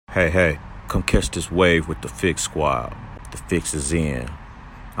Hey, come catch this wave with the Fixx squad. The Fixx is in.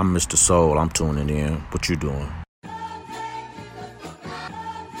 I'm Mr. Soul, I'm tuning in. What you doing?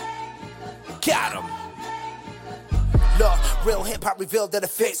 Got him. Look, real hip hop revealed that a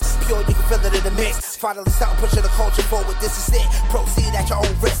Fixx. Pure, you can feel it in the mix. Finally start pushing the culture forward, this is it. Proceed at your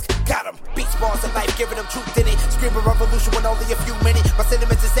own risk. Got him. Beats, bars, and life, giving them truth in it. Screaming revolution when only a few minutes. My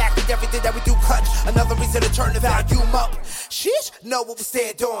sentiments exactly everything that we do clutch. Another reason to turn the volume up. Sheesh, know what we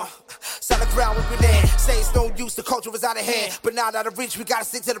stand on. Solid ground when we land. Say it's no use, the culture is out of hand. But not out of reach, we gotta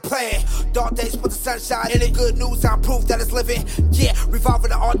stick to the plan. Dark days put the sunshine in it. Good news, I'm proof that it's living. Yeah,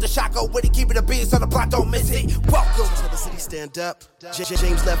 revolving the art, the shot go with it. Keeping the beats on the block, don't miss it. Welcome to the city, stand up.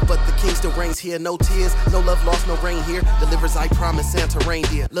 James left, but the king still reigns here. No tears, no love lost, no rain here. Delivers, I promise, Santa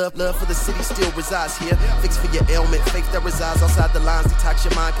reindeer. Love for the city still resides here. Fix for your ailment, faith that resides outside the lines. Detox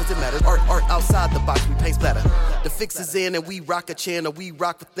your mind, cause it matters. Art outside the box, we paint splatter. The Fixx is in and we rock a chant, or we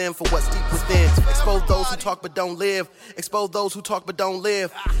rock with them for what's deep within. Expose those who talk but don't live. Expose those who talk but don't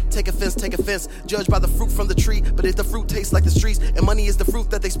live. Take offense, judge by the fruit from the tree. But if the fruit tastes like the streets, and money is the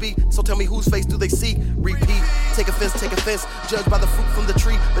fruit that they speak, so tell me whose face do they seek? Repeat, take offense, judge by the fruit from the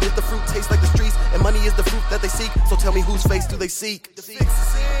tree. But if the fruit tastes like the streets, and money is the fruit that they seek, so tell me whose face do they seek? The Fixx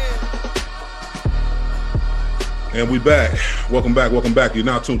is in. And we back. Welcome back. You're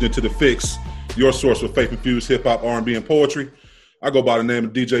now tuned into the Fixx, your source for faith-infused hip-hop, R&B, and poetry. I go by the name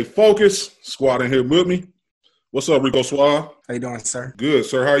of DJ Focus. Squad in here with me. What's up, Rico Suave? How you doing, sir? Good,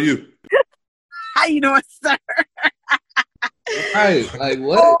 sir. How are you? How you doing, sir? Right, like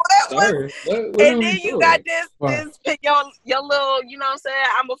what? Sir, what and then you got this your little, you know what I'm saying?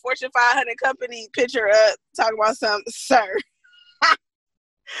 I'm a Fortune 500 company picture up talking about something, sir.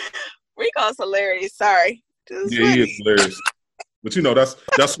 Rico's hilarious. Sorry. Yeah, he is hilarious. But you know, that's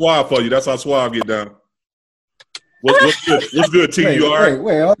Suave for you. That's how Suave get down. What's good, T? You all right?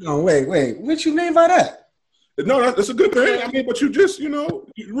 Wait, hold on. Wait. What you mean by that? No, that's a good thing. I mean, but you just,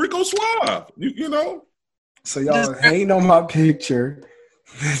 Rico Suave. You know. So y'all hating on my picture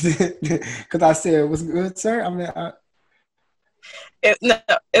because I said it was good, sir. I mean,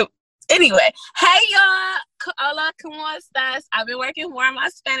 anyway, hey y'all, hola, ¿cómo estás? I've been working more on my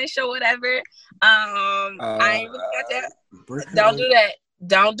Spanish or whatever. I ain't really got that. Don't do that.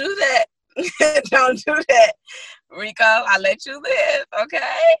 Don't do that, Rico. I let you live,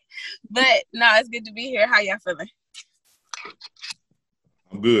 okay? But no, it's good to be here. How y'all feeling?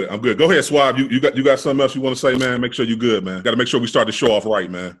 I'm good. Go ahead, Suave. You got something else you want to say, man? Make sure you're good, man. Got to make sure we start the show off right,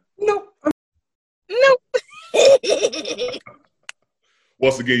 man. Nope.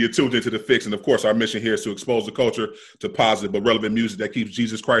 Once again, you're tuned into the Fixx, and of course, our mission here is to expose the culture to positive but relevant music that keeps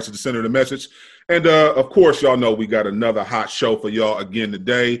Jesus Christ at the center of the message. And of course, y'all know we got another hot show for y'all again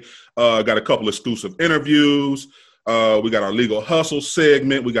today. Got a couple exclusive interviews. We got our legal hustle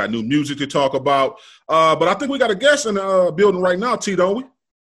segment. We got new music to talk about. But I think we got a guest in the building right now, T, don't we?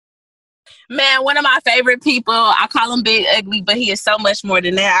 Man, one of my favorite people. I call him Big Ugly, but he is so much more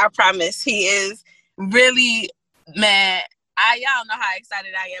than that. I promise. He is really, man. Y'all know how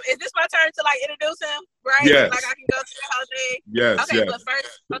excited I am. Is this my turn to introduce him? Right? Yes. Like I can go through the whole thing? Yes. Okay, yes. but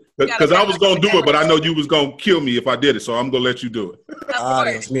first, because I was gonna do it, but I know you was gonna kill me if I did it, so I'm gonna let you do it.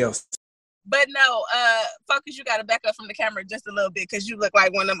 Adios, míos. But no, Focus, you gotta back up from the camera just a little bit because you look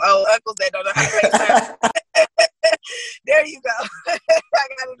like one of them old uncles that don't know how to make sense. There you go.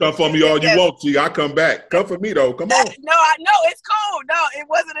 Come for me all you want, T. I come back. Come for me though. Come on. No, I know it's cool. No, it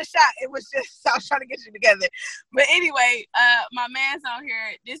wasn't a shot. It was just I was trying to get you together. But anyway, my man's on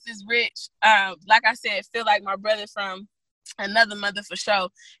here. This is Rich. Like I said, feel like my brother from another mother for sure.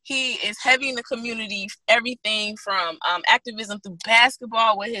 He is heavy in the community, everything from activism through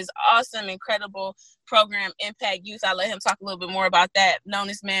basketball with his awesome, incredible program, Impact Youth. I'll let him talk a little bit more about that. Known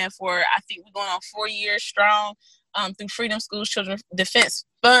this man for, I think we're going on 4 years strong through Freedom Schools Children Defense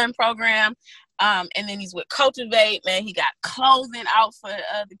Fund program. And then he's with Cultivate, man. He got clothing out for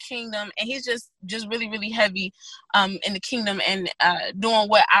the kingdom. And he's just really, really heavy in the kingdom and doing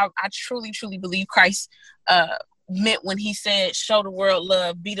what I truly, truly believe Christ meant when he said, show the world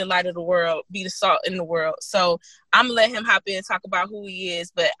love, be the light of the world, be the salt in the world. So I'm gonna let him hop in and talk about who he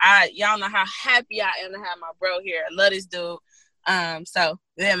is. But y'all know how happy I am to have my bro here. I love this dude. So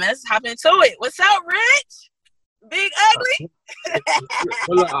yeah, man, let's hop into it. What's up, Rich? Big Ugly?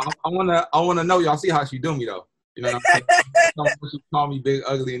 Well, look, I wanna know, y'all see how she do me though. You know what I'm saying? She called me Big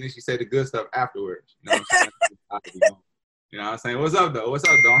Ugly and then she said the good stuff afterwards. You know what I'm saying? You know what I'm saying? What's up though?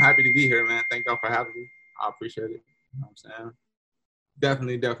 I'm happy to be here, man. Thank y'all for having me. I appreciate it. You know what I'm saying?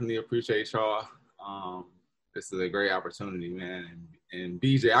 Definitely appreciate y'all. This is a great opportunity, man. And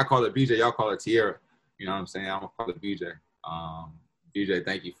BJ, I call it BJ, y'all call it Tierra. You know what I'm saying? I'm gonna call it BJ. DJ,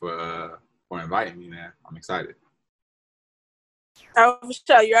 thank you for inviting me, man. I'm excited. Oh, for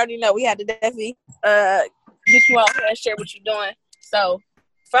sure. You already know we had to definitely get you on here and share what you're doing. So,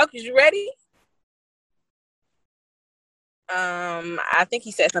 Focus, you ready? I think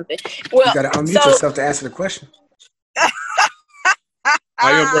he said something. Well, you got to unmute yourself to answer the question.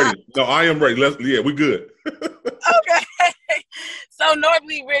 I am ready. No, I am ready. We good. Okay. So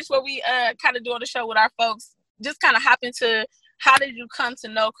normally, Rich, what we kind of do on the show with our folks, just kind of hop into how did you come to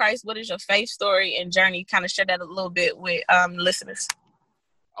know Christ? What is your faith story and journey? Kind of share that a little bit with listeners.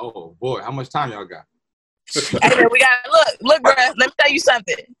 Oh boy, how much time y'all got? Hey, we got look, bro. Let me tell you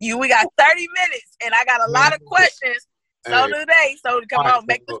something. We got 30 minutes, and I got a lot of questions. So do they. So come on,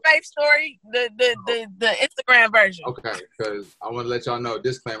 make the faith story the Instagram version. Okay, because I want to let y'all know,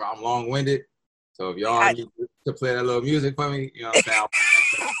 disclaimer, I'm long-winded. So if y'all need to play that little music for me, you know what I'm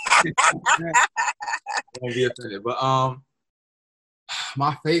saying? I won't be offended. But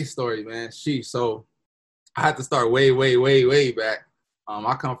my faith story, man. So I had to start way back.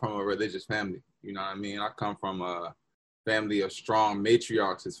 I come from a religious family. You know what I mean? I come from a family of strong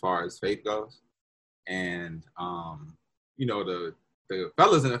matriarchs as far as faith goes. And you know, the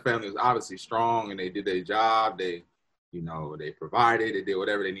fellas in the family was obviously strong and they did their job. They provided, they did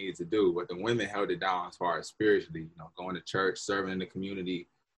whatever they needed to do. But the women held it down as far as spiritually, you know, going to church, serving in the community.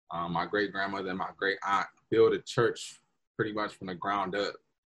 My great grandmother and my great aunt built a church pretty much from the ground up,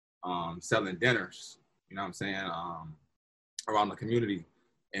 selling dinners, you know what I'm saying, around the community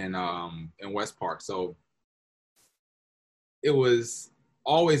in West Park. So it was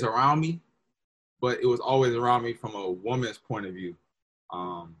always around me, but it was always around me from a woman's point of view.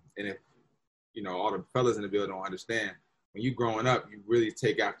 And if, you know, all the fellas in the building don't understand, when you growing up, you really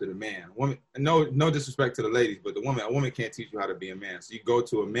take after the man. Woman, no disrespect to the ladies, but a woman can't teach you how to be a man. So you go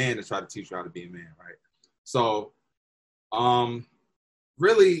to a man to try to teach you how to be a man, right? So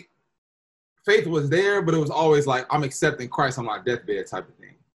really, faith was there, but it was always like, I'm accepting Christ on my deathbed type of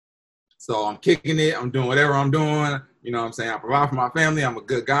thing. So I'm kicking it. I'm doing whatever I'm doing. You know what I'm saying? I provide for my family. I'm a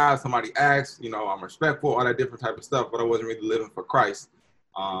good guy. Somebody asks, you know, I'm respectful, all that different type of stuff, but I wasn't really living for Christ.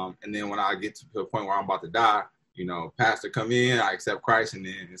 And then when I get to a point where I'm about to die, you know, pastor come in, I accept Christ, and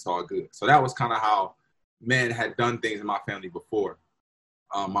then it's all good. So that was kind of how men had done things in my family before.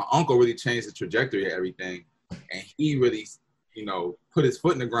 My uncle really changed the trajectory of everything, and he really, you know, put his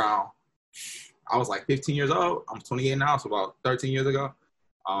foot in the ground. I was like 15 years old. I'm 28 now, so about 13 years ago.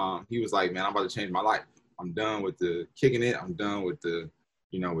 He was like, man, I'm about to change my life. I'm done with the kicking it. I'm done with the,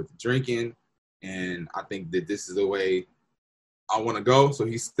 you know, with the drinking. And I think that this is the way I want to go. So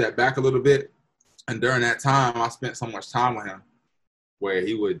he stepped back a little bit. And during that time, I spent so much time with him where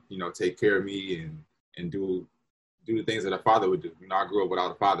he would, you know, take care of me and do the things that a father would do. You know, I grew up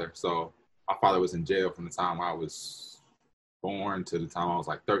without a father. So my father was in jail from the time I was born to the time I was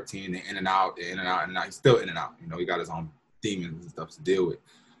like 13, in and out. And now he's still in and out. You know, he got his own demons and stuff to deal with.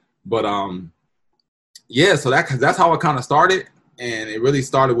 But yeah, so that's how it kind of started. And it really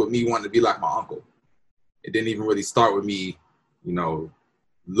started with me wanting to be like my uncle. It didn't even really start with me, you know,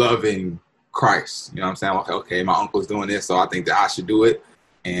 loving Christ. You know what I'm saying? Okay, my uncle's doing this, so I think that I should do it.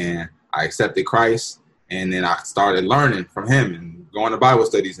 And I accepted Christ. And then I started learning from him and going to Bible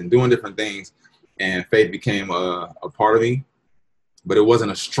studies and doing different things. And faith became a part of me. But it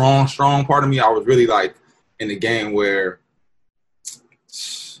wasn't a strong part of me. I was really like in the game where,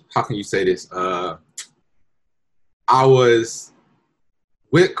 how can you say this? I was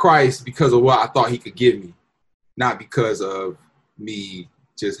with Christ because of what I thought he could give me, not because of me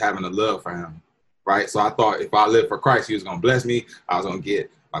just having a love for him, right? So I thought if I lived for Christ, he was going to bless me. I was going to get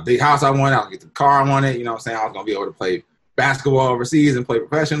my big house I wanted. I was going to get the car I wanted. You know what I'm saying? I was going to be able to play basketball overseas and play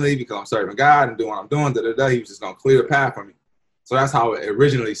professionally because I'm serving God and doing what I'm doing. He was just going to clear the path for me. So that's how it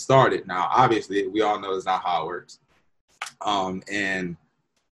originally started. Now, obviously, we all know that's not how it works. And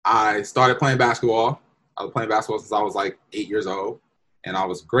I started playing basketball. I was playing basketball since I was like 8 years old. And I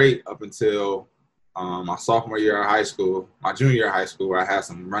was great up until my sophomore year of high school, my junior year of high school, where I had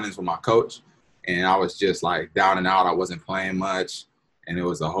some run-ins with my coach. And I was just like down and out. I wasn't playing much. And it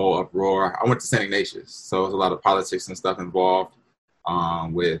was a whole uproar. I went to St. Ignatius. So it was a lot of politics and stuff involved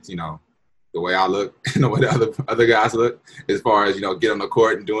with, you know, the way I look and the way the other guys look as far as, you know, get on the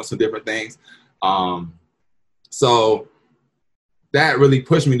court and doing some different things. So that really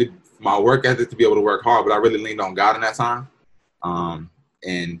pushed me to my work ethic to be able to work hard, but I really leaned on God in that time.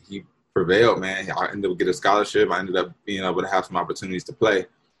 And he prevailed, man. I ended up getting a scholarship. I ended up being able to have some opportunities to play,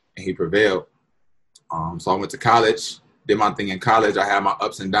 and he prevailed. So I went to college, did my thing in college. I had my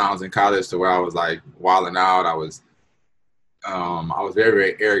ups and downs in college to where I was like wilding out. I was very,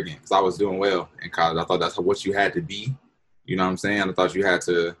 very arrogant because I was doing well in college. I thought that's what you had to be. You know what I'm saying? I thought you had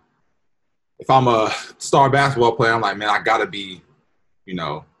to, if I'm a star basketball player, I'm like, man, I got to be, you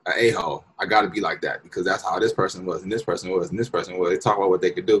know, an a-hole. I got to be like that because that's how this person was and this person was and this person was. They talk about what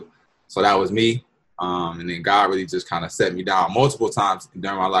they could do. So that was me. And then God really just kind of set me down multiple times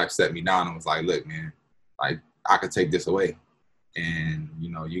during my life, set me down and was like, look, man, like I could take this away. And,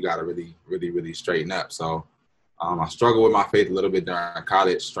 you know, you got to really, really, really straighten up. So I struggled with my faith a little bit during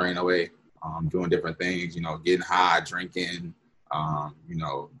college, straying away, doing different things, you know, getting high, drinking, you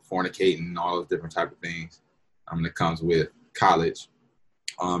know, fornicating, all those different type of things that comes with college.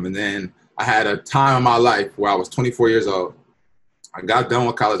 And then I had a time in my life where I was 24 years old. I got done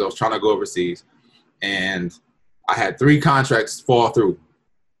with college. I was trying to go overseas. And I had 3 contracts fall through.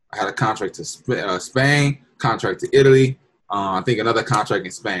 I had a contract to Spain, contract to Italy, I think another contract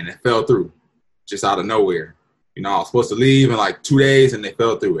in Spain. It fell through just out of nowhere. You know, I was supposed to leave in like 2 days and they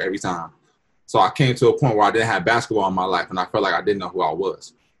fell through every time. So I came to a point where I didn't have basketball in my life and I felt like I didn't know who I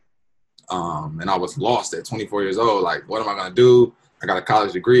was. And I was lost at 24 years old. Like, what am I going to do? I got a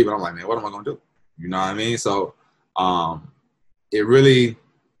college degree, but I'm like, man, what am I going to do? You know what I mean? So it really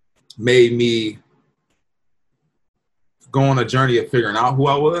made me go on a journey of figuring out who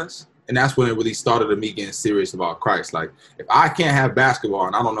I was. And that's when it really started to me getting serious about Christ. Like, if I can't have basketball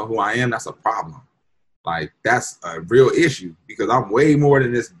and I don't know who I am, that's a problem. Like, that's a real issue because I'm way more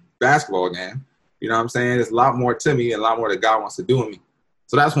than this basketball game. You know what I'm saying? There's a lot more to me and a lot more that God wants to do in me.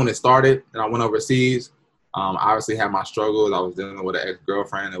 So that's when it started. And I went overseas. Obviously had my struggles. I was dealing with an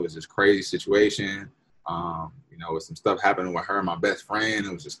ex-girlfriend. It was just crazy situation. You know, with some stuff happening with her and my best friend.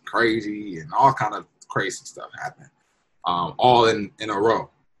 It was just crazy and all kind of crazy stuff happened. All in a row.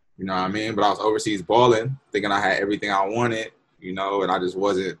 You know what I mean? But I was overseas balling, thinking I had everything I wanted, you know, and I just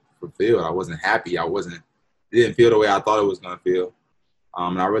wasn't fulfilled. I wasn't happy. It didn't feel the way I thought it was going to feel.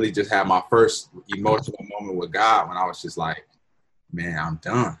 And I really just had my first emotional moment with God when I was just like, man, I'm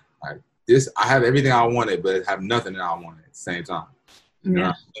done. Like this, I have everything I wanted, but have nothing that I wanted at the same time. You know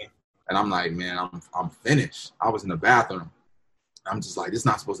what I mean? And I'm like, man, I'm finished. I was in the bathroom. I'm just like, it's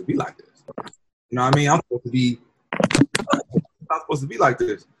not supposed to be like this. You know what I mean? I'm not supposed to be like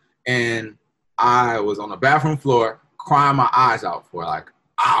this. And I was on the bathroom floor crying my eyes out for like an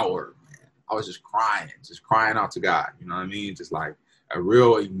hour, man. I was just crying out to God. You know what I mean? Just like a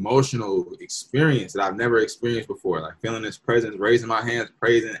real emotional experience that I've never experienced before. Like feeling His presence, raising my hands,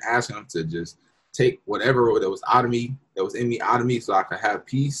 praising, asking Him to just take whatever that was out of me, that was in me, out of me, so I could have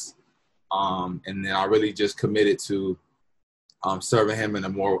peace. And then I really just committed to serving Him in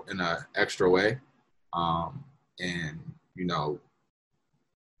an extra way. And you know,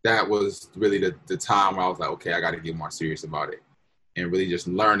 that was really the time where I was like, okay, I got to get more serious about it. And really just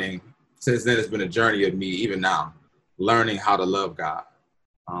learning. Since then, it's been a journey of me, even now, learning how to love God.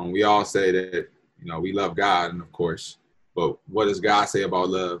 We all say that, you know, we love God, and of course, but what does God say about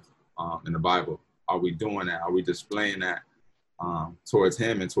love in the Bible? Are we doing that? Are we displaying that towards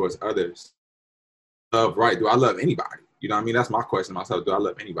Him and towards others? Love, right? Do I love anybody? You know what I mean? That's my question to myself. Do I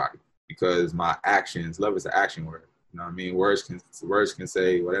love anybody? Because my actions, love is an action word. You know what I mean? Words can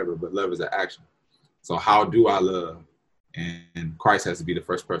say whatever, but love is an action. So how do I love? And Christ has to be the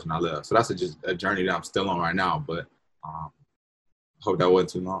first person I love. So that's just a journey that I'm still on right now. But I hope that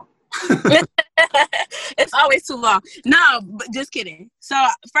wasn't too long. It's always too long. No, but just kidding. So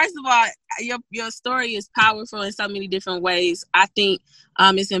first of all, your story is powerful in so many different ways. I think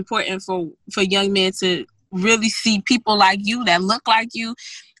it's important for young men to really see people like you that look like you.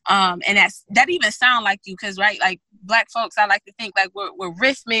 And that even sound like you, because right, like Black folks, I like to think like we're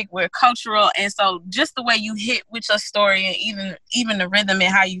rhythmic, we're cultural, and so just the way you hit with your story and even the rhythm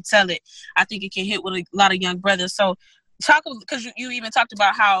and how you tell it, I think it can hit with a lot of young brothers. So talk, because you even talked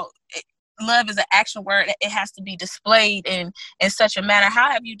about how love is an action word. It has to be displayed in such a manner. How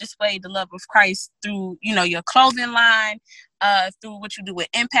have you displayed the love of Christ through, you know, your clothing line, through what you do with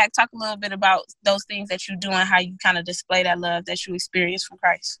Impact? Talk a little bit about those things that you do and how you kind of display that love that you experience from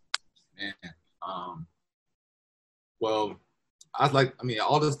Christ. Man, well,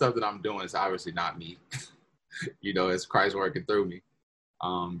 all the stuff that I'm doing is obviously not me. You know, it's Christ working through me.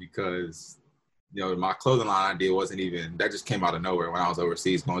 Because, you know, my clothing line idea that just came out of nowhere when I was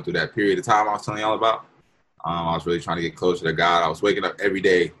overseas going through that period of time I was telling y'all about. I was really trying to get closer to God. I was waking up every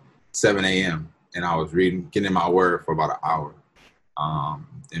day, 7 a.m., and I was getting in my word for about an hour,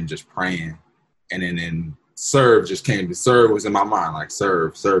 and just praying. And then serve just came to serve was in my mind, like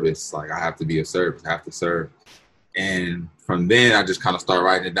service, like I have to be a service, I have to serve. And from then I just kind of started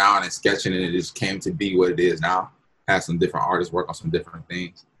writing it down and sketching, and it just came to be what it is now. Had some different artists work on some different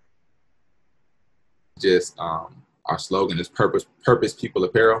things. Just our slogan is purpose people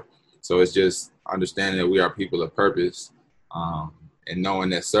apparel. So it's just understanding that we are people of purpose, And knowing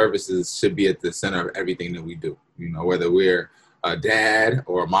that services should be at the center of everything that we do. You know, whether we're a dad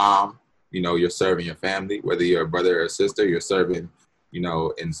or a mom, you know, you're serving your family. Whether you're a brother or a sister, you're serving, you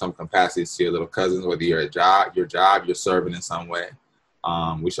know, in some capacities to your little cousins. Whether you're at your job, you're serving in some way.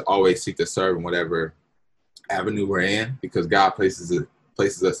 We should always seek to serve in whatever avenue we're in, because God places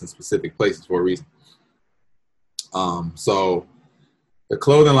us in specific places for a reason. So the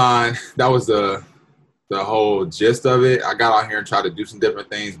clothing line, that was the whole gist of it. I got out here and tried to do some different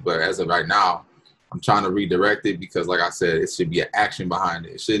things, but as of right now, I'm trying to redirect it, because like I said, it should be an action behind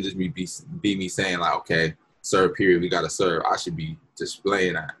it. It shouldn't just be me saying like, okay, serve, period, we got to serve. I should be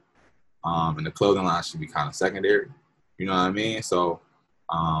displaying that. And the clothing line should be kind of secondary. You know what I mean? So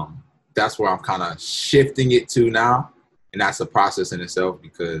that's where I'm kind of shifting it to now. And that's a process in itself,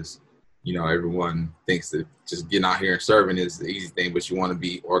 because, you know, everyone thinks that just getting out here and serving is the easy thing, but you want to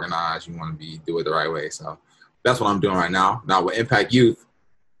be organized. You want to do it the right way. So that's what I'm doing right now. Now with Impact Youth,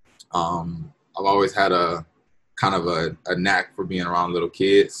 I've always had a kind of a knack for being around little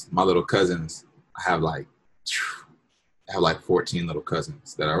kids. My little cousins, I have like 14 little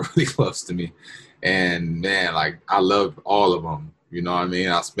cousins that are really close to me. And man, like I love all of them. You know what I mean?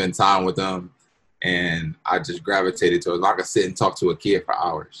 I spend time with them, and I just gravitated to it. I could sit and talk to a kid for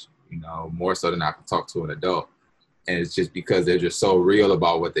hours, you know, more so than I can talk to an adult. And it's just because they're just so real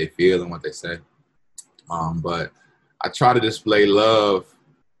about what they feel and what they say. But I try to display love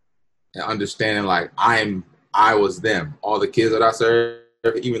and understanding, like I was them. All the kids that I served,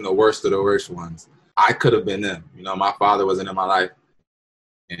 even the worst of the worst ones, I could have been them. You know, my father wasn't in my life,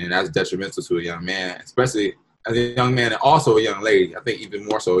 and that's detrimental to a young man, especially as a young man and also a young lady. I think even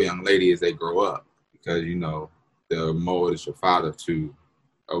more so a young lady as they grow up, because, you know, the mold is your father to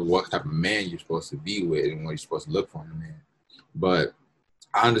what type of man you're supposed to be with and what you're supposed to look for in a man. But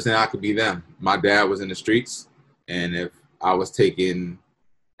I understand I could be them. My dad was in the streets, and if I was taken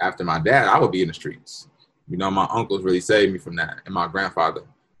after my dad, I would be in the streets. You know, my uncles really saved me from that, and my grandfather.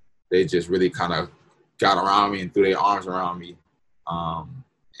 They just really kind of got around me and threw their arms around me,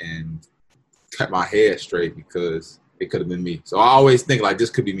 and kept my head straight, because it could have been me. So I always think like this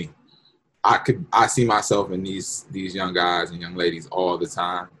could be me. I see myself in these young guys and young ladies all the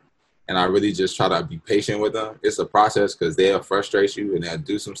time, and I really just try to be patient with them. It's a process, because they'll frustrate you and they'll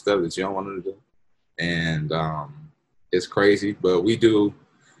do some stuff that you don't want them to do, and it's crazy. But we do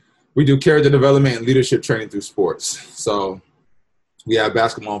character development and leadership training through sports. So we have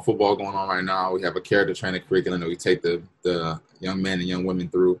basketball and football going on right now. We have a character training curriculum that we take the young men and young women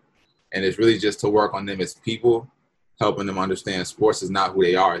through. And it's really just to work on them as people, helping them understand sports is not who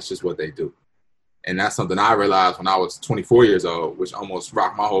they are. It's just what they do. And that's something I realized when I was 24 years old, which almost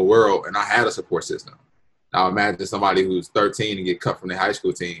rocked my whole world. And I had a support system. Now imagine somebody who's 13 and get cut from their high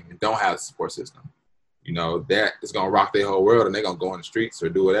school team and don't have a support system. You know, that is going to rock their whole world, and they're going to go in the streets or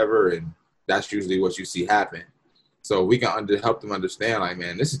do whatever. And that's usually what you see happen. So we can help them understand, like,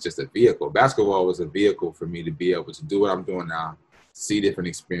 man, this is just a vehicle. Basketball was a vehicle for me to be able to do what I'm doing now, see different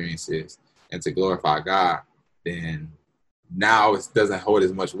experiences, and to glorify God. Then now it doesn't hold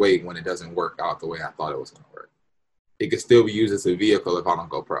as much weight when it doesn't work out the way I thought it was going to work. It can still be used as a vehicle if I don't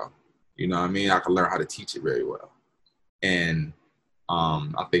go pro. You know what I mean? I can learn how to teach it very well. And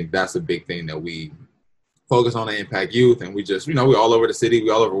I think that's a big thing that we focus on, the Impact Youth. And we just, you know, we're all over the city.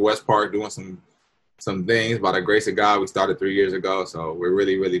 We're all over West Park doing some things. By the grace of God, we started 3 years ago. So we're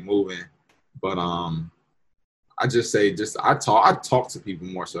really, really moving. But I just say, I talk to people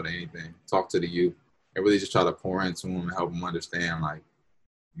more so than anything. Talk to the youth and really just try to pour into them and help them understand, like,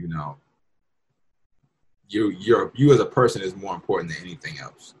 you know, you as a person is more important than anything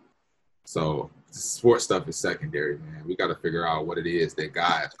else. So sports stuff is secondary, man. We got to figure out what it is that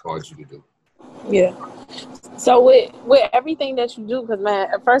God has called you to do. Yeah. So with everything that you do, because, man,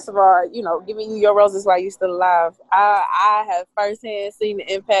 first of all, you know, giving you your roses while you're still alive, I have firsthand seen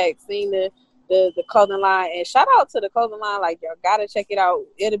the impact, seen the clothing line, and shout out to the clothing line. Like, y'all gotta check it out.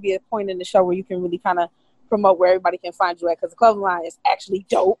 It'll be a point in the show where you can really kind of promote where everybody can find you at, because the clothing line is actually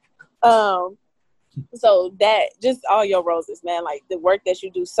dope. So that, just all your roses, man. Like, the work that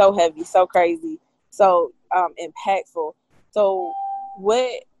you do, so heavy, so crazy, so impactful. So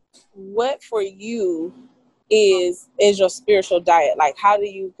what for you is your spiritual diet? Like, how do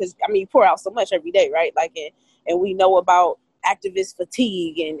you, because I mean, you pour out so much every day, right? Like, and we know about activist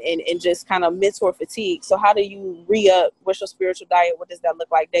fatigue and just kind of mentor fatigue. So how do you re-up? What's your spiritual diet? What does that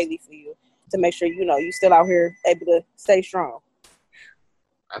look like daily for you to make sure, you know, you still out here able to stay strong?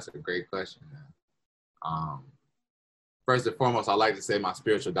 That's a great question, man. First and foremost, I like to say my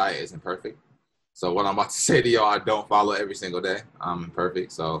spiritual diet isn't perfect. So what I'm about to say to y'all, I don't follow every single day. I'm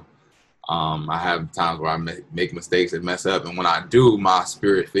imperfect. So I have times where I make mistakes and mess up, and when I do, my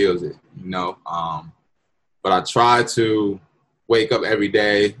spirit feels it, you know. But I try to wake up every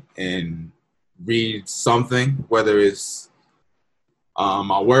day and read something, whether it's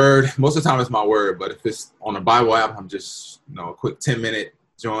my word. Most of the time it's my word, but if it's on a Bible app, I'm just, you know, a quick 10-minute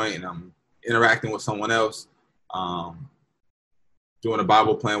joint, and I'm interacting with someone else, doing a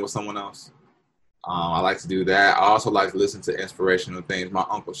Bible plan with someone else. I like to do that. I also like to listen to inspirational things. My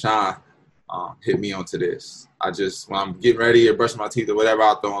Uncle Sean hit me onto this. When I'm getting ready or brushing my teeth or whatever,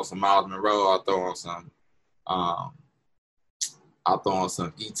 I'll throw on some Miles Monroe. I'll throw on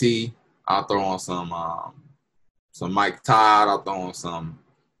some E.T. I'll throw on some Mike Todd. I'll throw on some,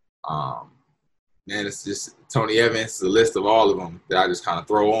 it's just Tony Evans. It's a list of all of them that I just kind of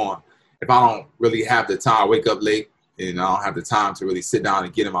throw on. If I don't really have the time, I wake up late and I don't have the time to really sit down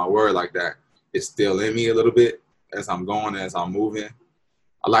and get in my word like that, it's still in me a little bit as I'm going, as I'm moving.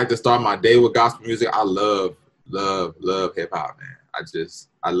 I like to start my day with gospel music. I love hip hop, man.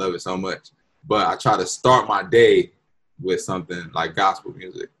 I love it so much. But I try to start my day with something like gospel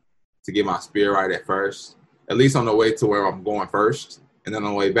music to get my spirit right at first, at least on the way to where I'm going first. And then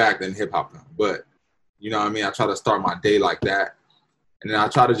on the way back, then hip hop. But you know what I mean? I try to start my day like that. And then I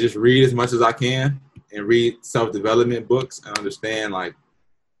try to just read as much as I can and read self-development books and understand like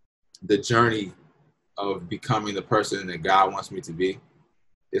the journey of becoming the person that God wants me to be.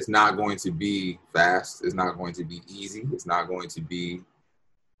 It's not going to be fast. It's not going to be easy. It's not going to be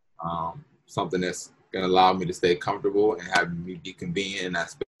something that's going to allow me to stay comfortable and have me be convenient in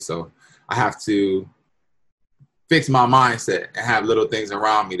that space. So I have to fix my mindset and have little things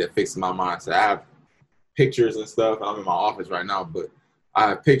around me that fix my mindset. I have pictures and stuff. I'm in my office right now, but I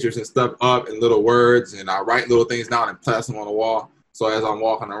have pictures and stuff up and little words, and I write little things down and place them on the wall. So as I'm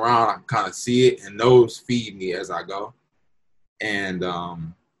walking around, I can kind of see it, and those feed me as I go. And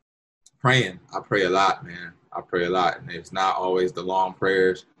praying. I pray a lot, man. I pray a lot. And it's not always the long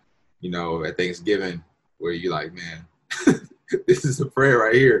prayers, you know, at Thanksgiving where you're like, man, this is a prayer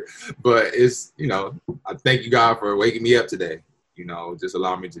right here. But it's, you know, I thank you, God, for waking me up today. You know, just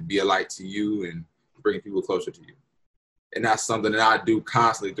allow me to be a light to you and bring people closer to you. And that's something that I do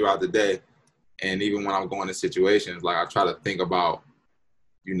constantly throughout the day. And even when I'm going to situations, like I try to think about,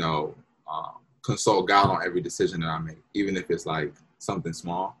 you know, consult God on every decision that I make, even if it's like something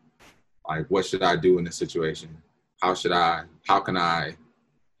small. Like, what should I do in this situation? How can I,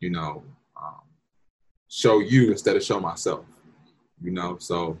 you know, show you instead of show myself, you know?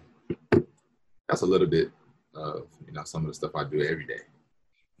 So that's a little bit of, you know, some of the stuff I do every day.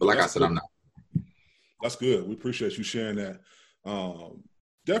 But like I said, I'm not. That's good. We appreciate you sharing that.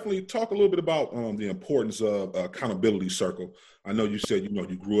 Definitely talk a little bit about the importance of accountability circle. I know you said, you know,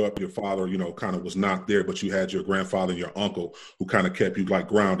 you grew up, your father, you know, kind of was not there, but you had your grandfather and your uncle who kind of kept you like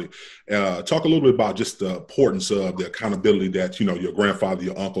grounded. Talk a little bit about just the importance of the accountability that, you know, your grandfather,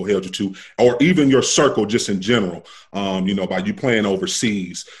 your uncle held you to, or even your circle just in general, you know, by you playing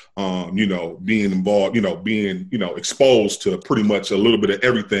overseas, you know, being involved, you know, being, you know, exposed to pretty much a little bit of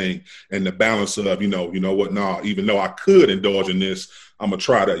everything, and the balance of, you know what, nah, even though I could indulge in this, I'm going to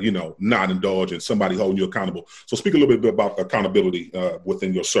try to, you know, not indulge in somebody holding you accountable. So speak a little bit about accountability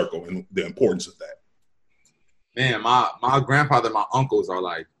within your circle and the importance of that. Man, my grandfather, my uncles are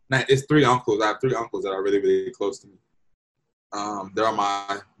like, it's 3 uncles. I have 3 uncles that are really, really close to me. They're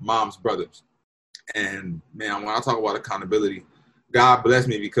my mom's brothers. And man, when I talk about accountability, God bless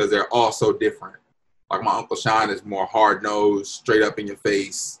me because they're all so different. Like my Uncle Sean is more hard-nosed, straight up in your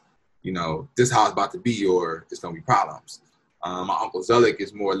face. You know, this is how it's about to be, or it's going to be problems. My Uncle Zelik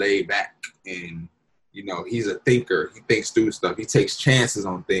is more laid back, and, you know, he's a thinker. He thinks through stuff. He takes chances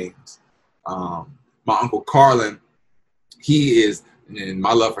on things. My Uncle Carlin, he is, and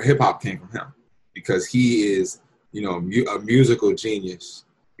my love for hip hop came from him because he is, you know, a musical genius.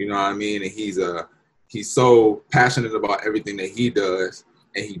 You know what I mean? And he's so passionate about everything that he does,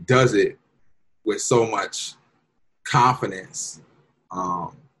 and he does it with so much confidence.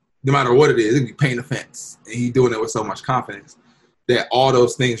 No matter what it is, it could be paint a fence, and he's doing it with so much confidence that all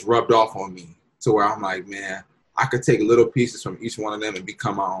those things rubbed off on me to where I'm like, man, I could take little pieces from each one of them and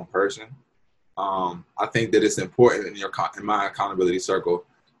become my own person. I think that it's important in my accountability circle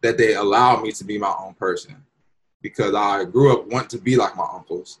that they allow me to be my own person, because I grew up wanting to be like my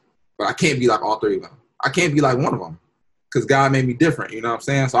uncles, but I can't be like all 3 of them. I can't be like one of them because God made me different, you know what I'm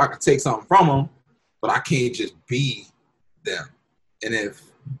saying? So I can take something from them, but I can't just be them. And if,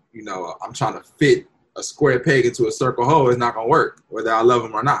 you know, I'm trying to fit a square peg into a circle hole, it's not going to work, whether I love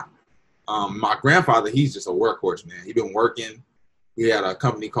him or not. My grandfather, he's just a workhorse, man. He's been working. He had a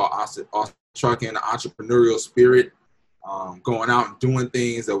company called Trucking, the entrepreneurial spirit. going out and doing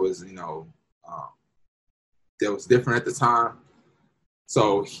things that was, that was different at the time.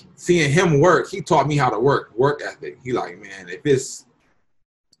 So seeing him work, he taught me how to work ethic. He like, man, if it's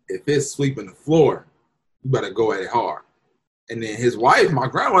sweeping the floor, you better go at it hard. And then his wife, my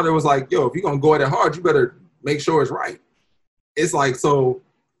grandmother, was like, yo, if you're going to go at it hard, you better make sure it's right. It's like, so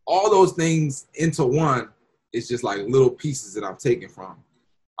all those things into one is just like little pieces that I'm taking from.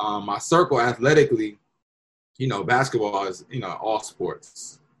 My circle athletically, basketball is, all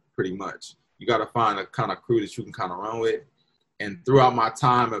sports pretty much. You got to find a kind of crew that you can kind of run with. And throughout my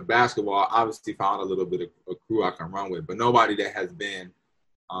time at basketball, I obviously found a little bit of a crew I can run with, but nobody that has been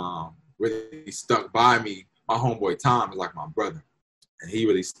really stuck by me. My homeboy Tom is like my brother, and he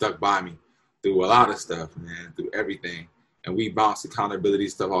really stuck by me through a lot of stuff, man, through everything. And we bounce accountability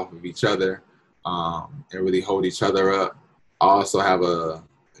stuff off of each other and really hold each other up. I also have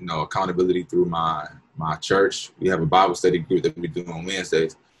accountability through my church. We have a Bible study group that we do on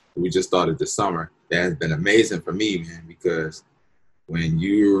Wednesdays. We just started this summer. That has been amazing for me, man, because when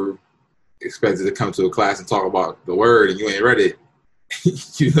you're expected to come to a class and talk about the word and you ain't read it,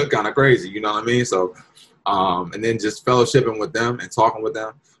 you look kind of crazy, you know what I mean? So, and then just fellowshipping with them and talking with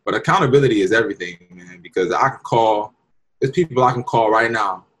them. But accountability is everything, man, because there's people I can call right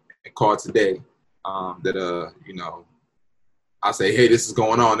now and call today that, I say, hey, this is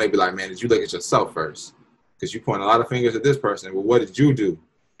going on. They be like, man, did you look at yourself first? Because you point a lot of fingers at this person. Well, what did you do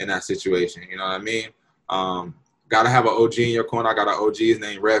in that situation? You know what I mean? Got to have an OG in your corner. I got an OG, his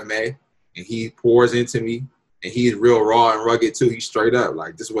name Rev May, and he pours into me, and he's real raw and rugged too. He's straight up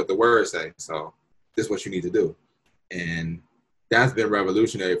like, this is what the word say. So this is what you need to do. And that's been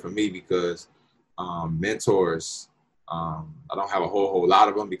revolutionary for me because mentors, I don't have a whole lot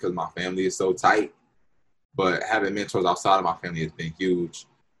of them because my family is so tight, but having mentors outside of my family has been huge.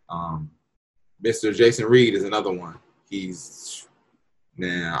 Mr. Jason Reed is another one.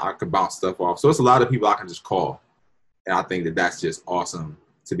 I can bounce stuff off. So it's a lot of people I can just call. And I think that that's just awesome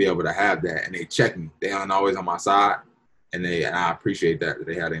to be able to have that. And they check me. They aren't always on my side. And I appreciate that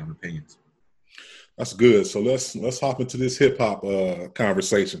they have their own opinions. That's good. So let's hop into this hip hop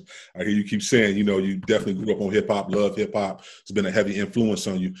conversation. I hear you keep saying, you definitely grew up on hip hop, love hip hop. It's been a heavy influence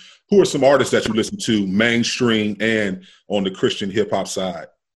on you. Who are some artists that you listen to, mainstream and on the Christian hip hop side?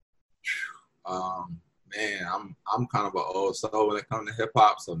 Man, I'm kind of an old soul when it comes to hip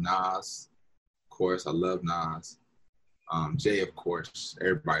hop. So Nas, of course, I love Nas. Jay, of course.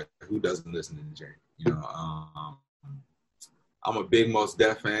 Everybody who doesn't listen to Jay, I'm a big Mos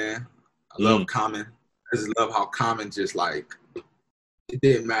Def fan. I love Common. I just love how Common just like, it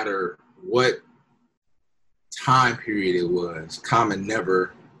didn't matter what time period it was. Common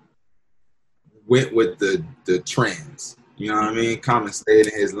never went with the trends. You know what I mean? Common stayed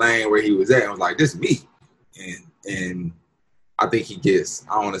in his lane where he was at and was like, this is me. And I think he gets,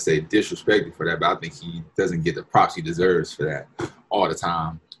 I don't want to say disrespected for that, but I think he doesn't get the props he deserves for that all the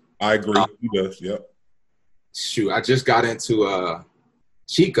time. I agree. He does, yep. Shoot, I just got into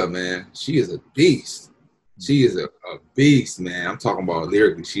Chica, man. She is a beast. She is a beast, man. I'm talking about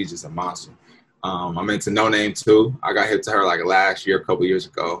lyrically. She's just a monster. I'm into No Name too. I got hip to her like last year, a couple years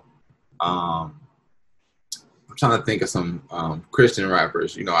ago. I'm trying to think of some Christian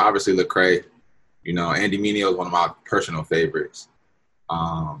rappers. Obviously Lecrae. Andy Mineo is one of my personal favorites.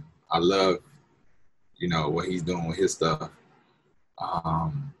 I love, what he's doing with his stuff.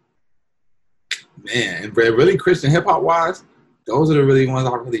 Man, and really Christian hip hop wise, those are the really ones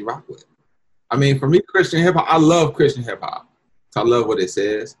I really rock with. I mean, for me, Christian hip hop, I love Christian hip hop. I love what it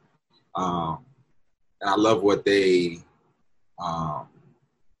says. And I love what they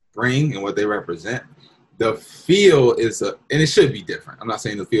bring and what they represent. The feel is and it should be different. I'm not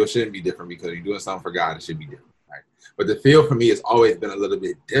saying the feel shouldn't be different because you're doing something for God, it should be different, right? But the feel for me has always been a little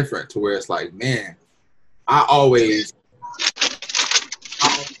bit different to where it's like, man, I always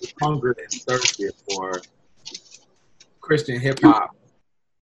hungered and thirsted for Christian hip hop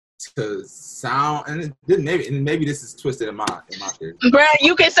to sound, and maybe this is twisted in my theory. Bro,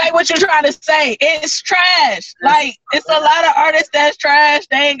 you can say what you're trying to say. It's trash. Like, it's a lot of artists that's trash.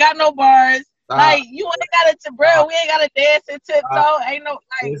 They ain't got no bars. Like, you ain't got to, bro, we ain't got to dance and tiptoe. Ain't no,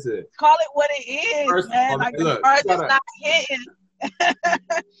 like, call it what it is, First, man. Like, the bars is not hitting.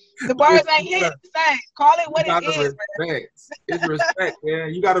 The bars ain't hitting the same. Call it what it is, bro. It's respect,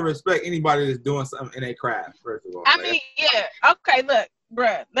 man. You got to respect anybody that's doing something in their craft, first of all. I mean, yeah. Okay, look,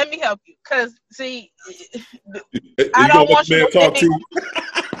 bro, let me help you. Because, see, I don't want you to talk to you.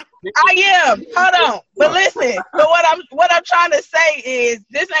 I am. Hold on. But listen. But what I'm trying to say is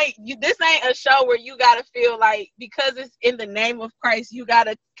this ain't a show where you gotta feel like because it's in the name of Christ, you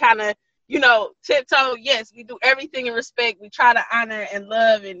gotta kind of tiptoe. Yes, we do everything in respect. We try to honor and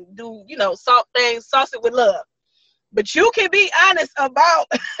love and do, sauce it with love. But you can be honest about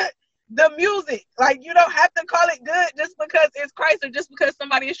the music. Like, you don't have to call it good just because it's Christ or just because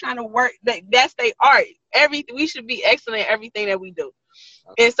somebody is trying to work. That's their art. We should be excellent at everything that we do.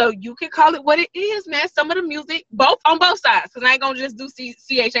 And so you can call it what it is, man. Some of the music, on both sides, because I ain't going to just do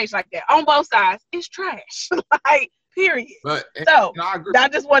CHH like that. On both sides, it's trash. Like, period. But, so, I agree. I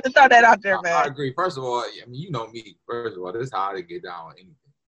just wanted to throw that out there, man. I agree. First of all, you know me. First of all, this is how I get down with anything.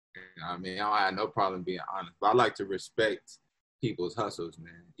 I don't have no problem being honest. But I like to respect people's hustles,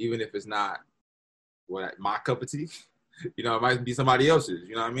 man. Even if it's not my cup of tea. It might be somebody else's.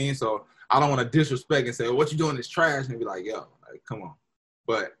 You know what I mean? So I don't want to disrespect and say, what you doing is trash. And be like, yo, come on.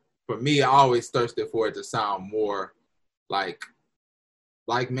 But for me, I always thirsted for it to sound more like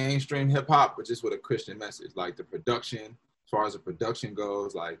mainstream hip hop, but just with a Christian message. Like the production, as far as the production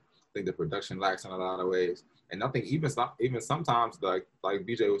goes, like I think the production lacks in a lot of ways. And I think even sometimes, like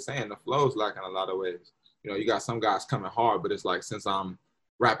BJ was saying, the flows lack in a lot of ways. You got some guys coming hard, but it's like, since I'm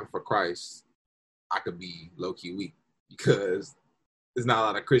rapping for Christ, I could be low key weak because there's not a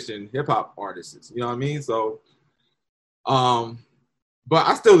lot of Christian hip hop artists. You know what I mean? So, but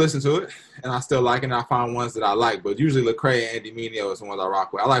I still listen to it, and I still like it, and I find ones that I like. But usually Lecrae and Andy Mineo is the ones I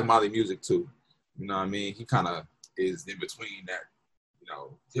rock with. I like Molly Music too. You know what I mean? He kind of is in between that,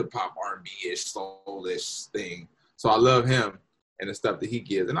 hip hop, R&B-ish, soul-ish thing. So I love him and the stuff that he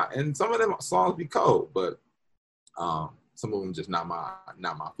gives. And some of them songs be cold, but some of them just not my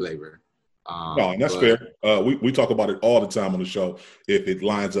flavor. No, and that's fair. We talk about it all the time on the show, if it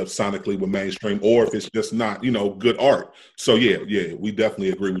lines up sonically with mainstream or if it's just not, good art. So yeah, we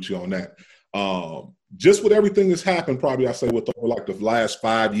definitely agree with you on that. Just with everything that's happened, probably I say with like the last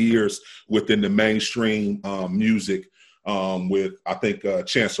 5 years within the mainstream music, with I think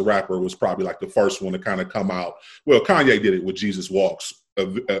Chance the Rapper was probably like the first one to kind of come out. Well, Kanye did it with Jesus Walks,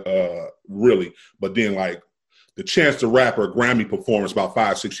 really, but then like the Chance the Rapper Grammy performance about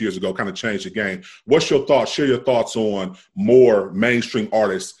 5-6 years ago kind of changed the game. What's your thoughts? Share your thoughts on more mainstream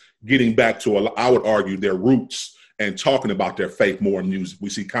artists getting back to, I would argue, their roots and talking about their faith more in music. We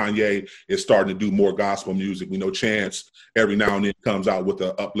see Kanye is starting to do more gospel music. We know Chance every now and then comes out with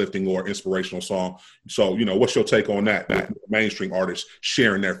an uplifting or inspirational song. So, what's your take on that mainstream artists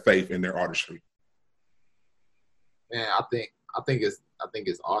sharing their faith in their artistry? Man, I think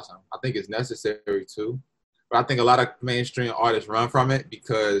it's awesome. I think it's necessary too. But I think a lot of mainstream artists run from it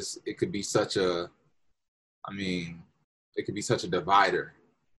because it could be such a divider.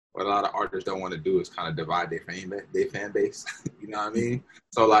 What a lot of artists don't want to do is kind of divide their fan base. You know what I mean?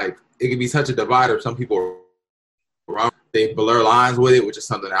 So like, it can be such a divider. Some people they blur lines with it, which is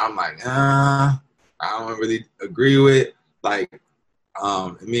something that I'm like, I don't really agree with. Like,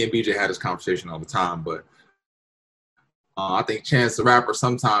 me and BJ had this conversation all the time, but I think Chance the Rapper,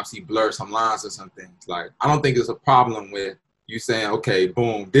 sometimes he blurs some lines or some things. Like, I don't think there's a problem with you saying, okay,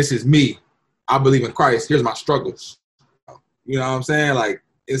 boom, this is me. I believe in Christ. Here's my struggles. You know what I'm saying? Like,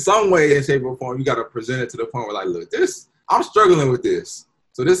 in some way, in shape or form, you got to present it to the point where, like, look, I'm struggling with this.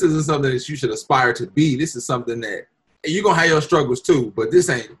 So this isn't something that you should aspire to be. This is something that you're going to have your struggles too, but this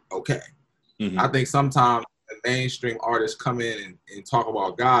ain't okay. Mm-hmm. I think sometimes the mainstream artists come in and talk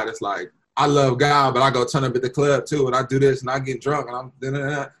about God. It's like, I love God, but I go turn up at the club too, and I do this, and I get drunk, and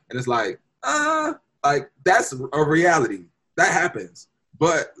and it's like that's a reality that happens.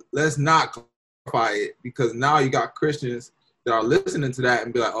 But let's not glorify it, because now you got Christians that are listening to that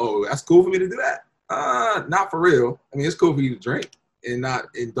and be like, "Oh, that's cool for me to do that." Not for real. I mean, it's cool for you to drink and not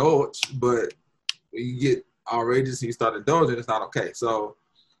indulge, but when you get outrageous and you start indulging, it's not okay. So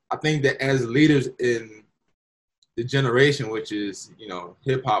I think that as leaders in the generation, which is,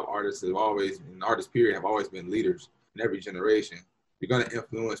 hip hop artists have always, in artist period, have always been leaders in every generation. You're going to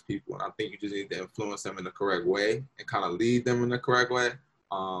influence people, and I think you just need to influence them in the correct way and kind of lead them in the correct way.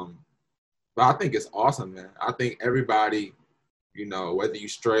 But I think it's awesome, man. I think everybody, whether you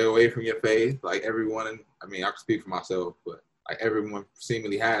stray away from your faith, like everyone, I can speak for myself, but like everyone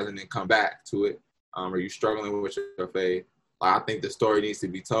seemingly has, and then come back to it. Are you struggling with your faith? I think the story needs to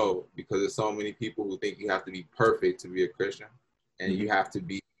be told, because there's so many people who think you have to be perfect to be a Christian, and you have to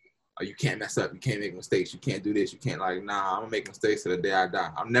be, you can't mess up, you can't make mistakes, you can't do this, you can't I'm gonna make mistakes to the day I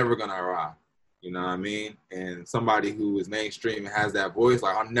die. I'm never gonna arrive. You know what I mean? And somebody who is mainstream and has that voice,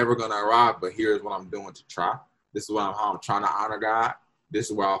 like, I'm never gonna arrive, but here's what I'm doing to try. This is how I'm trying to honor God.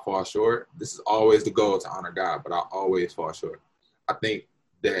 This is where I fall short. This is always the goal, to honor God, but I always fall short. I think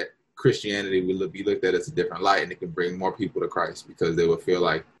that Christianity will be looked at as a different light, and it can bring more people to Christ, because they will feel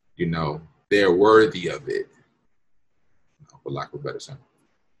like, they're worthy of it, for lack of a better term.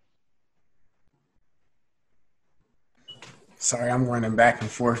 Sorry, I'm running back and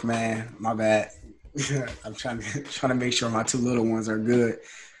forth, man. My bad. I'm trying to make sure my two little ones are good.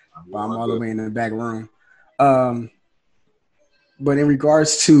 But I'm all the way in the back room. But in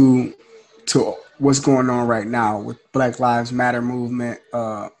regards to what's going on right now with Black Lives Matter movement,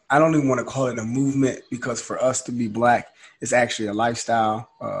 I don't even want to call it a movement because for us to be black, it's actually a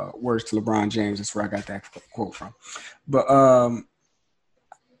lifestyle. Words to LeBron James. That's where I got that quote from. But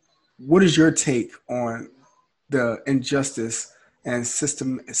what is your take on the injustice and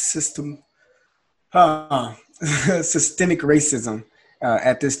systemic racism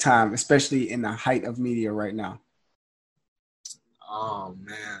at this time, especially in the height of media right now? Oh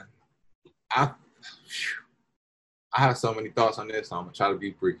man, I have so many thoughts on this, so I'm gonna try to be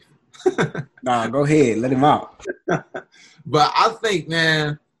brief. Nah, go ahead, let him out. But I think,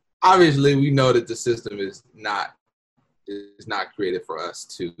 man, obviously we know that the system is not created for us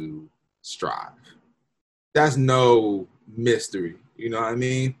to strive. That's no mystery, you know what I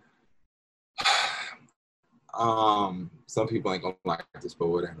mean? Some people ain't gonna like this, but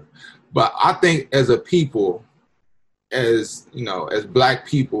whatever. But I think as a people, as you know, as black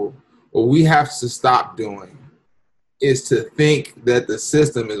people, what we have to stop doing is to think that the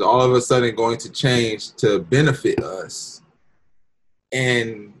system is all of a sudden going to change to benefit us.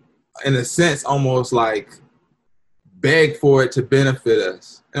 And in a sense, almost like beg for it to benefit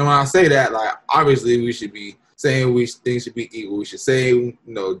us. And when I say that, like, obviously we should be saying things should be equal. We should say, you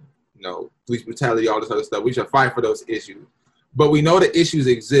know, police brutality, all this other stuff. We should fight for those issues. But we know the issues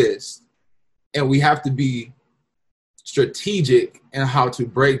exist, and we have to be strategic in how to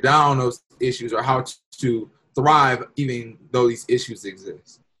break down those issues or how to thrive even though these issues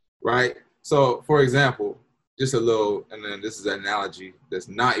exist, right? So, for example, just a little, and then this is an analogy that's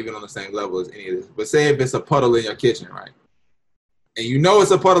not even on the same level as any of this, but say if it's a puddle in your kitchen, right? And you know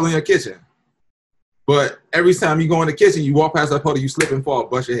it's a puddle in your kitchen, but every time you go in the kitchen, you walk past that puddle, you slip and fall,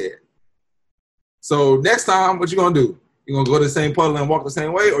 bust your head. So next time, what you gonna do? You gonna go to the same puddle and walk the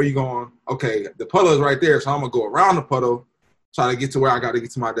same way, or you going, okay, the puddle is right there, so I'm gonna go around the puddle, try to get to where I gotta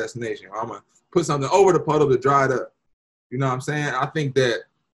get to my destination. Or I'm gonna put something over the puddle to dry it up. You know what I'm saying? I think that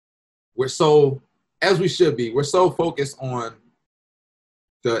we're so, as we should be, we're so focused on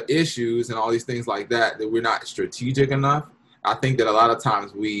the issues and all these things like that we're not strategic enough. I think that a lot of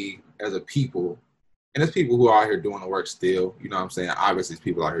times we, as a people, and there's people who are out here doing the work still, you know what I'm saying? Obviously, there's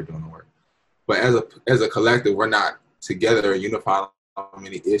people out here doing the work. But as a collective, we're not together and unified on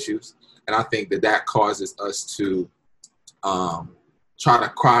many issues. And I think that causes us to try to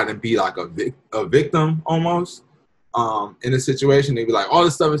cry and be like a victim almost in a situation. They'd be like, all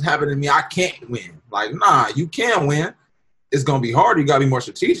this stuff is happening to me, I can't win. Like, nah, you can win. It's going to be hard. You got to be more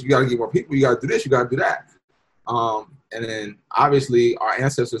strategic. You got to get more people. You got to do this. You got to do that. And then obviously our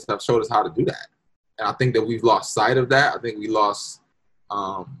ancestors have showed us how to do that. And I think that we've lost sight of that. I think we lost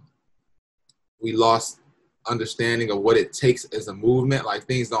understanding of what it takes as a movement. Like,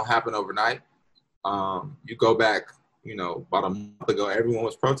 things don't happen overnight. You go back, about a month ago, everyone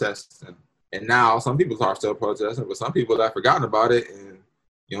was protesting. And now some people are still protesting, but some people have forgotten about it. And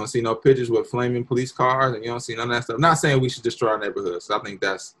you don't see no pictures with flaming police cars, and you don't see none of that stuff. I'm not saying we should destroy our neighborhoods. I think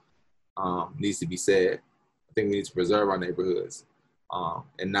that's needs to be said. I think we need to preserve our neighborhoods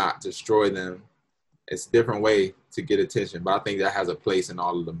and not destroy them. It's a different way to get attention, but I think that has a place in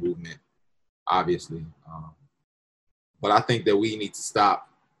all of the movement, obviously. But I think that we need to stop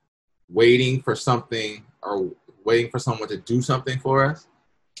waiting for something or waiting for someone to do something for us.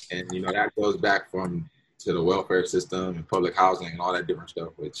 And, that goes back to the welfare system and public housing and all that different stuff,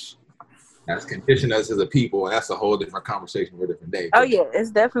 which has conditioned us as a people, and that's a whole different conversation for a different day. Oh yeah,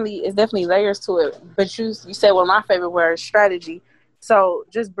 it's definitely layers to it. But you said one of my favorite words, strategy. So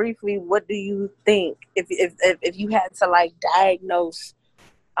just briefly, what do you think if you had to like diagnose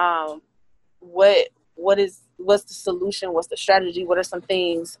what's the solution, what's the strategy, what are some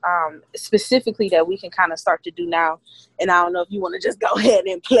things specifically that we can kind of start to do now? And I don't know if you want to just go ahead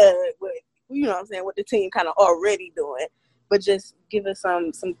and plug with, what the team kind of already doing, but just give us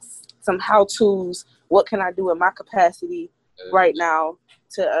some how-tos. What can I do in my capacity right now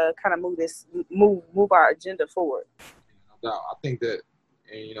to kind of move our agenda forward? I think that,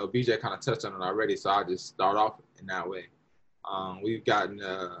 and BJ kind of touched on it already, so I'll just start off in that way. We've gotten,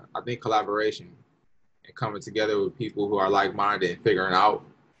 I think, collaboration and coming together with people who are like-minded and figuring out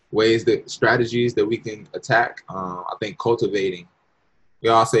strategies that we can attack. I think cultivating. We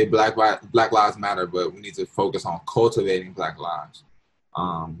all say Black Lives Matter, but we need to focus on cultivating Black lives.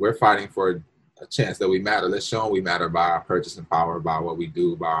 We're fighting for a chance that we matter. Let's show them we matter by our purchasing power, by what we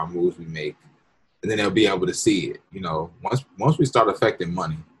do, by our moves we make. And then they'll be able to see it. Once we start affecting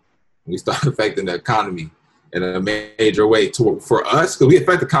money, we start affecting the economy, in a major way for us, because we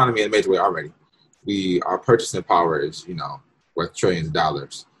affect the economy in a major way already. Our purchasing power is, worth trillions of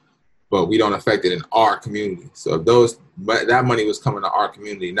dollars, but we don't affect it in our community. So if that money was coming to our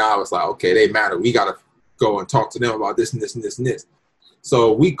community, now it's like, okay, they matter. We got to go and talk to them about this and this and this and this.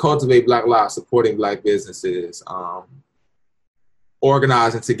 So we cultivate Black lives, supporting Black businesses,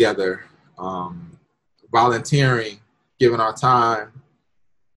 organizing together, volunteering, giving our time,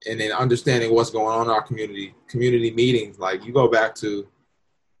 and then understanding what's going on in our community meetings. Like you go back to,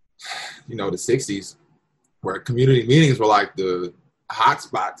 the 60s, where community meetings were like the hot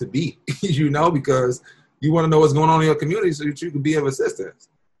spot to be, because you want to know what's going on in your community so that you can be of assistance.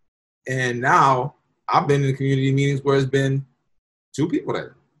 And now I've been in community meetings where it's been 2 people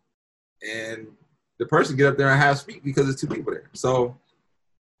there, and the person get up there and have speak because it's 2 people there. So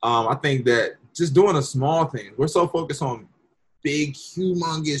I think that just doing a small thing, we're so focused on big,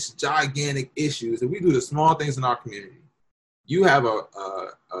 humongous, gigantic issues. If we do the small things in our community, you have a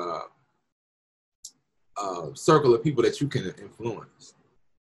circle of people that you can influence.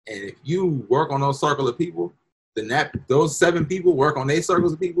 And if you work on those circle of people, then those 7 people work on their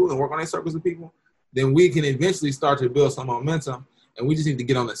circles of people and work on their circles of people, then we can eventually start to build some momentum, and we just need to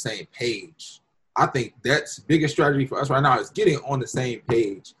get on the same page. I think that's the biggest strategy for us right now is getting on the same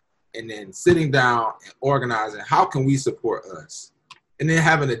page and then sitting down and organizing how can we support us, and then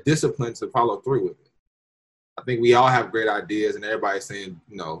having a discipline to follow through with it. I think we all have great ideas, and everybody's saying,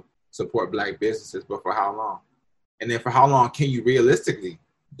 support Black businesses, but for how long? And then for how long can you realistically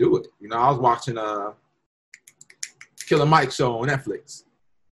do it? I was watching a Killer Mike show on Netflix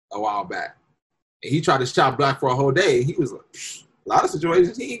a while back, and he tried to shop Black for a whole day. He was like, a lot of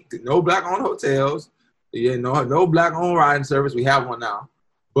situations, no Black-owned hotels, no Black-owned riding service. We have one now.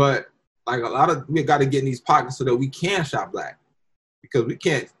 But we got to get in these pockets so that we can shop Black, because we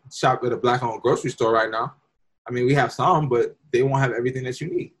can't shop at a Black-owned grocery store right now. I mean, we have some, but they won't have everything that you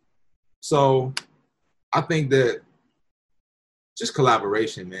need. So I think that just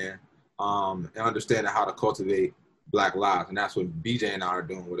collaboration, man, and understanding how to cultivate Black lives. And that's what BJ and I are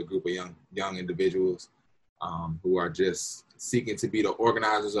doing with a group of young individuals who are just seeking to be the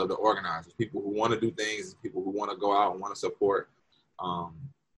organizers of the organizers, people who want to do things, people who want to go out and want to support.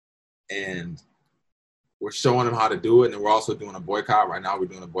 And we're showing them how to do it. And then we're also doing a boycott. Right now, we're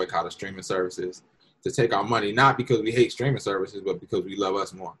doing a boycott of streaming services to take our money, not because we hate streaming services, but because we love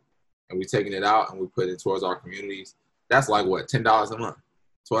us more. And we're taking it out and we put it towards our communities. That's like what, $10 a month,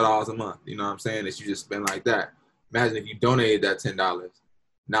 $12 a month. You know what I'm saying? That you just spend like that. Imagine if you donated that $10.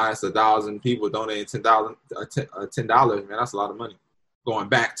 Now it's 1,000 people donating $10. Man, that's a lot of money going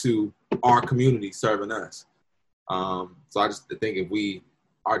back to our community serving us. So I just think if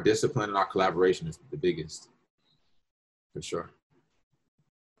our discipline and our collaboration is the biggest, for sure.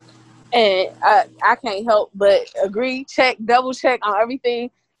 And I can't help but agree, double check on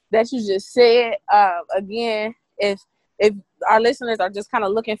everything that you just said. Again, if our listeners are just kind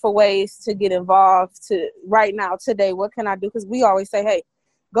of looking for ways to get involved right now, today, what can I do? Because we always say, hey,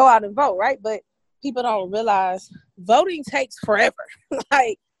 go out and vote, right? But people don't realize voting takes forever.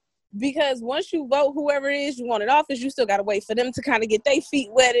 Because once you vote, whoever it is you want in office, you still got to wait for them to kind of get their feet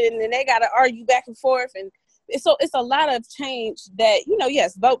wetted, and then they got to argue back and forth. And it's a lot of change that,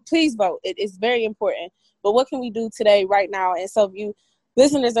 yes, vote, please vote. It's very important. But what can we do today, right now? And so if you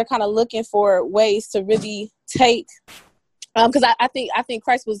listeners are kind of looking for ways to really take, because I think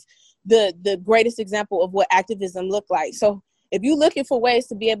Christ was the greatest example of what activism looked like. So if you're looking for ways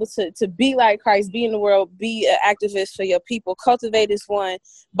to be able to be like Christ, be in the world, be an activist for your people, cultivate this one.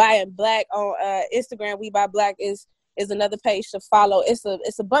 Buying Black on Instagram, We Buy Black is another page to follow.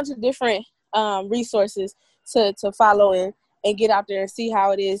 It's a bunch of different resources to follow and get out there and see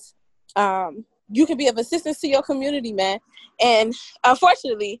how it is. You can be of assistance to your community, man. And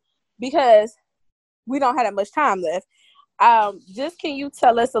unfortunately, because we don't have that much time left, just can you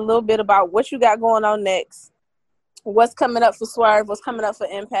tell us a little bit about what you got going on next? What's coming up for Swerve? What's coming up for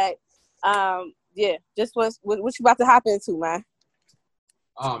Impact? Just what you about to hop into, man.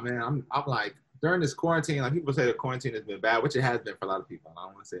 Oh man, I'm like, during this quarantine, like people say the quarantine has been bad, which it has been for a lot of people. I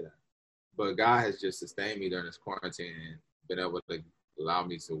don't want to say that, but God has just sustained me during this quarantine and been able to allow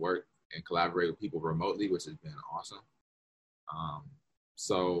me to work and collaborate with people remotely, which has been awesome.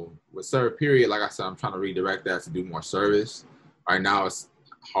 So with Serve Period, like I said, I'm trying to redirect that to do more service. Right now, it's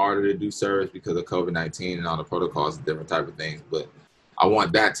harder to do service because of COVID-19 and all the protocols and different type of things. But I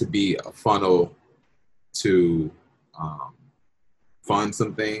want that to be a funnel to fund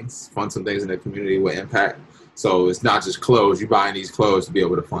some things in the community with impact. So it's not just clothes. You're buying these clothes to be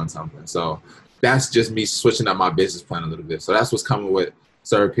able to fund something. So that's just me switching up my business plan a little bit. So that's what's coming with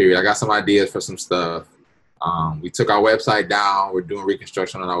Serve Period. I got some ideas for some stuff. We took our website down. We're doing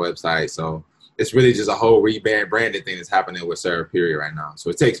reconstruction on our website. So it's really just a whole rebranding thing that's happening with Sarah Period right now. So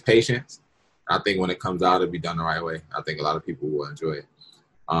it takes patience. I think when it comes out, it'll be done the right way. I think a lot of people will enjoy it.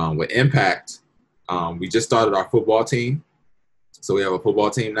 With Impact, we just started our football team. So we have a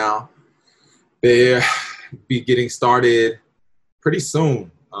football team now. They'll be getting started pretty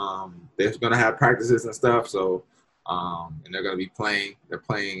soon. They're going to have practices and stuff. So, and they're going to be playing. They're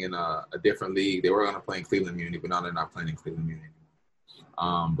playing in a different league. They were going to play in Cleveland Community, but now they're not playing in Cleveland Community.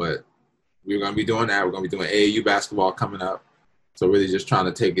 But we're going to be doing that. We're going to be doing AAU basketball coming up. So really just trying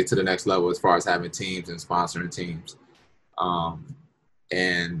to take it to the next level as far as having teams and sponsoring teams.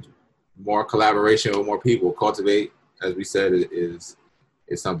 And more collaboration with more people. Cultivate, as we said, is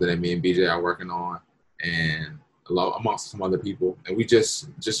something that me and BJ are working on, and amongst some other people. And we just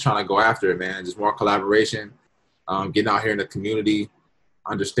trying to go after it, man. Just more collaboration, getting out here in the community,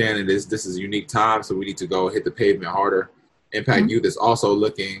 understanding this is a unique time, so we need to go hit the pavement harder. Impact Youth is also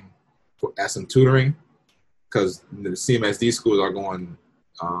looking at some tutoring, because the CMSD schools are going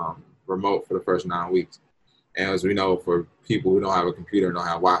remote for the first 9 weeks. And as we know, for people who don't have a computer and don't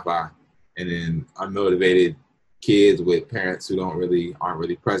have Wi-Fi, and then unmotivated kids with parents who aren't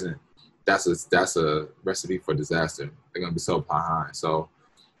really present, that's a recipe for disaster. They're going to be so behind. So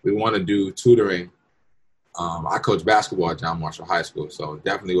we want to do tutoring. I coach basketball at John Marshall High School, so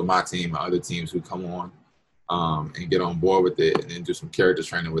definitely with my team and other teams who come on and get on board with it, and then do some character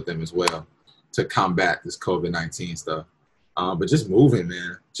training with them as well to combat this COVID-19 stuff. But just moving,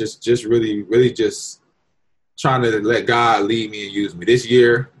 man. Just really just trying to let God lead me and use me. This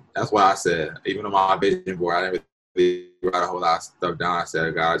year, that's why I said, even on my vision board, I didn't really write a whole lot of stuff down. I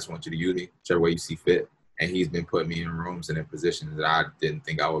said, God, I just want you to use me, whichever way you see fit. And he's been putting me in rooms and in positions that I didn't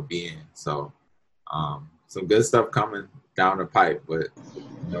think I would be in. So some good stuff coming down the pipe. But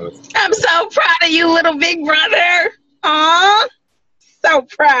I'm so proud of you, little big brother. Aw, so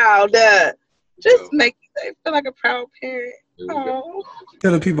proud. Just make me feel like a proud parent.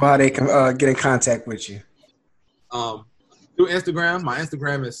 Tell the people how they can get in contact with you. Through Instagram. My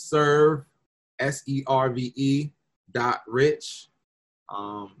Instagram is serve, SERVE .rich.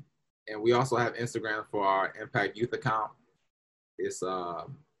 And we also have Instagram for our Impact Youth account. It's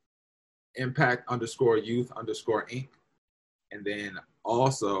Impact_Youth_Inc. And then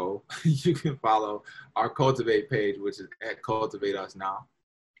also you can follow our Cultivate page, which is at Cultivate Us Now.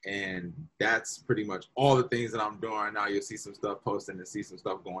 And that's pretty much all the things that I'm doing right now. You'll see some stuff posted and see some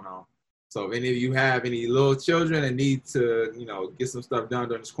stuff going on. So if any of you have any little children and need to, get some stuff done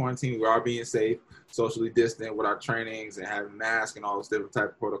during this quarantine, we are being safe, socially distant with our trainings and having masks and all those different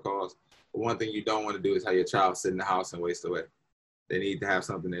type of protocols. But one thing you don't want to do is have your child sit in the house and waste away. They need to have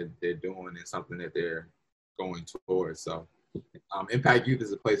something that they're doing and something that they're going towards. So Impact Youth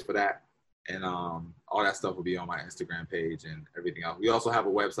is a place for that. And all that stuff will be on my Instagram page and everything else. We also have a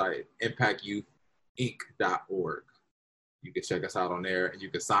website, impactyouth.org. You can check us out on there and you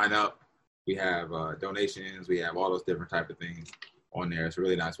can sign up. We have donations. We have all those different type of things on there. It's a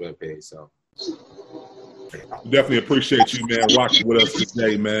really nice webpage. So definitely appreciate you, man, rocking with us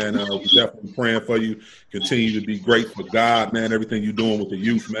today, man. We're definitely praying for you. Continue to be great for God, man, everything you're doing with the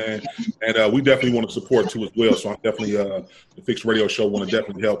youth, man. And we definitely want to support you as well. So I'm definitely, the Fixx Radio Show want to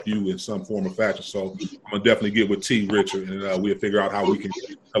definitely help you in some form or fashion. So I'm going to definitely get with T, Richard, and we'll figure out how we can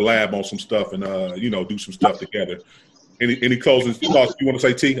collab on some stuff and, do some stuff together. Any closing thoughts you want to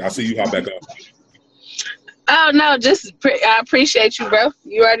say, T? I see you hop back up. Oh, no, I appreciate you, bro.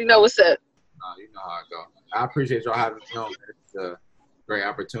 You already know what's up. You know how it goes. I appreciate y'all having me on. It's a great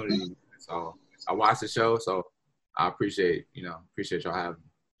opportunity. So I watched the show, so I appreciate y'all having me.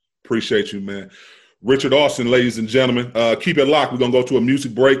 Appreciate you, man. Richard Austin, ladies and gentlemen. Keep it locked. We're going to go to a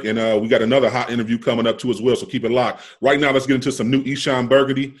music break, and we got another hot interview coming up, too, as well, so keep it locked. Right now, let's get into some new Eshawn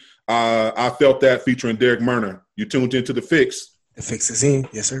Burgundy. I Felt That featuring Derek Murner. You tuned into The Fixx. The Fixx is in.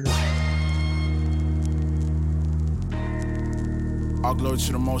 Yes, sir. All glory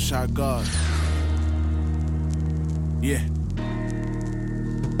to the Most High God. Yeah.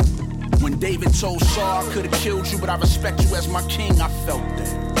 When David told Saul, I could have killed you, but I respect you as my king, I felt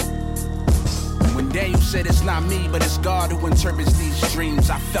that. When Daniel said it's not me, but it's God who interprets these dreams,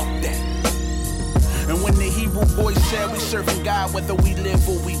 I felt that. And when the Hebrew boy said we serving God whether we live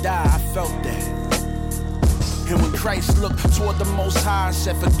or we die, I felt that. And when Christ looked toward the Most High and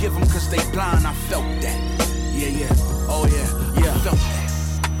said forgive them cause they blind, I felt that. Yeah, oh yeah, I felt that.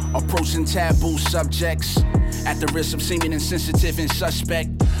 Approaching taboo subjects at the risk of seeming insensitive and suspect.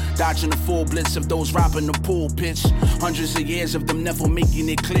 dodging the full blitz of those robbing the pulpits. Hundreds of years of them never making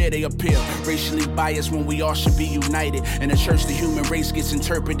it clear they appear racially biased when we all should be united. In the church, the human race gets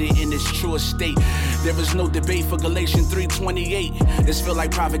interpreted in its truest state. There is no debate for Galatians 3:28. This feel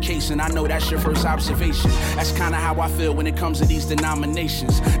like provocation. I know that's your first observation. That's kind of how I feel when it comes to these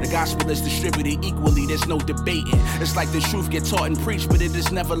denominations. The gospel is distributed equally. There's no debating. It's like the truth get taught and preached, but it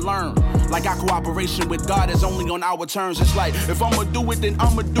is never learned. Like our cooperation with God is only on our terms. It's like, if I'ma do it, then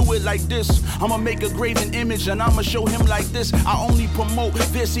I'ma do it like this. I'ma make a graven image and I'ma show him like this. I only promote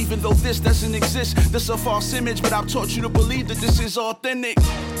this even though this doesn't exist. This a false image, but I've taught you to believe that this is authentic.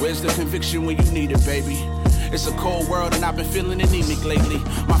 Where's the conviction when you need it, baby? It's a cold world and I've been feeling anemic lately.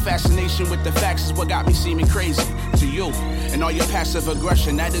 My fascination with the facts is what got me seeming crazy to you. And all your passive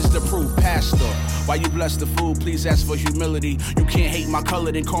aggression, that is the proof, pastor. While you bless the food, please ask for humility. You can't hate my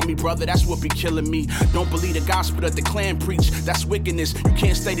color, then call me brother, that's what be killing me. Don't believe the gospel that the Klan preach, that's wickedness. You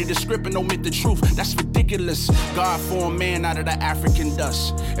can't study the script and omit the truth, that's ridiculous. God formed man out of the African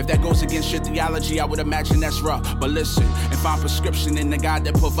dust. If that goes against your theology, I would imagine that's rough. But listen, and find prescription in the God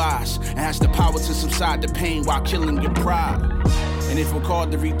that provides and has the power to subside the pain while killing your pride. And if we're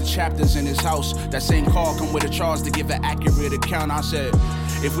called to read the chapters in his house, that same call come with a charge to give an accurate account. I said,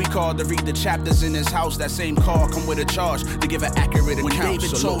 if we called to read the chapters in his house, that same call come with a charge to give an accurate account. When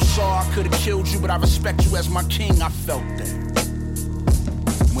David told Saul, I could have killed you, but I respect you as my king, I felt that.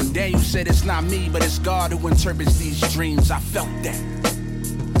 When Daniel said it's not me, but it's God who interprets these dreams, I felt that.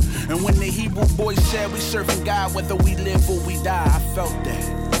 And when the Hebrew boys said we serving God whether we live or we die, I felt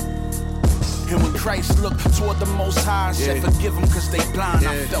that. And when Christ looked toward the Most High and said, forgive them because they blind,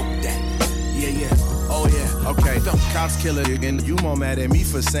 I felt that. Yeah. Oh yeah, okay. Cops kill it again. You more mad at me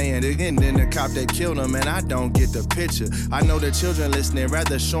for saying it again than the cop that killed him, and I don't get the picture. I know the children listening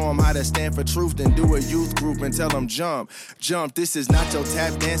rather show them how to stand for truth than do a youth group and tell them jump. This is not your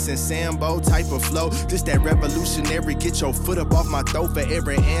tap dancing Sambo type of flow. This that revolutionary, get your foot up off my throat for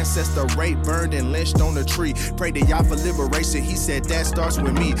every ancestor raped, burned, and lynched on the tree. Pray to y'all for liberation. He said that starts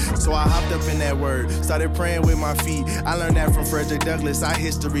with me. So I hopped up in that word, started praying with my feet. I learned that from Frederick Douglass. Our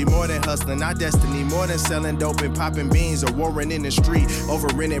history more than hustling, our destiny more than selling dope and popping beans or warring in the street over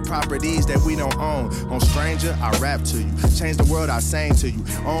rented properties that we don't own. On Stranger, I rap to you. Change the world, I sang to you.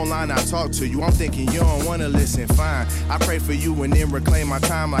 Online, I talk to you. I'm thinking you don't wanna listen, fine. I pray for you and then reclaim my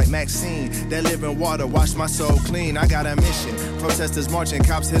time like Maxine. That living water, wash my soul clean. I got a mission. Protesters marching,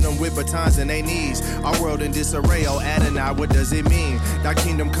 cops hit them with batons in their knees. Our world in disarray, oh Adonai, what does it mean? Thy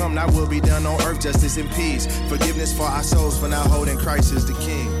kingdom come, thy will be done on earth, justice and peace. Forgiveness for our souls for not holding Christ as the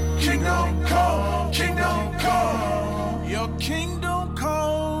King. Kingdom come, kingdom come. Your kingdom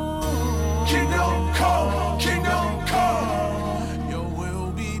come. Kingdom come, kingdom come. Your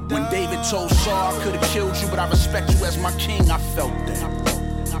will be done. When David told Saul, I could have killed you, but I respect you as my king, I felt that.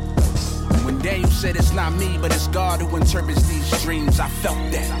 When Daniel said it's not me, but it's God who interprets these dreams, I felt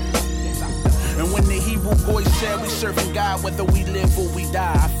that. And when the Hebrew boys said we serving God whether we live or we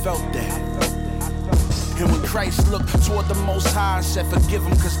die, I felt that. And when Christ looked toward the Most High and said, forgive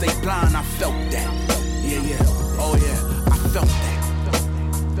them because they blind, I felt that. Yeah. Oh yeah, I felt that.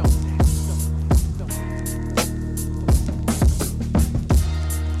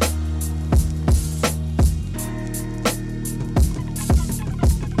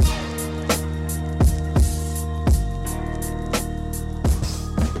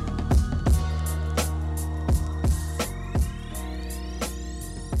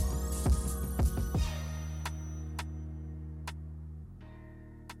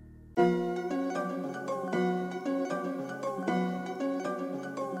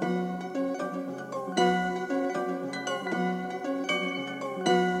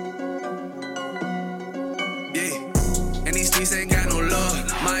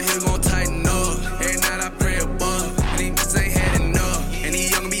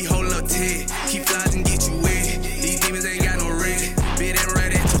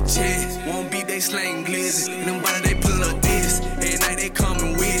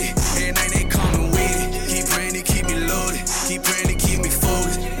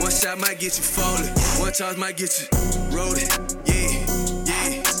 Might get you rolling,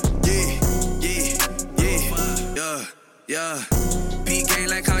 yeah. P gang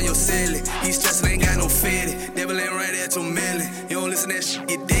like on your celly. He stressing, ain't got no fatty. Devil ain't right at your melon. You don't listen to that shit,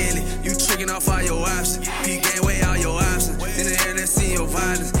 get deadly. You tricking off all your options. P gang weigh all your options. In the air, let's see your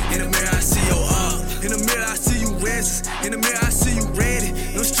violence. In the mirror, I see your art. In the mirror, I see you restless. In the mirror, I see you ready.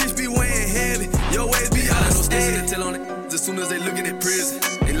 No streets be weighing heavy. Your ways be all no steady. Tell on it as soon as they looking at prison.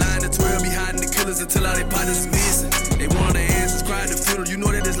 They lying to 12, be hiding the killers until all their partners is missing. They want their answers, cry at the funeral. You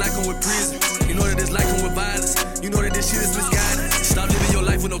know that it's like them with prison. You know that it's like them with violence. You know that this shit is misguided. Stop living your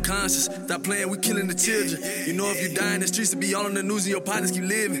life with conscience. Stop playing, we killing the children. You know if you die in the streets, to be all on the news and your partners keep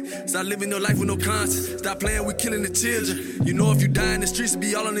living. Stop living your life with no conscience. Stop playing, we killing the children. You know if you die in the streets, to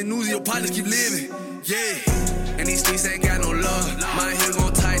be all on the news and your partners keep living. Yeah, and these streets ain't got no love. My heels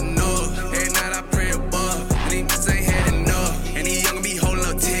gon' tighten up. Every night I pray above. And these bitches ain't had enough. And these young be holding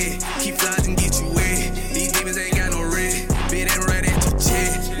up tight. Keep flies and get you wet. These demons ain't got no red. Bit ain't right at your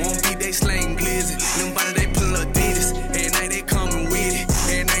chest. Won't beat, they slang glizzy. Them body they pull up Adidas. Every night they coming with it.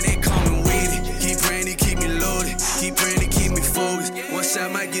 Every night they coming with it. Keep praying to keep me loaded. Keep praying to keep me focused. One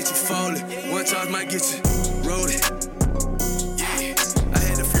shot might get you folded. One charge might get you rolled. Yeah, I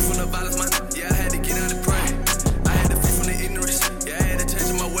had to free from the violence, man. Yeah, I had to get out and pray. I had to free from the ignorance. Yeah, I had to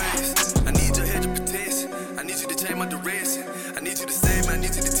change my ways. I need your hedge of protection. I need you to change my direction. I need you to save me. I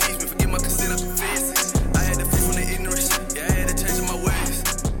need you to teach me. Forget my consent, I confess it. I had to free from the ignorance. Yeah, I had to change my ways.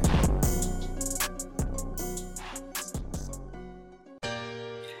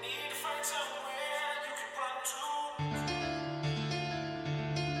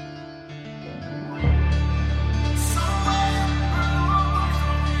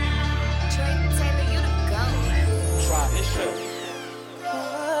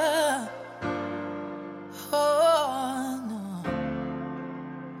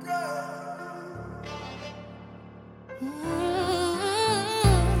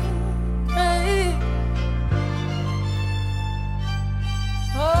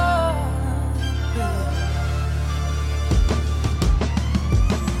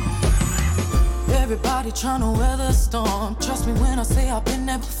 Everybody tryna weather the storm. Trust me when I say I've been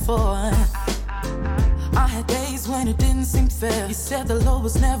there before. I had days when it didn't seem fair. You said the load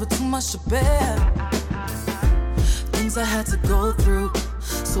was never too much to bear. Things I had to go through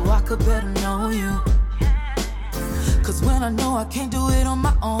so I could better know you. Cause when I know I can't do it on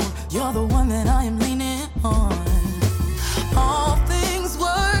my own, you're the one that I am leaning on. All things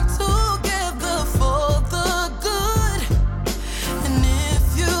work together for the good. And if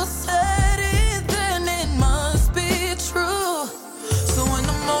you said it, then it must be true. So in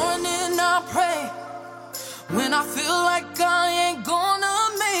the morning I pray. When I feel like I ain't gonna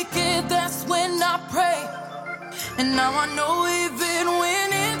make it, that's when I pray. And now I know even when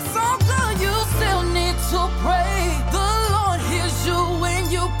it's all good, you still need to pray. The Lord hears you when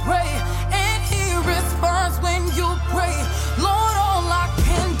you pray, and He responds when you pray. Lord, all I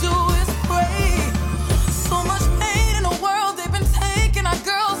can do is pray. So much pain in the world, they've been taking our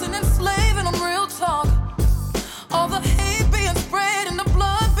girls and enslaving them, real talk. All the hate being spread and the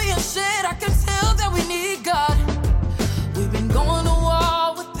blood being shed, I can tell that we need God. We've been going to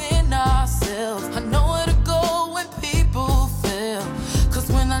war within ourselves. I know where to go when people fail.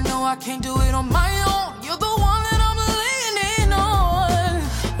 Cause when I know I can't do it on my own, you're the one that I'm leaning on.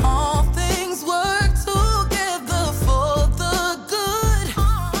 All things work together for the good.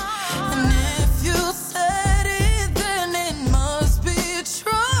 And if you said it, then it must be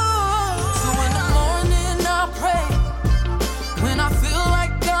true. So in the morning I pray. When I feel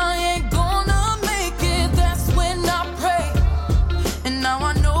like I ain't gonna make it, that's when I pray. And now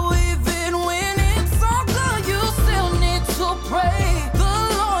I know even when it's all good, you still need to pray. The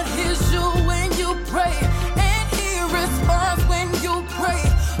Lord hears you when you pray,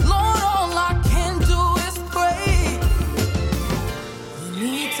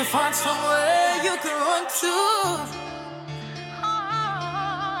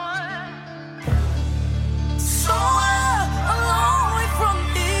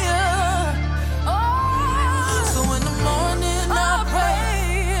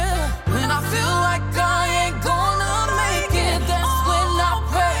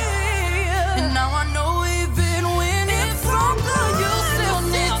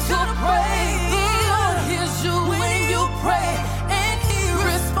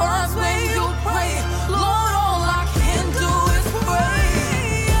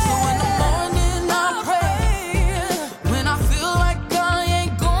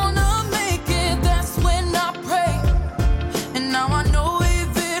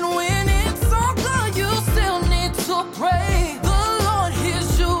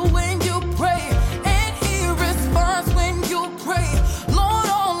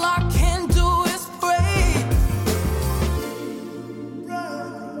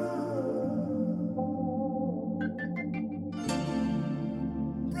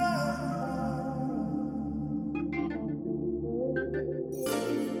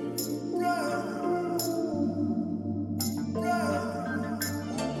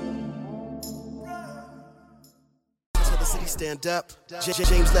 stand up.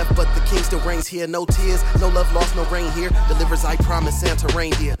 James left, but the king still reigns here. No tears, no love lost, no rain here. Delivers, I promise, Santa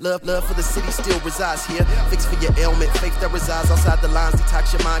reindeer. Love for the city still resides here. Fix for your ailment, faith that resides outside the lines.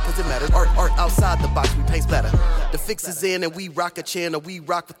 Detox your mind, cause it matters. Art outside the box, we paint splatter. The fix is in, and we rock a chin, or we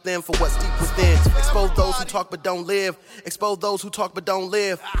rock with them for what's deep within. Expose those who talk but don't live. Expose those who talk but don't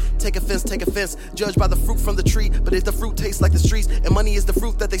live. Take offense, judge by the fruit from the tree. But if the fruit tastes like the streets, and money is the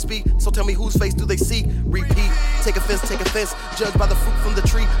fruit that they speak, so tell me whose face do they see? Repeat. Take offense, judge by the fruit from the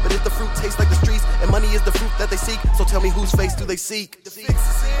tree. But if the fruit tastes like the streets, and money is the fruit that they seek, so tell me whose face do they seek? The fix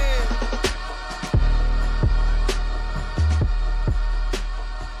is in.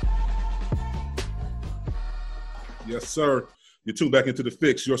 Yes, sir. You're tuned back into The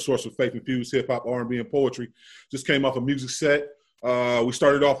Fix, your source of faith-infused hip-hop, R&B, and poetry. Just came off a music set. We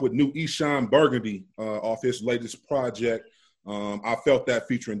started off with new Eshon Burgundy off his latest project. I Felt That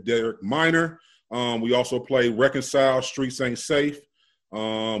featuring Derek Minor. We also played Reconcile, Streets Ain't Safe.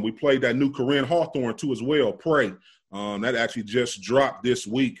 We played that new Corinne Hawthorne too as well, Pray. That actually just dropped this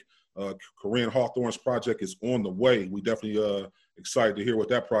week. Corinne Hawthorne's project is on the way. We definitely excited to hear what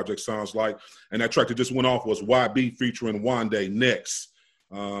that project sounds like. And that track that just went off was YB featuring Wande Next.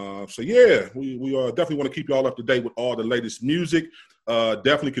 So yeah, we definitely want to keep y'all up to date with all the latest music.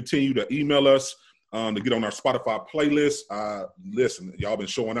 Definitely continue to email us to get on our Spotify playlist. Listen, y'all been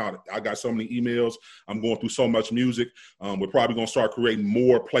showing out. I got so many emails. I'm going through so much music. We're probably going to start creating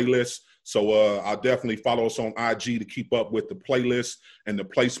more playlists. So I'll definitely follow us on IG to keep up with the playlists and the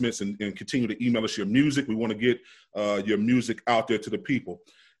placements and continue to email us your music. We want to get your music out there to the people.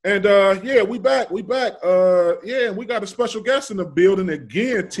 And yeah, we back. Yeah, we got a special guest in the building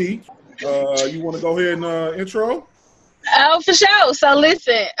again, T. You want to go ahead and intro? Oh, for sure. So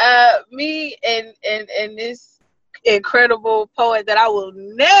listen, me and this incredible poet that I will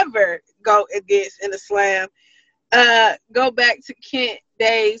never go against in a slam, go back to Kent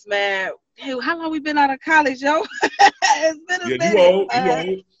days, man. Hey, how long we been out of college, yo? It's been a minute. You old.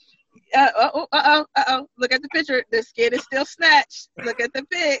 Look at the picture. The skin is still snatched. Look at the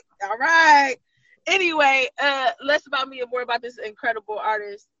pic. All right. Anyway, less about me and more about this incredible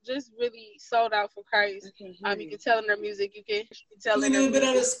artist. Just really sold out for Christ. You can tell in their music. You can tell in their music. You ain't been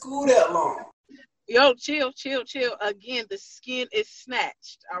out of school that long. Yo, chill. Again, the skin is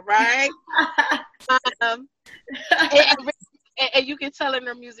snatched. All right. And you can tell in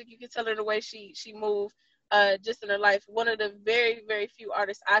her music. You can tell in the way she moved. Just in her life, one of the very, very few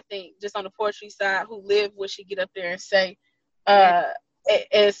artists, I think, just on the poetry side, who live what she get up there and say.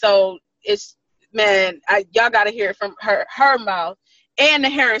 And so it's, man, y'all got to hear it from her mouth. And the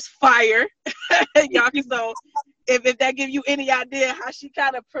hair is fire. Y'all can, so if that give you any idea how she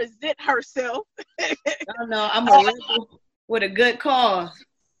kind of present herself. I don't know. I'm a rebel with a good cause.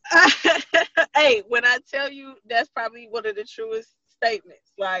 Hey, when I tell you, that's probably one of the truest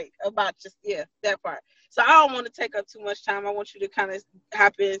statements, like about just, yeah, that part. So I don't want to take up too much time. I want you to kind of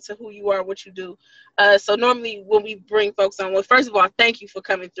hop into who you are, what you do. So normally when we bring folks on, well, first of all, thank you for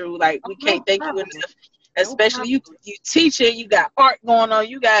coming through. Like, we can't thank you enough. Especially you teaching, you got art going on,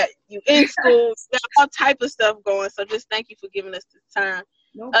 you in school, you got all type of stuff going. So just thank you for giving us the time.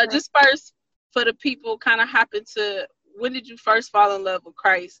 Just first, for the people kind of hop into, when did you first fall in love with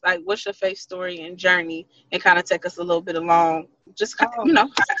Christ? Like, what's your faith story and journey? And kind of take us a little bit along. Just kind of,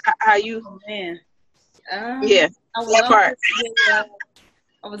 how you. Oh, man. Yeah, that part.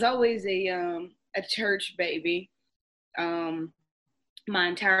 I was always a church baby. My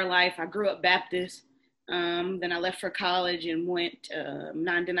entire life, I grew up Baptist. Then I left for college and went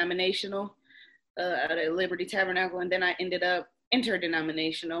non-denominational at Liberty Tabernacle, and then I ended up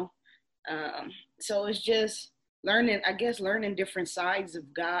interdenominational. So it's just learning different sides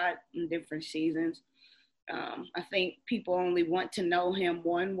of God in different seasons. I think people only want to know him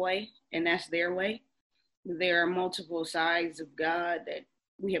one way, and that's their way. There are multiple sides of God that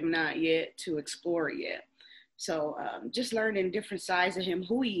we have not yet to explore yet. So just learning different sides of him,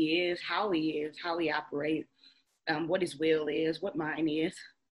 who he is, how he operates, what his will is, what mine is,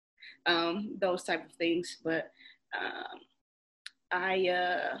 those type of things. But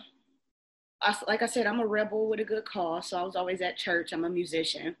like I said, I'm a rebel with a good cause. So I was always at church. I'm a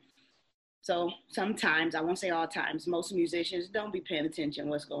musician. So sometimes, I won't say all times, most musicians don't be paying attention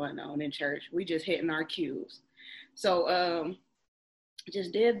what's going on in church. We just hitting our cues. So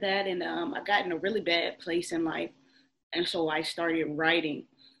just did that, and I got in a really bad place in life. And so I started writing,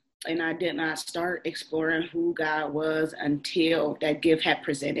 and I did not start exploring who God was until that gift had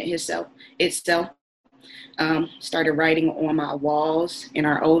presented itself. Started writing on my walls in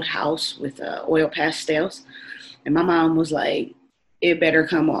our old house with oil pastels. And my mom was like, it better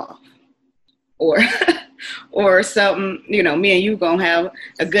come off. Or or something, you know, me and you gonna have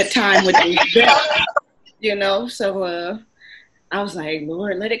a good time with it, you know. So I was like,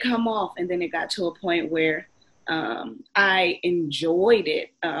 Lord, let it come off. And then it got to a point where I enjoyed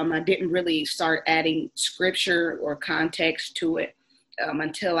it. I didn't really start adding scripture or context to it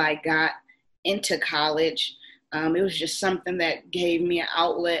until I got into college. It was just something that gave me an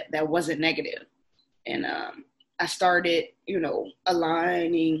outlet that wasn't negative. And I started, you know,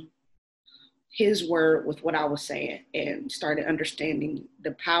 aligning his word with what I was saying and started understanding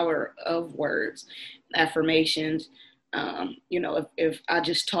the power of words, affirmations. You know, if I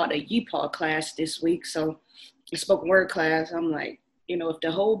just taught a YPAW class this week, so a spoken word class, I'm like, you know, if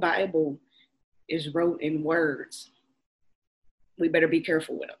the whole Bible is wrote in words, we better be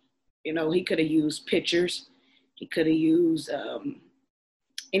careful with them. You know, he could have used pictures. He could have used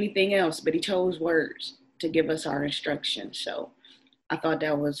anything else, but he chose words to give us our instructions. So I thought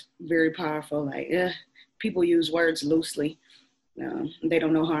that was very powerful. Like, people use words loosely. They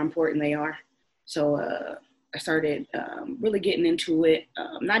don't know how important they are. So I started really getting into it,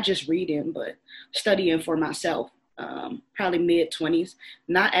 not just reading, but studying for myself. Probably mid-20s,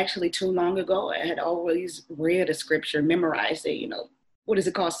 not actually too long ago. I had always read a scripture, memorized it, you know, what is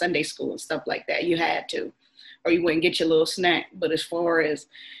it called, Sunday school and stuff like that. You had to, or you wouldn't get your little snack. But as far as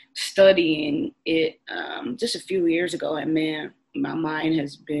studying it, just a few years ago, and man, my mind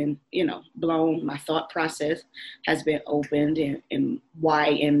has been, you know, blown. My thought process has been opened and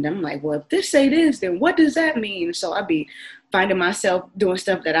widened. I'm like, well, if this say this, then what does that mean? So I'd be finding myself doing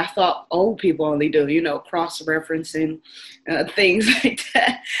stuff that I thought old people only do, you know, cross-referencing things like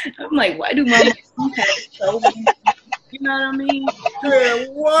that. I'm like, why do my mom have so many? You know what I mean? Yeah,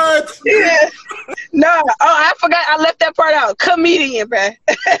 what? Yeah. No, I forgot. I left that part out. Comedian, bruh.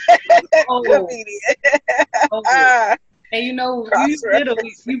 Comedian. And you know,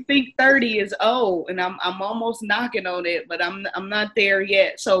 you think 30 is old, and I'm almost knocking on it, but I'm not there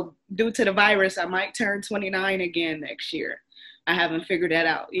yet. So due to the virus, I might turn 29 again next year. I haven't figured that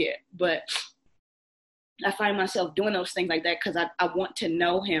out yet, but I find myself doing those things like that because I want to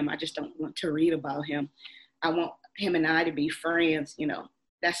know him. I just don't want to read about him. I want him and I to be friends. You know,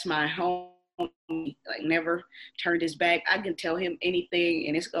 that's my home. Like, never turned his back. I can tell him anything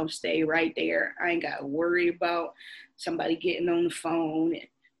and it's gonna stay right there. I ain't gotta worry about somebody getting on the phone and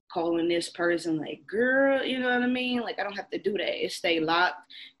calling this person like, girl, you know what I mean? Like, I don't have to do that. It stay locked,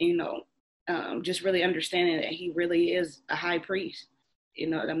 you know. Just really understanding that he really is a high priest, you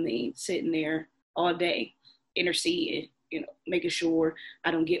know what I mean? Sitting there all day, interceding, you know, making sure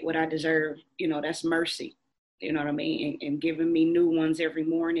I don't get what I deserve. You know, that's mercy, you know what I mean? And giving me new ones every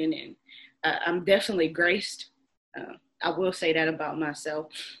morning. And I'm definitely graced. I will say that about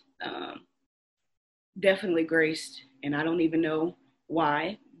myself. Definitely graced. And I don't even know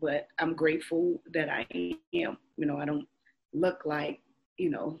why, but I'm grateful that I am. You know, I don't look like,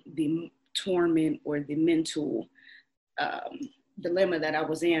 you know, the torment or the mental dilemma that I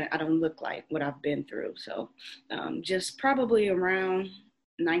was in. I don't look like what I've been through. So just probably around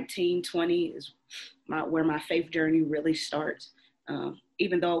 19, 20 is where my faith journey really starts.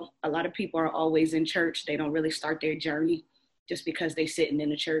 Even though a lot of people are always in church, they don't really start their journey just because they're sitting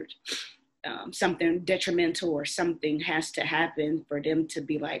in the church. Something detrimental or something has to happen for them to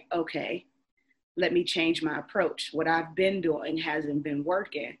be like, okay, let me change my approach. What I've been doing hasn't been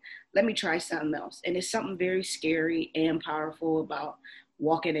working. Let me try something else. And it's something very scary and powerful about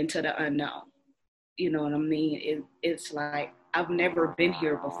walking into the unknown. You know what I mean? It's like, I've never been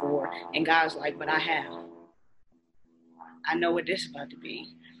here before. And God's like, but I have. I know what this is about to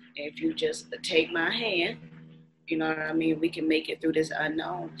be. If you just take my hand, you know what I mean? We can make it through this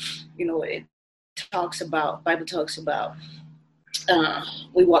unknown. You know, Bible talks about,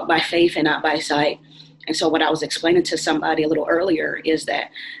 we walk by faith and not by sight. And so what I was explaining to somebody a little earlier is that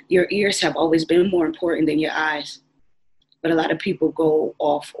your ears have always been more important than your eyes. But a lot of people go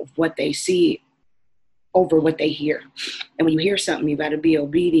off of what they see over what they hear. And when you hear something, you got to be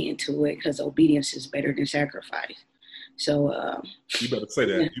obedient to it, because obedience is better than sacrifice. So you better say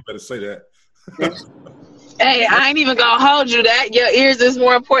that. Yeah. You better say that. Hey, I ain't even gonna hold you that your ears is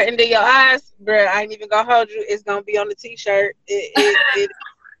more important than your eyes, bro. I ain't even gonna hold you. It's gonna be on the t-shirt.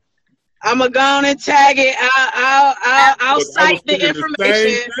 I'm gonna go on and tag it. I'll cite the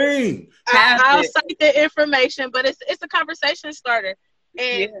information. I'll cite the information, but it's a conversation starter,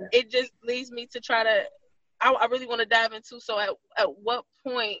 and it just leads me to try to. I really want to dive into. So at what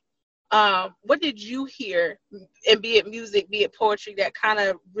point, what did you hear, and be it music, be it poetry, that kind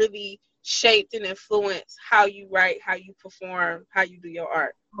of really shaped and influenced how you write, how you perform, how you do your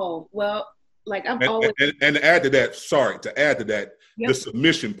art? Oh, well, like I've And, always. and to add to that, Yep. the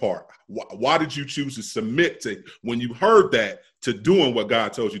submission part. Why did you choose to submit to, when you heard that, to doing what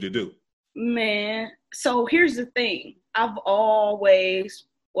God told you to do? Man, so here's the thing. I've always,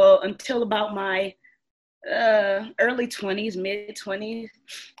 well, until about my early 20s, mid 20s,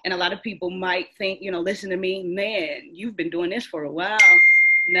 and a lot of people might think, listen to me, man, you've been doing this for a while.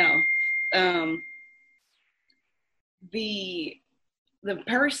 No. The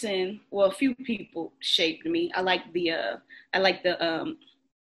person, well, a few people shaped me. I like the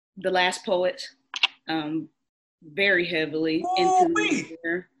Last Poets, very heavily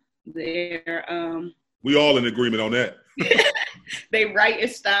into their we all in agreement on that. they write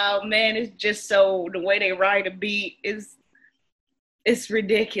style, man, it's just so, the way they write a beat is, it's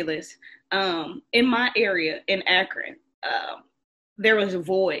ridiculous. In my area in Akron, there was a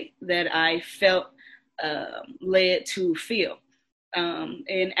void that I felt led to fill.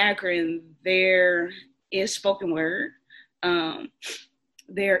 In Akron, there is spoken word.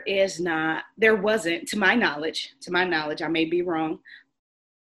 There wasn't, to my knowledge, I may be wrong,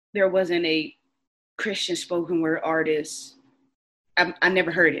 there wasn't a Christian spoken word artist. I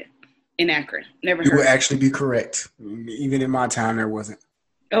never heard it in Akron. Never heard it. You would actually be correct. Even in my time, there wasn't.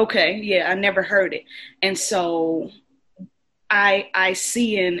 Okay, yeah, I never heard it. And so I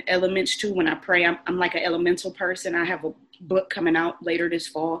see in elements too when I pray. I'm like an elemental person. I have a book coming out later this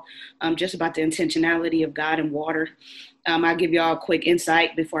fall, just about the intentionality of God and water. I'll give y'all a quick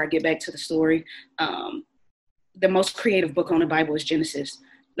insight before I get back to the story. The most creative book on the Bible is Genesis.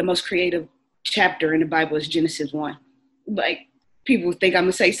 The most creative chapter in the Bible is Genesis 1. Like, people think I'm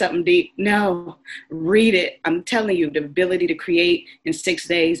gonna say something deep. No, read it. I'm telling you, the ability to create in 6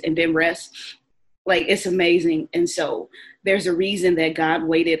 days and then rest, like, it's amazing. And so there's a reason that God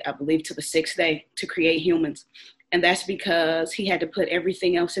waited, I believe, till the 6th day to create humans. And that's because he had to put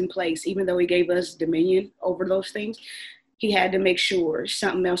everything else in place. Even though he gave us dominion over those things, he had to make sure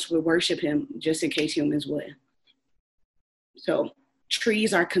something else would worship him just in case humans would. So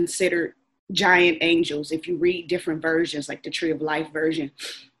trees are considered giant angels. If you read different versions, like the Tree of Life version,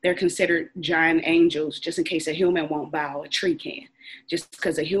 they're considered giant angels just in case a human won't bow, a tree can. Just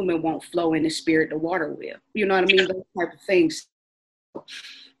because a human won't flow in the spirit, the water will. You know what I mean? Those type of things.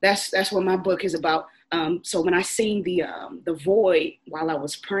 That's what my book is about. So when I seen the void while I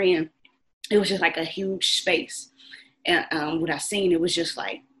was praying, it was just like a huge space. And what I seen, it was just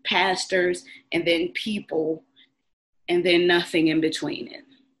like pastors and then people and then nothing in between it.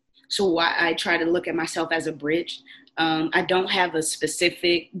 So I try to look at myself as a bridge. I don't have a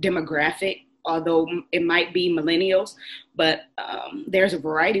specific demographic, although it might be millennials, but there's a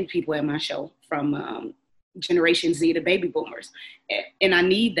variety of people at my show, from Generation Z to baby boomers. And I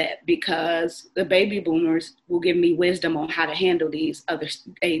need that because the baby boomers will give me wisdom on how to handle these other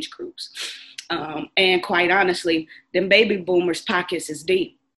age groups. And quite honestly, them baby boomers' pockets is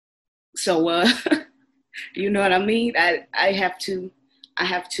deep. So, you know what I mean? I have to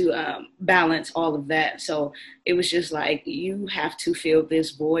balance all of that. So it was just like, you have to fill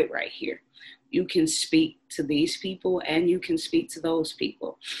this void right here. You can speak to these people and you can speak to those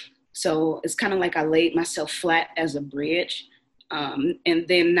people. So it's kind of like I laid myself flat as a bridge. And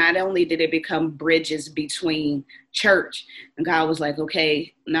then not only did it become bridges between church, and God was like,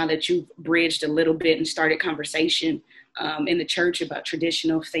 okay, now that you've bridged a little bit and started conversation in the church about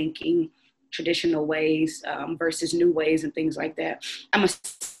traditional thinking, traditional ways versus new ways and things like that, I'm going to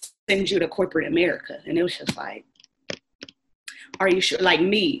send you to corporate America. And it was just like, are you sure? Like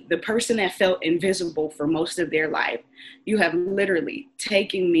me, the person that felt invisible for most of their life, you have literally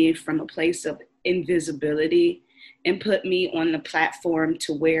taken me from a place of invisibility and put me on the platform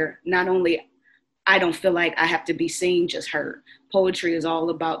to where not only I don't feel like I have to be seen, just heard. Poetry is all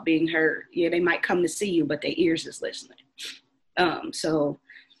about being heard. Yeah, they might come to see you, but their ears is listening. So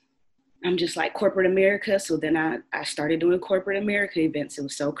I'm just like, corporate America. So then I started doing corporate America events. It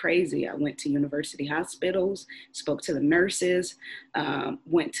was so crazy. I went to university hospitals, spoke to the nurses,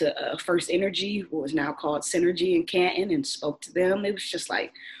 went to First Energy, what was now called Synergy in Canton, and spoke to them. It was just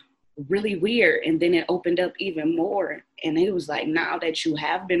like really weird. And then it opened up even more. And it was like, now that you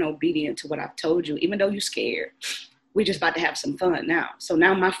have been obedient to what I've told you, even though you're scared, we're just about to have some fun now. So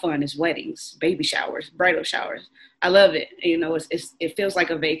now my fun is weddings, baby showers, bridal showers. I love it. You know, it feels like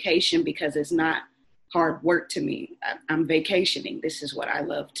a vacation because it's not hard work to me. I'm vacationing. This is what I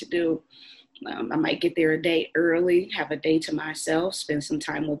love to do. I might get there a day early, have a day to myself, spend some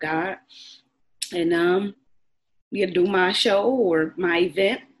time with God, and do my show or my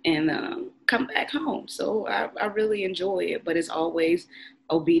event and come back home. So I really enjoy it, but it's always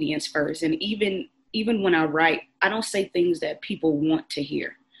obedience first. And even when I write, I don't say things that people want to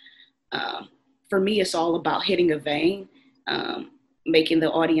hear. For me, it's all about hitting a vein, making the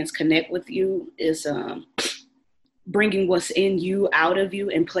audience connect with you, is bringing what's in you out of you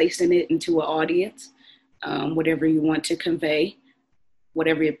and placing it into an audience, whatever you want to convey,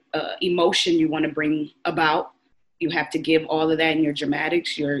 whatever emotion you want to bring about. You have to give all of that in your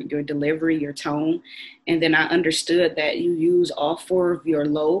dramatics, your delivery, your tone. And then I understood that you use all 4 of your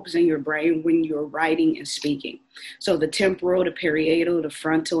lobes in your brain when you're writing and speaking. So the temporal, the parietal, the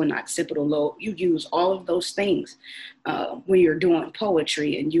frontal, and occipital lobe, you use all of those things when you're doing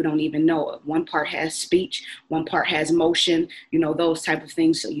poetry and you don't even know it. One part has speech, one part has motion, those type of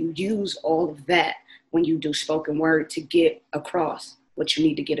things. So you use all of that when you do spoken word to get across what you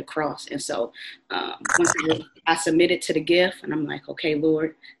need to get across. And so once I submitted to the gift, and I'm like, okay,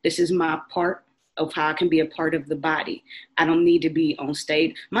 Lord, this is my part of how I can be a part of the body. I don't need to be on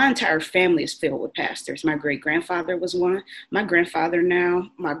stage. My entire family is filled with pastors. My great-grandfather was one. My grandfather now,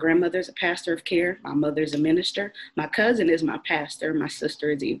 my grandmother's a pastor of care. My mother's a minister. My cousin is my pastor. My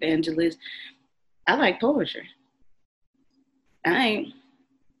sister is an evangelist. I like poetry. I ain't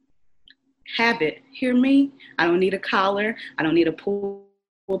have it. Hear me? I don't need a collar. I don't need a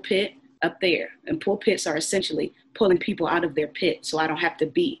pulpit up there. And pulpits are essentially pulling people out of their pit. So I don't have to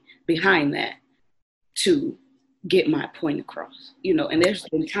be behind that to get my point across. And there's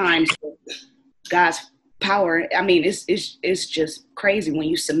been times where God's power, it's just crazy when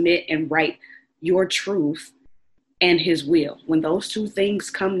you submit and write your truth and his will. When those 2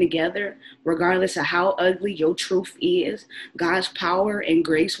 things come together, regardless of how ugly your truth is, God's power and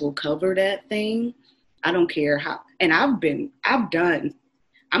grace will cover that thing. I don't care how. And I'm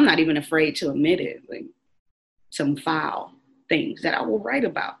not even afraid to admit it, like some foul things that I will write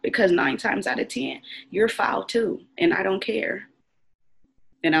about, because 9 times out of 10, you're foul too. And I don't care.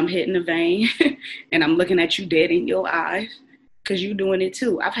 And I'm hitting the vein and I'm looking at you dead in your eyes because you're doing it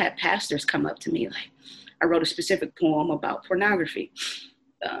too. I've had pastors come up to me like, I wrote a specific poem about pornography.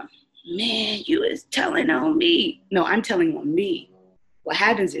 Man, you is telling on me. No, I'm telling on me. What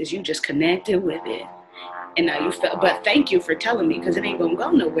happens is you just connected with it. And now you felt, but thank you for telling me, because it ain't gonna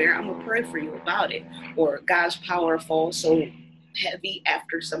go nowhere. I'm gonna pray for you about it. Or God's power falls so heavy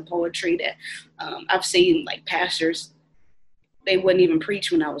after some poetry that I've seen like pastors, they wouldn't even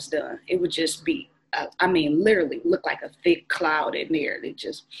preach when I was done. It would just be, literally look like a thick cloud in there. It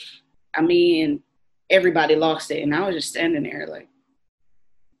just, everybody lost it. And I was just standing there like,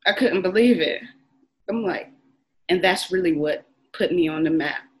 I couldn't believe it. I'm like, and that's really what put me on the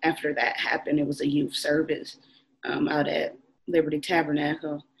map. After that happened, it was a youth service out at Liberty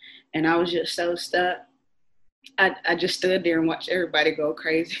Tabernacle. And I was just so stuck. I just stood there and watched everybody go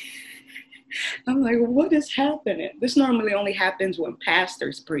crazy. I'm like, what is happening? This normally only happens when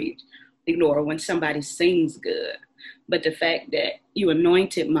pastors preach, or when somebody sings good. But the fact that you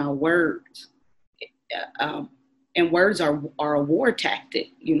anointed my words, and words are a war tactic.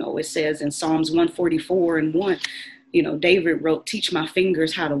 It says in Psalms 144:1, David wrote, teach my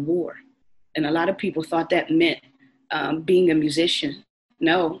fingers how to war. And a lot of people thought that meant being a musician.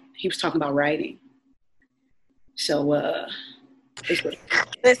 No, he was talking about writing. So, listen, I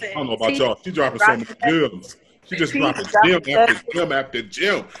don't know about y'all. She's dropping so many gems. She just dropping gem after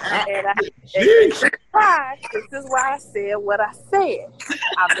gem. This is why I said what I said.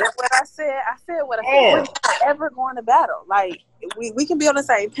 I meant what I said. I said what I said. We're not ever going to battle. Like we can be on the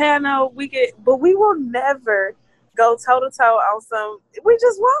same panel. But we will never go toe to toe on some. We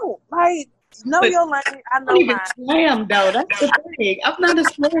just won't. Like know your lane. I know mine. Slam though. That's the thing. I'm not a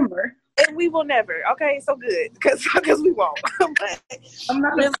slammer. And we will never. Okay, so good because we won't. But I'm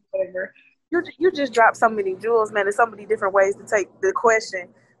not a slammer. You just dropped so many jewels, man. There's so many different ways to take the question.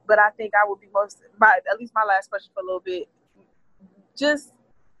 But I think I would be at least my last question for a little bit. Just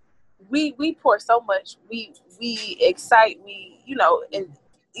we pour so much. We excite. And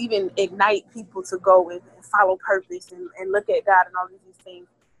even ignite people to go and follow purpose and look at God and all these things.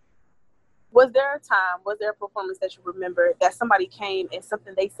 Was there a performance that you remember that somebody came and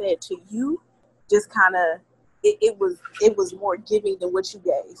something they said to you just kind of it was more giving than what you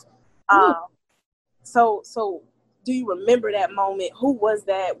gave? So do you remember that moment? Who was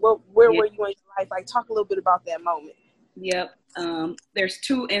that? Where were you in your life? Like, talk a little bit about that moment. Yep. There's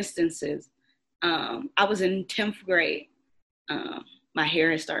 2 instances. I was in 10th grade. My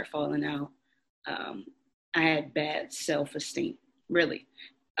hair had started falling out. I had bad self-esteem, really.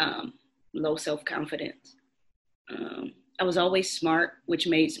 Low self-confidence. I was always smart, which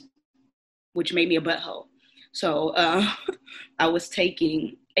made me a butthole. So I was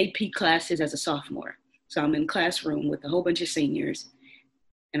taking AP classes as a sophomore. So I'm in classroom with a whole bunch of seniors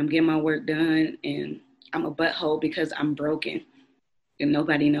and I'm getting my work done and I'm a butthole because I'm broken. and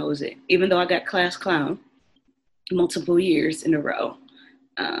nobody knows it. Even though I got class clown multiple years in a row,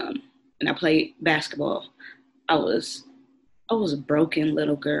 and I played basketball, I was a broken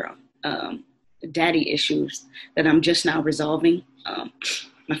little girl. Daddy issues that I'm just now resolving.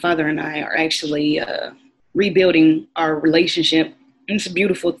 My father and I are actually rebuilding our relationship. And it's a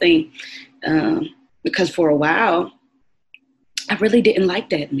beautiful thing because for a while, I really didn't like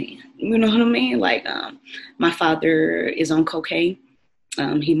that man. You know what I mean? Like, my father is on cocaine.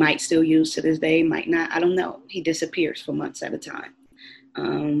 He might still use to this day, might not. I don't know. He disappears for months at a time.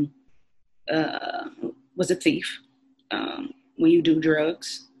 Was a thief. When you do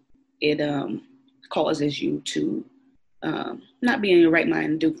drugs, it causes you to not be in your right mind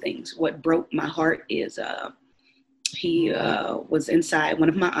and do things. What broke my heart is he was inside one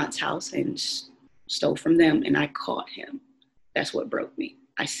of my aunt's house and stole from them, and I caught him. That's what broke me.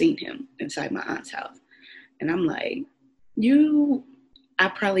 I seen him inside my aunt's house. And I'm like, I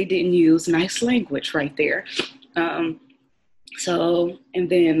probably didn't use nice language right there. And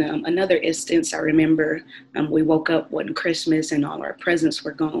then another instance, I remember we woke up one Christmas and all our presents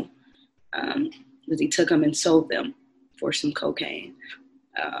were gone because he took them and sold them for some cocaine.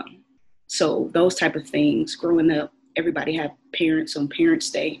 So those type of things, growing up, everybody had parents on Parents'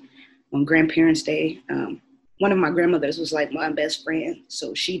 Day, on Grandparents' Day. One of my grandmothers was like my best friend,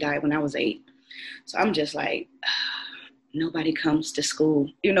 so she died when I was 8. So I'm just like, nobody comes to school.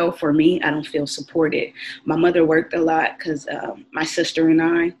 You know, for me, I don't feel supported. My mother worked a lot because my sister and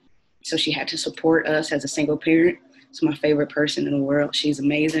I, so she had to support us as a single parent. It's my favorite person in the world. She's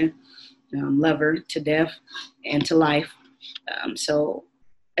amazing. Love her to death and to life. So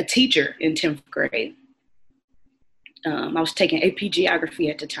a teacher in 10th grade. I was taking AP Geography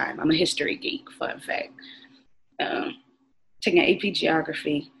at the time. I'm a history geek, fun fact. Taking AP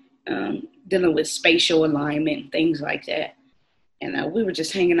Geography, dealing with spatial alignment, things like that. And we were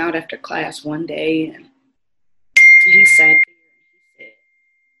just hanging out after class one day, and he sat there and he said,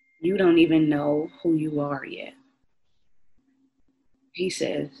 "You don't even know who you are yet." He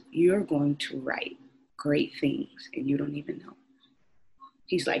says, "You're going to write great things, and you don't even know."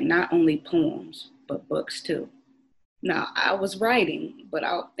 He's like, not only poems, but books too. Now, I was writing, but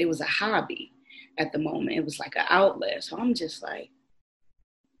it was a hobby at the moment. It was like an outlet. So I'm just like,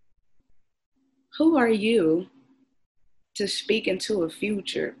 who are you to speak into a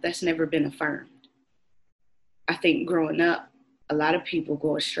future that's never been affirmed? I think growing up, a lot of people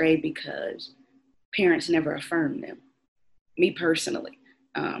go astray because parents never affirmed them. Me personally,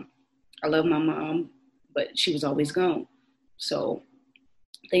 I love my mom, but she was always gone. So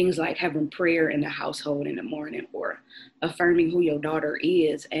things like having prayer in the household in the morning, or affirming who your daughter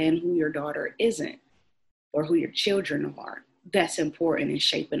is and who your daughter isn't, or who your children are, that's important in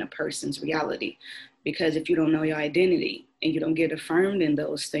shaping a person's reality. Because if you don't know your identity and you don't get affirmed in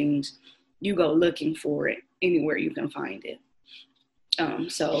those things, you go looking for it anywhere you can find it.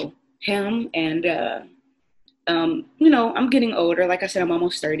 So him and, I'm getting older. Like I said, I'm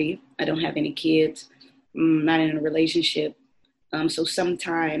almost 30. I don't have any kids. I'm not in a relationship. So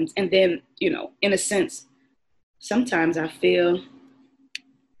sometimes, and then, in a sense, sometimes I feel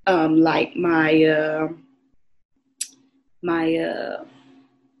like my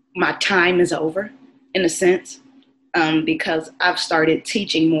time is over, in a sense, because I've started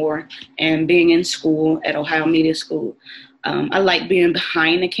teaching more and being in school at Ohio Media School. I like being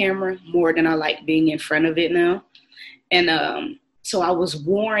behind the camera more than I like being in front of it now. And so I was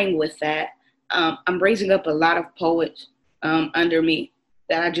warring with that. I'm raising up a lot of poets under me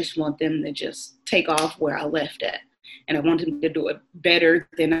that I just want them to just take off where I left at. And I want them to do it better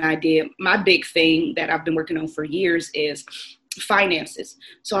than I did. My big thing that I've been working on for years is finances.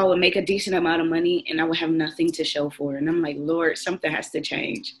 So I would make a decent amount of money and I would have nothing to show for it. And I'm like, Lord, something has to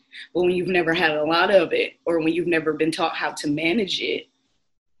change. But when you've never had a lot of it, or when you've never been taught how to manage it,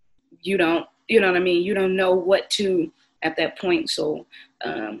 you don't, you know what I mean? You don't know what to at that point. So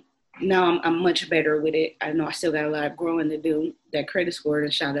now I'm much better with it. I know I still got a lot of growing to do. That credit score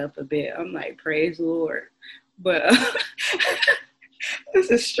has shot up a bit. I'm like, praise the Lord. But it's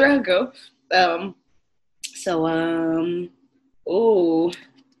a struggle. I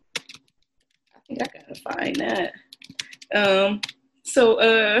think I gotta find that.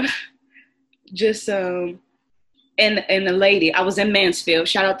 And the lady, I was in Mansfield.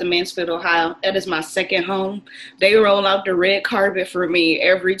 Shout out to Mansfield, Ohio. That is my second home. They roll out the red carpet for me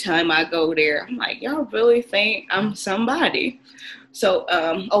every time I go there. I'm like, y'all really think I'm somebody? So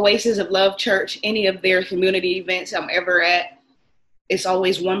Oasis of Love Church, any of their community events I'm ever at, it's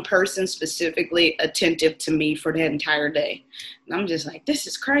always one person specifically attentive to me for that entire day. And I'm just like, this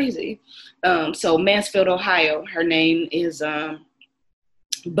is crazy. So Mansfield, Ohio, her name is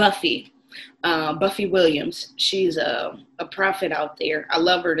Buffy Williams. She's a prophet out there. I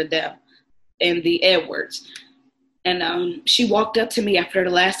love her to death. And the Edwards. And she walked up to me after the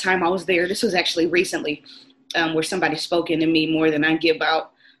last time I was there. This was actually recently, where somebody spoke into me more than I give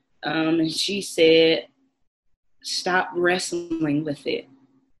out. And she said, stop wrestling with it.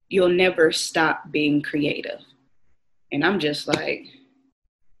 You'll never stop being creative. And I'm just like,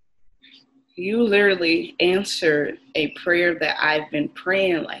 you literally answered a prayer that I've been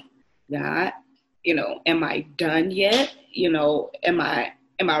praying, like, God, am I done yet? Am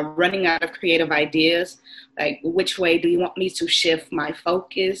I running out of creative ideas? Like, which way do you want me to shift my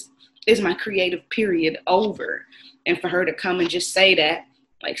focus? Is my creative period over? And for her to come and just say that,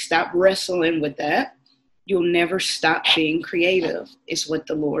 like, stop wrestling with that. You'll never stop being creative, is what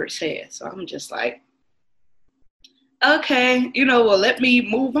the Lord says. So I'm just like, okay, well, let me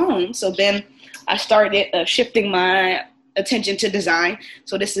move on. So then I started shifting my attention to design.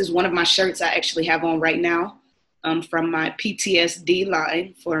 So this is one of my shirts I actually have on right now, from my PTSD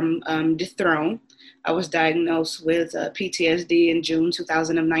line from Dethrone. I was diagnosed with PTSD in June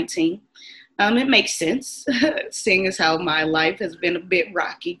 2019. It makes sense, seeing as how my life has been a bit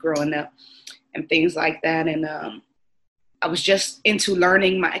rocky growing up and things like that. And I was just into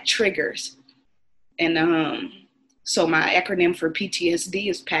learning my triggers. And so my acronym for PTSD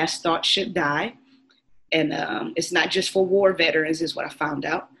is Past Thoughts Should Die. And it's not just for war veterans, is what I found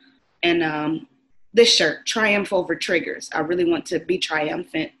out. And this shirt, Triumph Over Triggers. I really want to be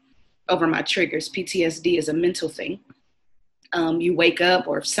triumphant over my triggers. PTSD is a mental thing. You wake up,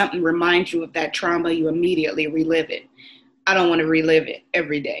 or if something reminds you of that trauma, you immediately relive it. I don't want to relive it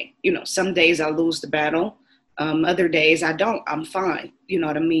every day. Some days I lose the battle. Other days I don't. I'm fine. You know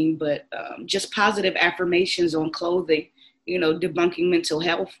what I mean? But just positive affirmations on clothing, debunking mental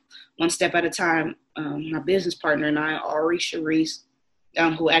health one step at a time. My business partner and I, Ari Sharice,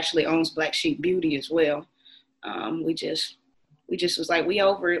 who actually owns Black Sheep Beauty as well. We just was like, we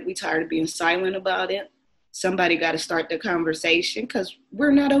over it. We tired of being silent about it. Somebody got to start the conversation, because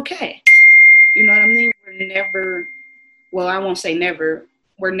we're not okay. You know what I mean? I won't say never.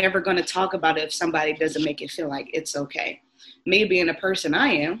 We're never going to talk about it if somebody doesn't make it feel like it's okay. Me being a person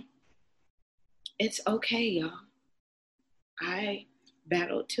I am, it's okay, y'all. I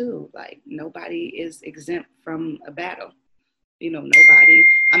battled too. Like, nobody is exempt from a battle. Nobody.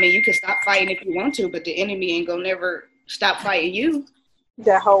 I mean, you can stop fighting if you want to, but the enemy ain't gonna never stop fighting you.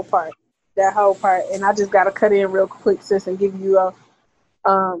 That whole part. And I just got to cut in real quick, sis, and give you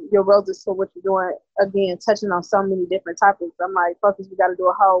your roses for what you're doing. Again, touching on so many different topics. I'm like, focus, we got to do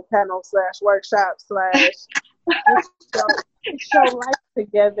a whole panel / workshop / show life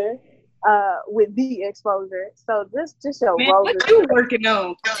together with the Xposyur. So just your roses. What you working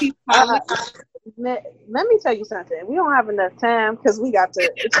on? Let me tell you something. We don't have enough time, because we got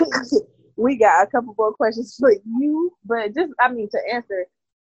a couple more questions for you. But just, to answer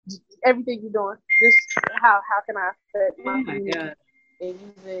everything you're doing, just how can I affect my community and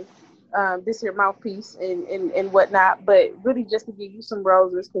using this here mouthpiece and whatnot. But really just to give you some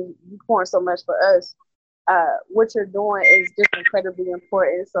roses, because you pouring so much for us. What you're doing is just incredibly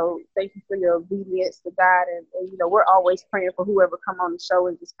important. So thank you for your obedience to God. And we're always praying for whoever come on the show,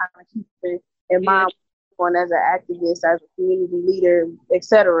 and just kind of keep it in mind on as an activist, as a community leader,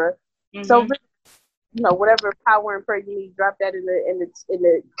 etc. Mm-hmm. So, whatever power and prayer you need, drop that in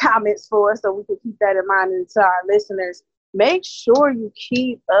the comments for us, so we can keep that in mind. And to our listeners, make sure you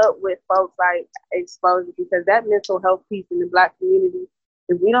keep up with folks like Xposyur, because that mental health piece in the Black community,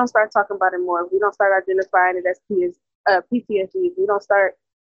 if we don't start talking about it more, if we don't start identifying it as PTSD, if we don't start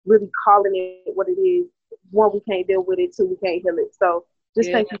really calling it what it is, one, we can't deal with it, two, we can't heal it. So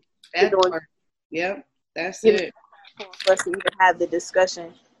just thank you for doing. Yep, that's it. For us to even have the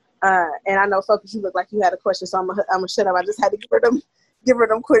discussion. And I know, Focus, you look like you had a question, so I'm gonna shut up. I just had to give her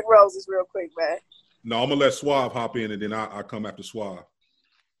them quick roses real quick, man. No, I'm gonna let Suave hop in, and then I'll come after Suave.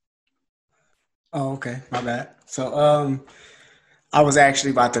 Oh, okay, my bad. So I was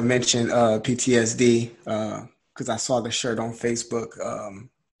actually about to mention PTSD because I saw the shirt on Facebook.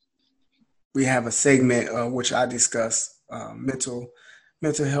 We have a segment which I discuss mental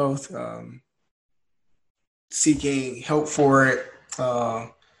health, seeking help for it.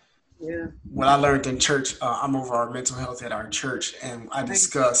 What I learned in church, I'm over our mental health at our church, and I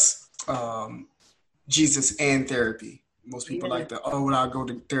discuss Jesus and therapy. Most people like when I go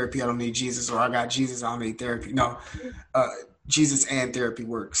to therapy, I don't need Jesus, or I got Jesus, I don't need therapy. No, Jesus and therapy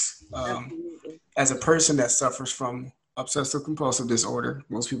works. As a person that suffers from obsessive compulsive disorder,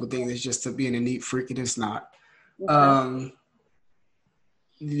 most people think it's just to being a neat freak, and it's not.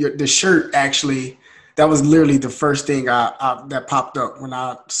 The shirt actually that was literally the first thing that popped up when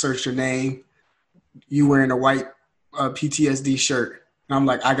I searched your name. You wearing a white PTSD shirt. And I'm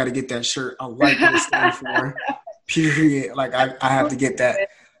like, I got to get that shirt. I like what it stands for. Period. Like, I have to get that.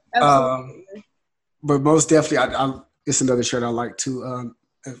 But most definitely, it's another shirt I like too.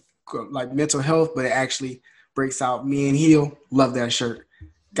 Like mental health, but it actually breaks out Me and Heal. Love that shirt.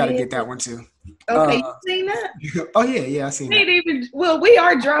 Got to get that one too. Okay, you seen that? Oh yeah, I seen that. Well, we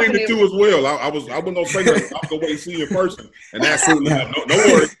are dropping it too as well. I wasn't gonna say that. I'll go wait and see you in person, and that's no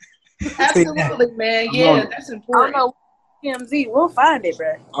worry. Absolutely, man. Yeah, that's important. I don't know. TMZ, we'll find it,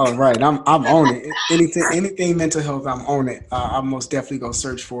 bro. All right, I'm on it. Anything mental health, I'm on it. I'm most definitely gonna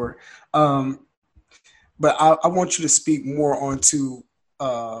search for it. But I want you to speak more onto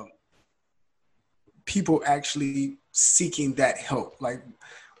people actually seeking that help. Like,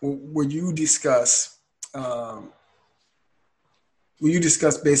 when you discuss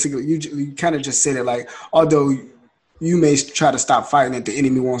basically, you kind of just said it, like, although you may try to stop fighting it, the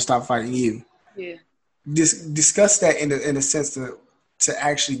enemy won't stop fighting you. Yeah. Discuss that in a sense to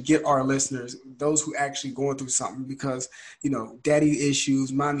actually get our listeners, those who actually going through something, because, daddy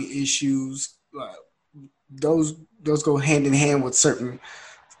issues, mommy issues, those go hand in hand with certain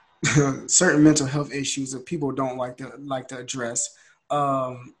mental health issues that people don't like to address.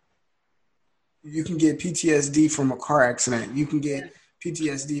 You can get PTSD from a car accident. You can get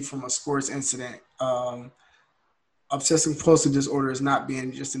PTSD from a sports incident. Obsessive compulsive disorder is not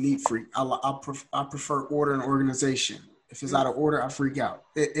being just a neat freak. I prefer order and organization. If it's out of order, I freak out.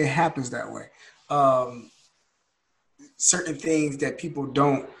 It happens that way. Certain things that people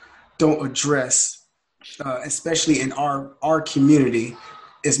don't address, especially in our community,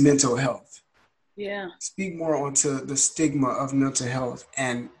 is mental health. Yeah. Speak more onto the stigma of mental health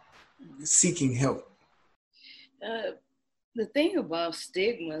and seeking help. The thing about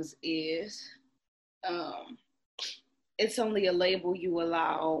stigmas is it's only a label you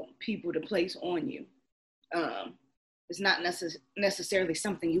allow people to place on you. It's not necessarily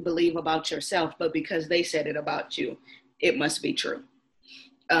something you believe about yourself, but because they said it about you, it must be true.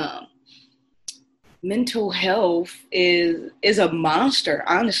 Mental health is a monster,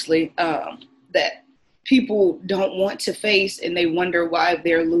 honestly, that people don't want to face, and they wonder why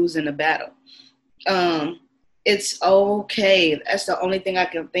they're losing a battle. It's okay. That's the only thing I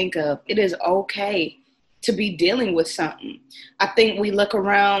can think of. It is okay to be dealing with something. I think we look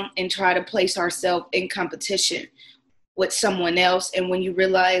around and try to place ourselves in competition with someone else, and when you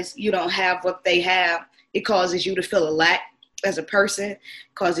realize you don't have what they have, it causes you to feel a lack as a person,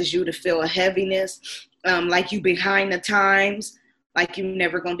 causes you to feel a heaviness, like you behind the times, like you're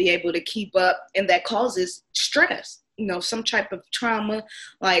never going to be able to keep up, and that causes stress, some type of trauma,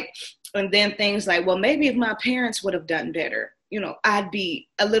 and then things like, well, maybe if my parents would have done better, I'd be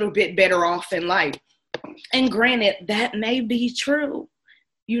a little bit better off in life. And granted, that may be true.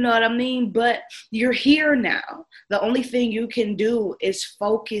 You know what I mean? But you're here now. The only thing you can do is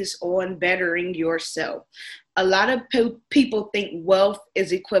focus on bettering yourself. A lot of people think wealth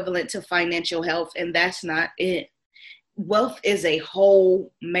is equivalent to financial health, and that's not it. Wealth is a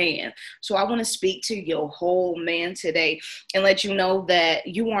whole man. So I want to speak to your whole man today and let you know that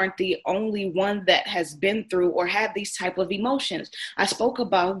you aren't the only one that has been through or had these type of emotions. I spoke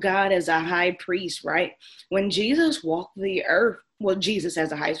about God as a high priest, right? When Jesus walked the earth, Jesus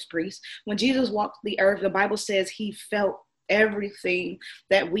as a high priest, when Jesus walked the earth, the Bible says he felt everything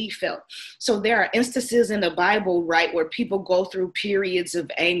that we felt. So there are instances in the Bible, right, where people go through periods of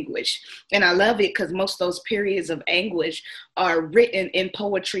anguish. And I love it because most of those periods of anguish are written in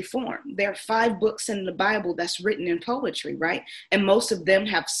poetry form. There are 5 books in the Bible that's written in poetry, right? And most of them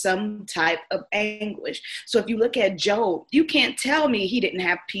have some type of anguish. So if you look at Job, you can't tell me he didn't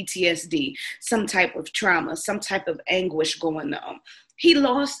have PTSD, some type of trauma, some type of anguish going on. He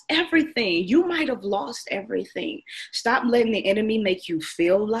lost everything. You might have lost everything. Stop letting the enemy make you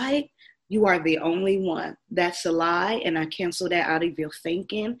feel like you are the only one. That's a lie, and I cancel that out of your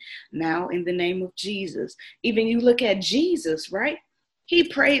thinking now in the name of Jesus. Even you look at Jesus, right? He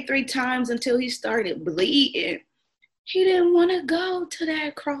prayed 3 times until he started bleeding. He didn't want to go to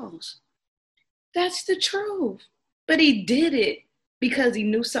that cross. That's the truth. But he did it because he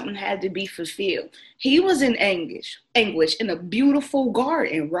knew something had to be fulfilled. He was in anguish in a beautiful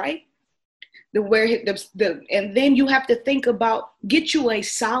garden, right? And then you have to think about, get you a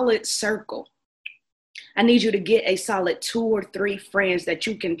solid circle. I need you to get a solid 2 or 3 friends that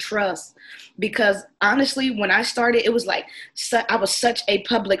you can trust. Because honestly, when I started, it was like I was such a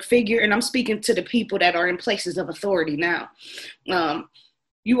public figure, and I'm speaking to the people that are in places of authority now.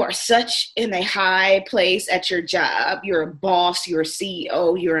 you are such in a high place at your job. You're a boss, you're a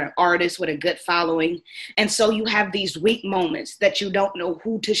CEO, you're an artist with a good following. And so you have these weak moments that you don't know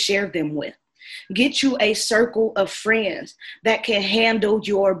who to share them with. Get you a circle of friends that can handle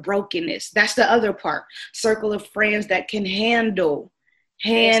your brokenness. That's the other part. Circle of friends that can handle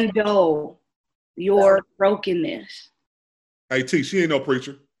your brokenness. Hey, T, she ain't no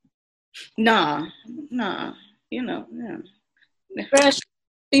preacher. Nah, you know, yeah.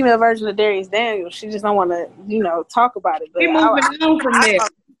 Female version of Darius Daniels. She just don't want to, talk about it. But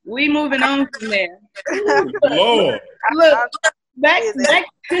we moving on from there. Lord. Look, back.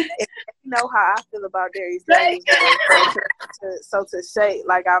 You know how I feel about Darius Daniels. So to say,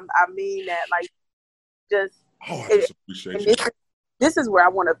 like, I mean that, like, just. Oh, I just appreciate you. This is where I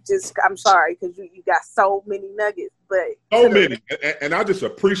want to I'm sorry, because you got so many nuggets, but. So many. And I just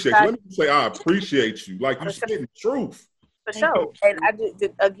appreciate you. Let me say I appreciate you. Like, you're spitting truth. For sure. And I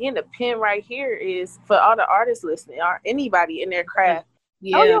did, again, the pen right here is for all the artists listening, or anybody in their craft.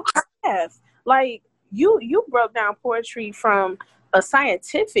 Yeah. Know your craft. Like, you broke down poetry from a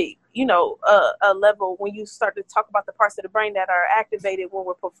scientific, a level when you start to talk about the parts of the brain that are activated when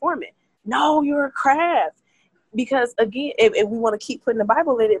we're performing. Know your craft. Because, again, if we want to keep putting the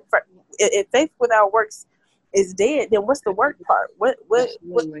Bible in it, if faith without works is dead, then what's the work part? What's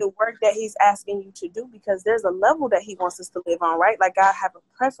the work that he's asking you to do? Because there's a level that he wants us to live on, right? Like, God have a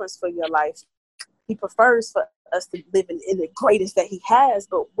preference for your life. He prefers for us to live in the greatest that he has,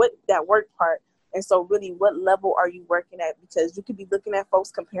 but what that work part? And so really, what level are you working at? Because you could be looking at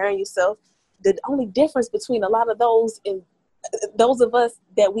folks, comparing yourself. The only difference between a lot of those and those of us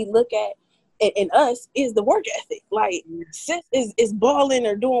that we look at and us is the work ethic. Like, sis is balling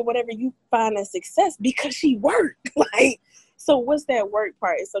or doing whatever you find as success because she worked. Like, so what's that work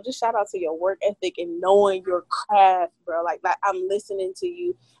part? So just shout out to your work ethic and knowing your craft, bro. Like I'm listening to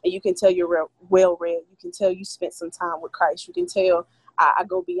you, and you can tell you're well read. You can tell you spent some time with Christ. You can tell I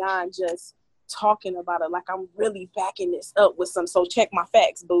go beyond just talking about it. Like, I'm really backing this up with some. So check my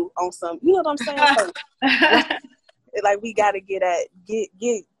facts, boo, on some. You know what I'm saying? So, like we gotta get at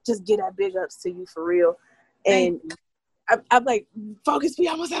big ups to you for real. And I'm like, focus, we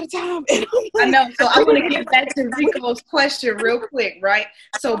almost out of time. And I know. So I want to get back to Rico's question real quick, right?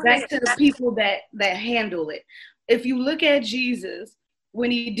 So back to the people that handle it. If you look at Jesus,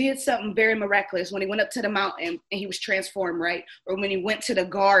 when he did something very miraculous, when he went up to the mountain and he was transformed, right? Or when he went to the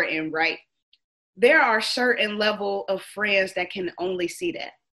garden, right? There are certain level of friends that can only see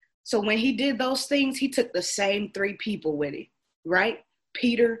that. So when he did those things, he took the same 3 people with him, right?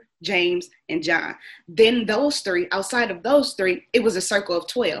 Peter, James, and John. Then those 3, outside of those 3, it was a circle of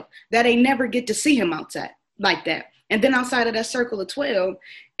 12 that they never get to see him outside like that. And then outside of that circle of 12,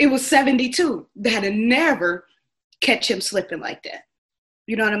 it was 72 that would never catch him slipping like that.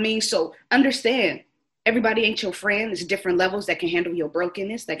 You know what I mean? So understand, everybody ain't your friend. There's different levels that can handle your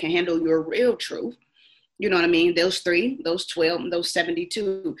brokenness, that can handle your real truth. You know what I mean? Those 3, those 12, and those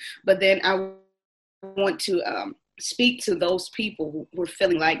 72. But then I want to speak to those people who are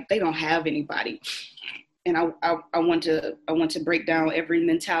feeling like they don't have anybody. And I want to break down every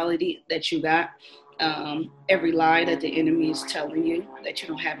mentality that you got, every lie that the enemy is telling you, that you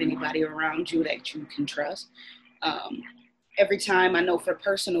don't have anybody around you that you can trust. Every time, I know for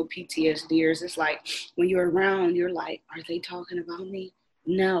personal PTSDers, it's like when you're around, you're like, are they talking about me?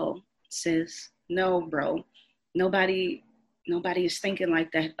 No, sis. No, bro. Nobody is thinking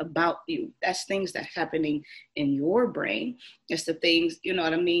like that about you. That's things that's happening in your brain. It's the things, you know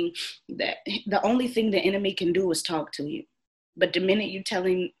what I mean, that the only thing the enemy can do is talk to you. But the minute you tell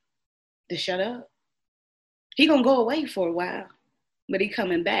him to shut up, he gonna go away for a while, but he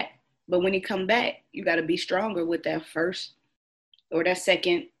coming back. But when he come back, you got to be stronger with that first or that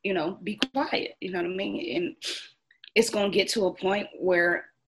second, be quiet. You know what I mean? And it's going to get to a point where,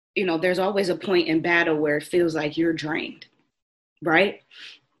 there's always a point in battle where it feels like you're drained, right?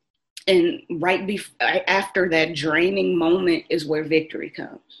 And after that draining moment is where victory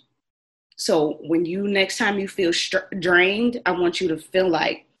comes. So when next time you feel drained, I want you to feel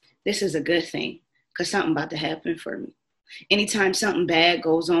like this is a good thing because something about to happen for me. Anytime something bad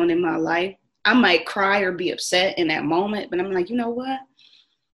goes on in my life, I might cry or be upset in that moment, but I'm like, you know what?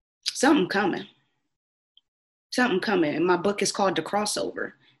 Something coming. And my book is called The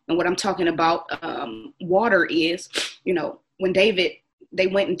Crossover. And what I'm talking about, water is, when they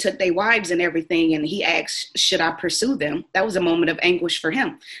went and took their wives and everything, and he asked, should I pursue them? That was a moment of anguish for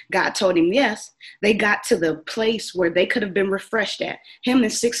him. God told him yes. They got to the place where they could have been refreshed at. Him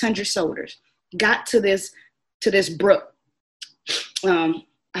and 600 soldiers got to this brook.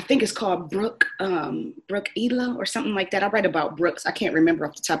 I think it's called Brook Ela or something like that. I read about Brooks. I can't remember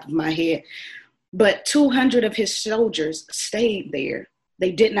off the top of my head. But 200 of his soldiers stayed there.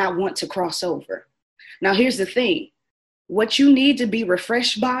 They did not want to cross over. Now, here's the thing. What you need to be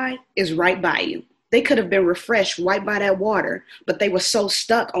refreshed by is right by you. They could have been refreshed right by that water, but they were so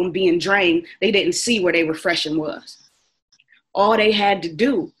stuck on being drained, they didn't see where their refreshing was. All they had to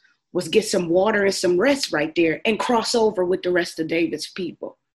do was get some water and some rest right there and cross over with the rest of David's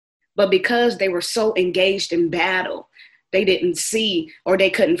people. But because they were so engaged in battle, they didn't see, or they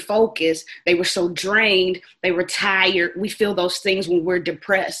couldn't focus. They were so drained. They were tired. We feel those things when we're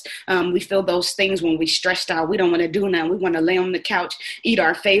depressed. We feel those things when we're stressed out. We don't want to do nothing. We want to lay on the couch, eat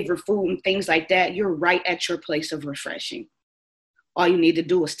our favorite food and things like that. You're right at your place of refreshing. All you need to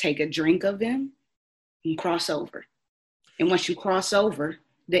do is take a drink of them and cross over. And once you cross over,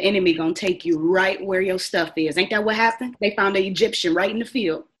 the enemy going to take you right where your stuff is. Ain't that what happened? They found an Egyptian right in the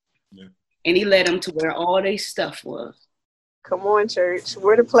field. Yeah. And he led them to where all their stuff was. Come on, church.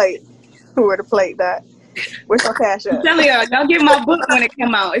 Where the plate? Where the plate, Dot? Where's my cash at? I'm telling y'all get my book when it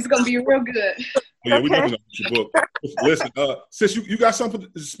come out. It's going to be real good. Oh, yeah, we definitely got your book. Listen, sis, you got something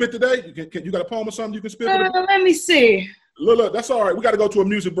to spit today? You got a poem or something you can spit? Let me see. Look, that's all right. We got to go to a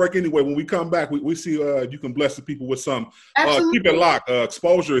music break anyway. When we come back, we see you can bless the people with some. Keep it locked.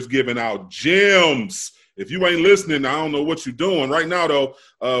 Xposyur is giving out gems. If you ain't listening, I don't know what you're doing. Right now, though,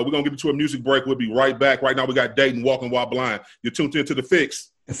 we're going to get into a music break. We'll be right back. Right now, we got Dayton Walking While Blind. You're tuned into The Fixx.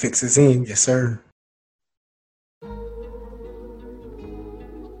 The Fixx is in. Yes, sir.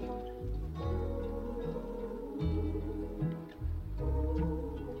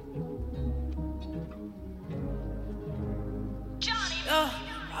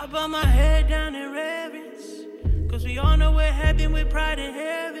 I bow my head down in reverence, cause we all know what happened with pride in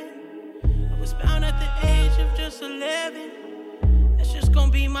heaven. I was bound at the age of just 11. That's just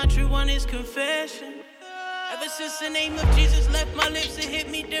gonna be my true honest confession. Ever since the name of Jesus left my lips, it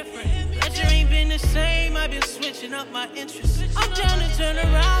hit me different. Pleasure ain't been the same, I've been switching up my interests. I'm down to turn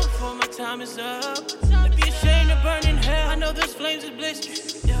around before my time is up. I'd be ashamed to burn in hell, I know those flames are blistering.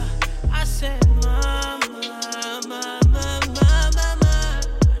 Yeah, I said, mama,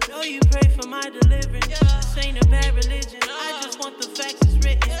 you pray for my deliverance. This ain't a bad religion. I just want the facts it's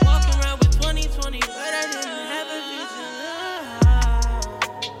written. Walking around with 20/20, but I didn't have a vision.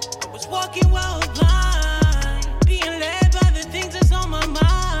 I was walking while blind, being led by the things that's on my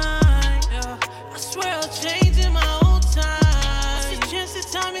mind. Yeah. I swear I'll change in my own time. There's a chance the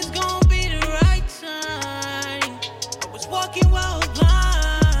time is gonna be the right time. I was walking while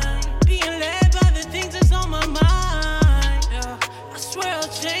blind, being led by the things that's on my mind. Yeah. I swear I'll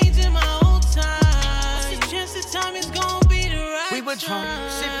change. Time is gonna be the right. We were drunk,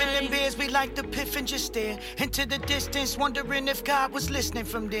 sipping in beers, we like to piff and just stare into the distance, wondering if God was listening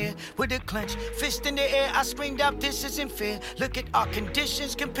from there. With a clenched fist in the air, I screamed out, this isn't fair. Look at our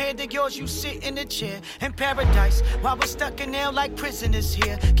conditions compared to yours, you sit in a chair in paradise, while we're stuck in hell like prisoners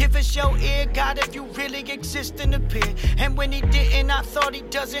here. Give us your ear, God, if you really exist and appear. And when he didn't, I thought he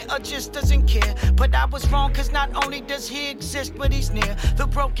doesn't or just doesn't care. But I was wrong, cause not only does he exist, but he's near the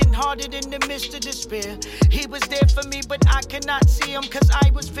brokenhearted in the midst of despair. He was there for me, but I could not see him cause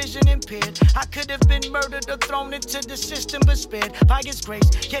I was vision impaired. I could have been murdered or thrown into the system, but spared by his grace.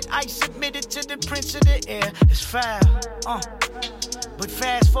 Yet I submitted to the prince of the air. It's foul, but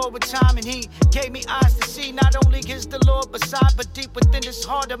fast forward time and he gave me eyes to see. Not only is the Lord beside, but deep within his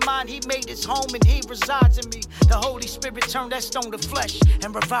heart of mine, he made his home and he resides in me. The Holy Spirit turned that stone to flesh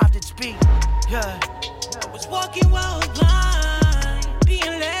and revived its being. Yeah. I was walking while blind,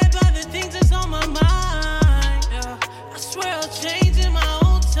 being led by the things that's on my mind. Yeah. I swear I'll change in my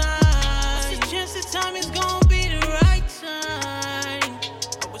own time. There's a chance the time is gonna be the right time.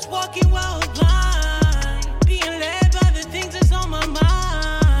 I was walking while blind, being led by the things that's on my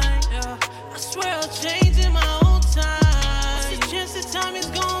mind. Yeah. I swear I'll change in my own time. There's a chance the time is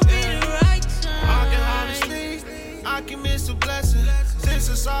gonna be the right time. Honestly, I can miss a blessing. Since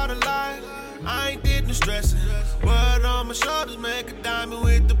I saw the light, I ain't did no stressing. Word on my shoulders, make a diamond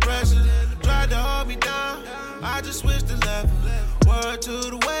with the pressure. Tried to hold me down, I just switched the level. Word to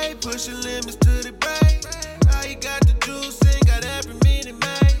the way, pushing limits to the break. Now you got the juice and got every minute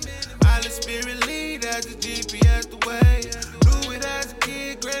made. I let spirit lead as the GPS the way. Knew it as a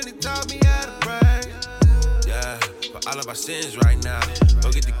kid, granny taught me how to pray. Yeah, for all of our sins right now.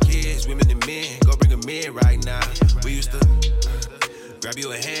 Go get the kids, women and men, go bring them in right now. We used to grab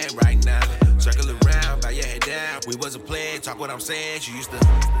you a hand right now. Circle around, bow your head down. We wasn't playing, talk what I'm saying. She used to.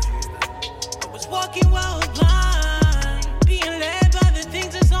 I was walking while blind, being led by the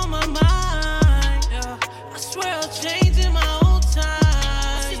things that's on my mind. Yeah. I swear I'll change in my own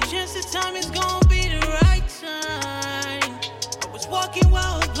time.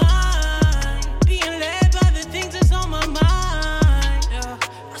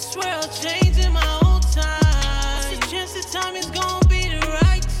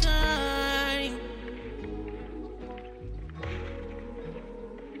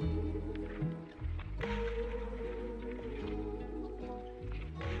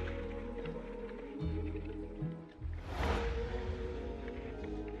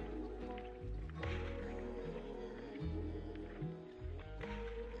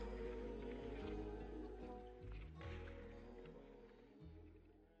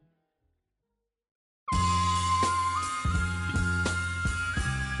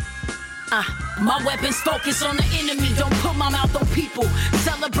 My weapons focus on the enemy, don't put my mouth on people.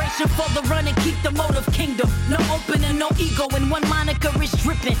 Celebration for the run and keep the motive kingdom. No opening, no ego, and one moniker is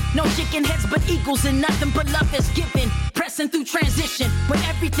dripping. No chicken heads but eagles, and nothing but love is given. Pressing through transition when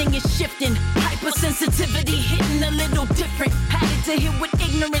everything is shifting. Hypersensitivity hitting a little different. Had it to hit with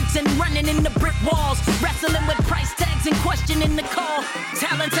ignorance and running into brick walls. Wrestling with price tags and questioning the call.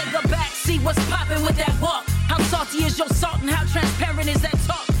 Talent take a back, see what's popping with that walk. How salty is your salt and how transparent is that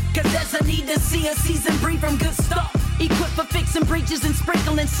talk? Cause there's a need to see a season breed from good stock. Equipped for fixing breaches and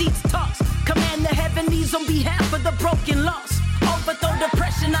sprinkling seeds talks. Command the heavenlies on behalf of the broken lost. Overthrow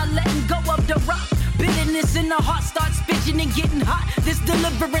depression, not letting go of the rock. Bitterness in the heart starts fidgeting and getting hot. This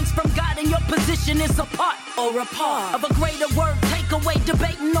deliverance from God and your position is a part or a part of a greater word. Take away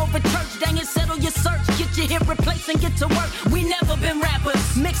debating over church. Dang it, settle your search. Get your hip replaced and get to work. We never been rappers.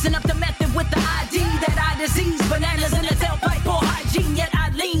 Mixing up the method with the ID. That eye disease, bananas in the tailpipe, poor hygiene. Yet I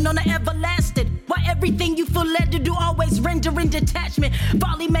lean on the everlasting. Why everything you feel led to do always render in detachment.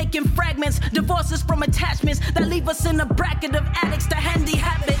 Folly making fragments, divorces from attachments that leave us in a bracket of addicts to handy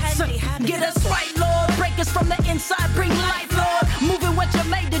habits. Get us right, Lord. Break us from the inside, bring life, Lord. Moving what you're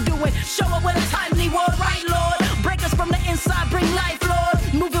made to do it. Show up with a timely word, right, Lord. Break us from the inside, bring life,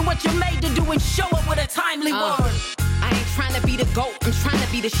 Lord. Moving what you're made to do and show up with a timely word. I ain't trying to be the goat, I'm trying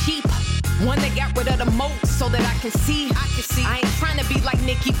to be the sheep. One that got rid of the moat so that I can see. I ain't trying to be like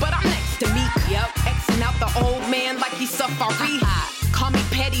Nicki, but I'm next to Meek. Yep, Xing out the old man like he's Safari. Call me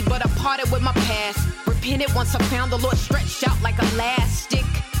petty, but I parted with my past. Repented once I found the Lord stretched out like elastic.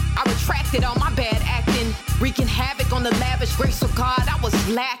 I retracted all my bad acting, wreaking havoc on the lavish grace of God. I was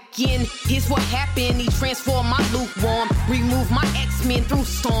lacking. Here's what happened. He transformed my lukewarm, removed my X-Men through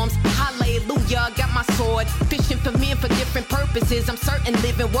storms. Hallelujah, got my sword, fishing for men for different purposes. I'm certain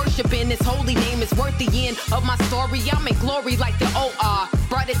living, worshiping His holy name is worth the end of my story. I'm in glory like the OR.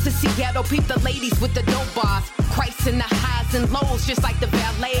 Brought it to Seattle, peep the ladies with the dope bars. Christ in the highs and lows, just like the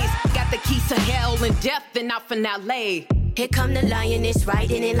valets. Got the keys to hell and death and out finale. Here come the lioness,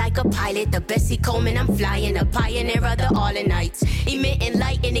 riding it like a pilot. The Bessie Coleman, I'm flying, a pioneer of the all nights. Emitting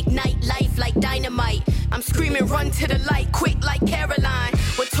light and ignite life like dynamite. I'm screaming, run to the light, quick like Caroline.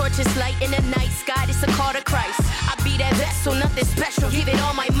 With torches light in the night sky, it's a call to Christ. I be that vessel, nothing special, give it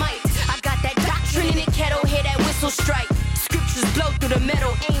all my might. I got that doctrine in the kettle, hear that whistle strike. Scriptures blow through the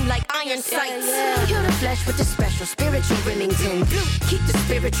metal, aim like iron sights. Kill the flesh with the special spiritual Remington. Keep the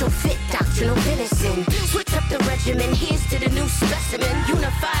spiritual fit, doctrinal venison. Switch up the regimen, here's to the new specimen.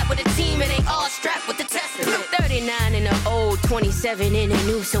 Unified with a team and they all strapped with the testament. 39 in the old, 27 in the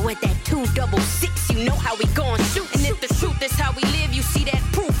new. So with that 266, you know how we gon' shoot. And if the truth is how we live, you see that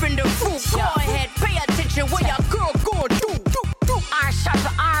proof in the roof. Go ahead, pay attention, what y'all girl gon' do? Iron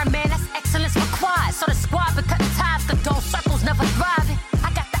sharper iron, man, that's excellence required. So the squad been cutting ties, condone circles, never thriving.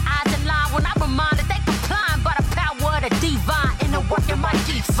 I got the eyes in line when I remind that they complying by the power of the divine. In the work of my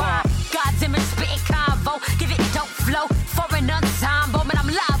G5. God's image spitting convo, give it dope flow. Foreign ensemble, man,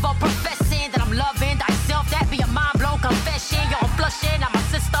 I'm live on professing that I'm loving thyself. That be a mind blown confession. Yo, I'm flushing, I'm a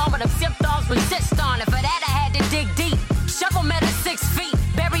system, but them symptoms resist on it. For that, I had to dig deep. Shovel metal 6 feet.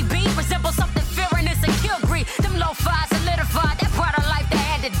 Barry B resembles something fearing is a kill greed. Them low-fi solidified that part of life that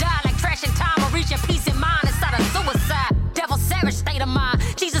had to die like trash in time or reaching peace in mind inside of suicide. Devil savage state of mind.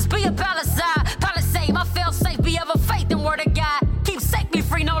 Jesus be a palisade. My fail safe be ever faith in word of God. Keep safe, be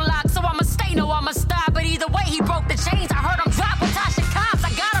free, no lock. So I'ma stay, no I'ma stop. But either way, he broke the chains. I heard him drop with Tasha Cobbs. I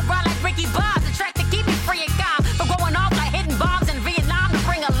gotta ride like Ricky Bob's. The track to keep me free and calm. For going off like hitting bombs in Vietnam to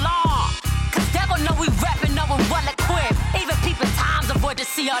bring along. Cause devil know we rapping, know we're well equipped. Even people times avoid to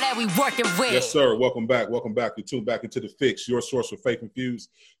see all that we working with. Yes, sir. Welcome back. You tuned back into the Fixx, your source for faith-infused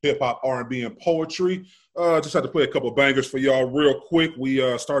hip-hop, R&B, and poetry. Just had to play a couple bangers for y'all real quick. We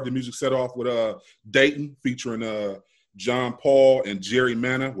started the music set off with Dayton featuring John Paul and Jerry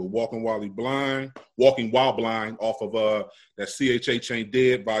Manna with Walking While Blind off of that CHH Ain't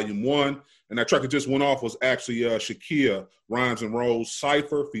Dead Volume 1. And that track that just went off was actually Shakia, Rhymes and Rose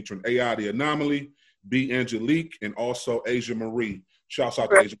Cypher featuring AI The Anomaly, B. Angelique, and also Asia Marie. Shouts out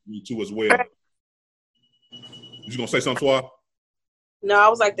to Asia Marie too as well. You gonna say something, Swab? No, I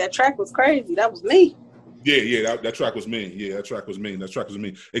was like, that track was crazy. That was me. Yeah, that track was me. Yeah, that track was me.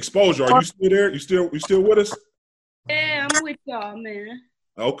 Xposyur, are you still there? You still with us? Yeah, I'm with y'all, man.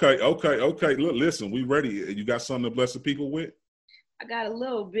 Okay. Look, listen, we ready. You got something to bless the people with? I got a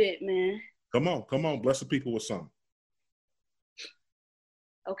little bit, man. Come on. Bless the people with something.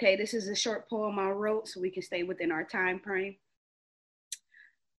 Okay, this is a short poem I wrote so we can stay within our time frame.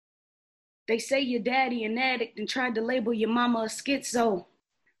 They say your daddy an addict and tried to label your mama a schizo.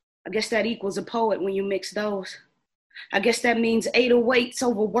 I guess that equals a poet when you mix those. I guess that means 808s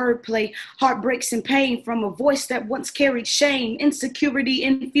over wordplay, heartbreaks and pain from a voice that once carried shame, insecurity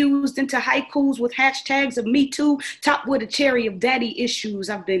infused into haikus with hashtags of Me Too, topped with a cherry of daddy issues.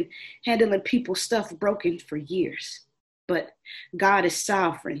 I've been handling people's stuff broken for years. But God is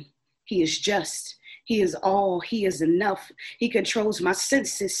sovereign. He is just. He is all. He is enough. He controls my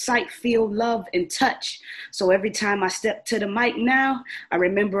senses, sight, feel, love, and touch. So every time I step to the mic now, I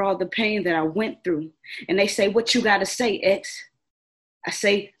remember all the pain that I went through. And they say, what you got to say, X?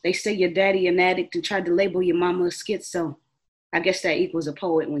 They say your daddy an addict and tried to label your mama a schizo. I guess that equals a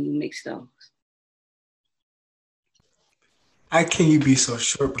poet when you mix those. How can you be so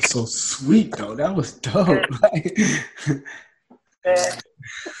short but so sweet, though? That was dope.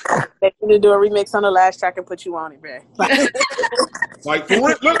 They need to do a remix on the last track and put you on it, man. Like, for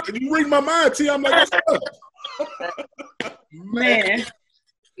real, look, you read my mind, T. I'm like, what's up? Man,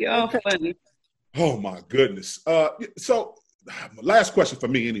 y'all funny. Oh my goodness. So, last question for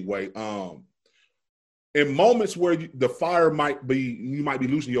me, anyway. In moments where the fire you might be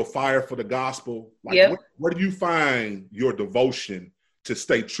losing your fire for the gospel. Like, where do you find your devotion to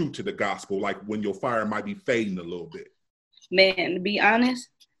stay true to the gospel? Like when your fire might be fading a little bit. Man, to be honest,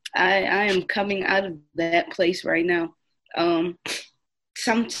 I am coming out of that place right now.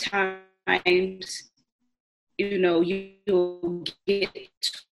 Sometimes, you'll get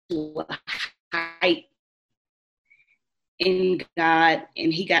to a height in God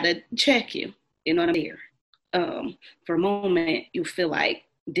and he got to check you. You know what I mean? For a moment, you feel like,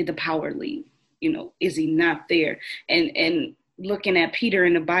 did the power leave? Is he not there? And looking at Peter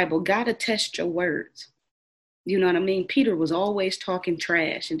in the Bible, God to test your words. You know what I mean? Peter was always talking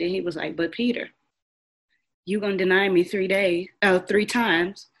trash. And then he was like, but Peter, you going to deny me 3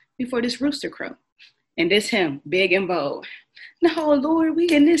 times before this rooster crow. And this him, big and bold. No, Lord, we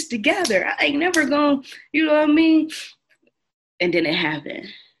in this together. I ain't never going, you know what I mean? And then it happened.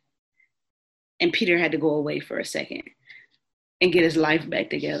 And Peter had to go away for a second and get his life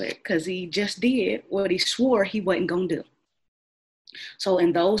back together because he just did what he swore he wasn't going to do. So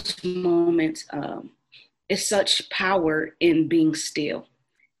in those moments, it's such power in being still.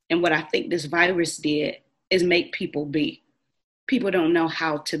 And what I think this virus did is make people be. People don't know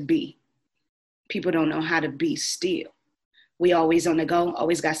how to be. People don't know how to be still. We always on the go,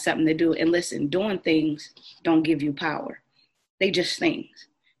 always got something to do. And listen, doing things don't give you power. They just things.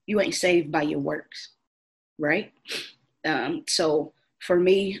 You ain't saved by your works, right? So for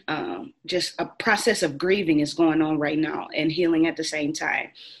me, just a process of grieving is going on right now and healing at the same time.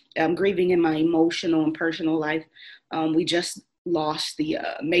 I'm grieving in my emotional and personal life. We just lost the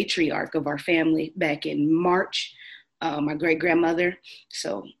matriarch of our family back in March, my great-grandmother.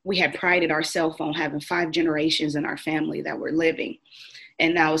 So we had prided ourselves on having 5 generations in our family that were living.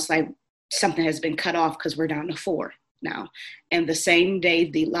 And now it's like something has been cut off because we're down to 4 now. And the same day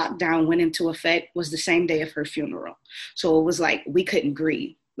the lockdown went into effect was the same day of her funeral. So it was like we couldn't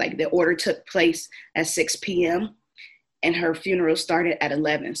grieve. Like the order took place at 6 p.m. and her funeral started at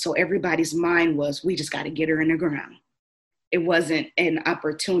 11. So everybody's mind was, we just got to get her in the ground. It wasn't an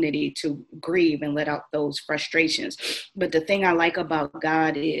opportunity to grieve and let out those frustrations. But the thing I like about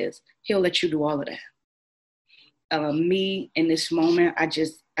God is he'll let you do all of that. Me in this moment, I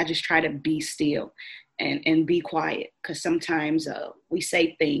just try to be still and be quiet. Because sometimes we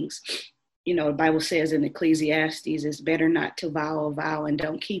say things, the Bible says in Ecclesiastes, it's better not to vow a vow and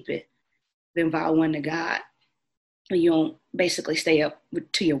don't keep it than vow one to God. You don't basically stay up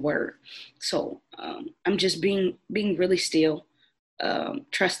to your word. So I'm just being really still,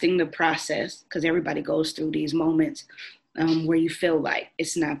 trusting the process, because everybody goes through these moments where you feel like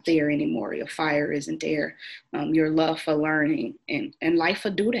it's not there anymore. Your fire isn't there. Your love for learning and life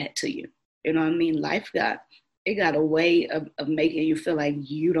will do that to you. You know what I mean? Life got a way of making you feel like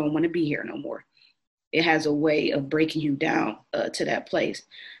you don't want to be here no more. It has a way of breaking you down to that place.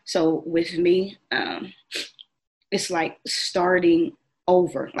 So with me, it's like starting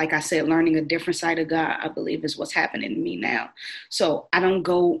over. Like I said, learning a different side of God, I believe, is what's happening to me now. So I don't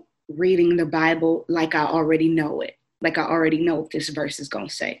go reading the Bible like I already know it. Like I already know what this verse is going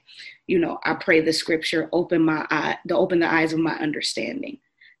to say. I pray the scripture open the eyes of my understanding.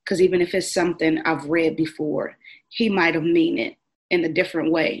 Because even if it's something I've read before, he might have mean it in a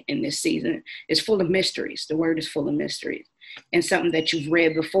different way in this season. It's full of mysteries. The word is full of mysteries. And something that you've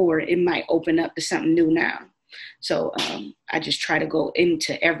read before, it might open up to something new now. So I just try to go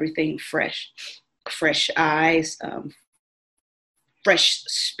into everything fresh eyes, fresh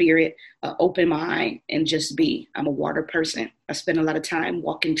spirit, open mind, and just be. I'm a water person. I spend a lot of time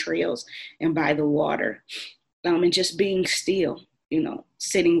walking trails and by the water, and just being still.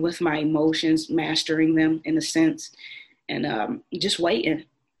 sitting with my emotions, mastering them in a sense, and just waiting.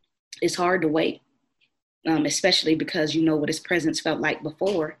 It's hard to wait, especially because you know what his presence felt like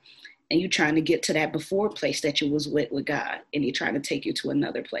before, and you're trying to get to that before place that you was with God, and he's trying to take you to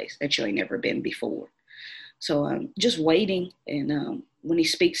another place that you ain't never been before. So just waiting, and when he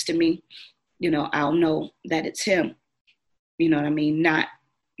speaks to me, I'll know that it's him, you know what I mean, not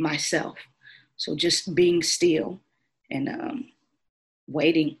myself. So just being still and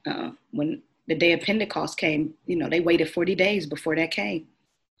waiting. When the day of Pentecost came, they waited 40 days before that came.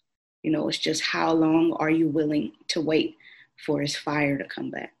 It's just how long are you willing to wait for his fire to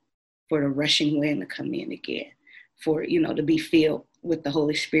come back, for the rushing wind to come in again, for, to be filled with the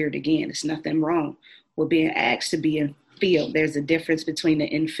Holy Spirit again. It's nothing wrong with being asked to be filled. There's a difference between the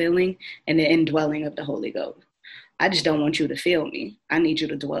infilling and the indwelling of the Holy Ghost. I just don't want you to fill me. I need you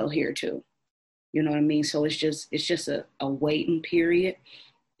to dwell here too. You know what I mean? So it's just a waiting period.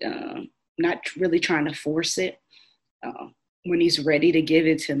 Not really trying to force it. When he's ready to give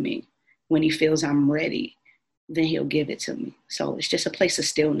it to me, when he feels I'm ready, then he'll give it to me. So it's just a place of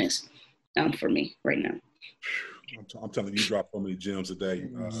stillness for me right now. I'm telling you, you drop so many gems a day.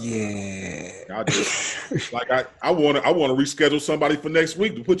 Yeah. I want to reschedule somebody for next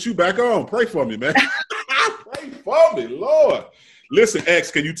week to put you back on. Pray for me, man. Pray for me, Lord. Listen,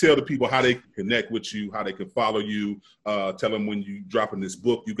 X, can you tell the people how they can connect with you, how they can follow you? Tell them when you dropping this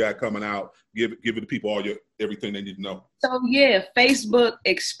book you got coming out. Give it to people everything they need to know. So yeah, Facebook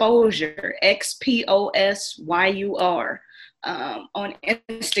Xposyur, Xposyur. On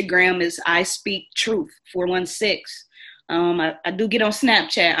Instagram is I Speak Truth 416. I do get on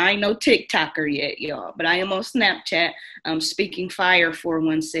Snapchat. I ain't no TikToker yet, y'all, but I am on Snapchat. Speaking Fire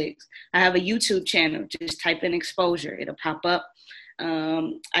 416. I have a YouTube channel. Just type in Xposyur. It'll pop up.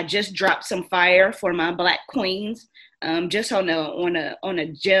 I just dropped some fire for my Black queens. Just on a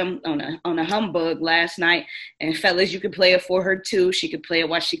gem on a humbug last night. And fellas, you could play it for her too. She could play it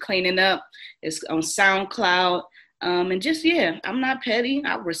while she cleaning up. It's on SoundCloud. And just, I'm not petty.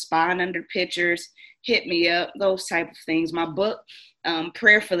 I respond under pictures, hit me up, those type of things. My book,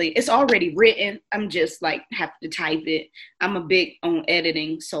 prayerfully, it's already written. I'm just have to type it. I'm a big on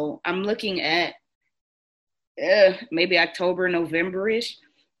editing. So I'm looking at maybe October, November-ish.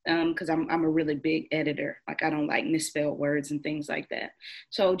 Because I'm a really big editor. I don't like misspelled words and things like that.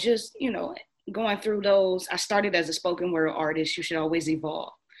 So just, going through those. I started as a spoken word artist. You should always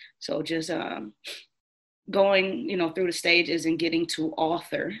evolve. So just going, through the stages and getting to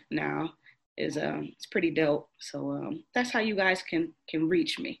author now is it's pretty dope. So that's how you guys can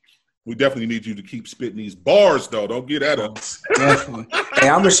reach me. We definitely need you to keep spitting these bars, though. Don't get at us. Definitely. Hey,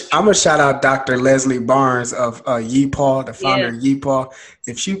 I'm gonna shout out Dr. Leslie Barnes of Xposyur, the founder of Xposyur.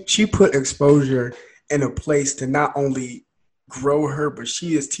 If she put Xposyur in a place to not only grow her, but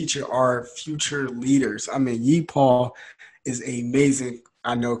she is teaching our future leaders. I mean, Xposyur is amazing.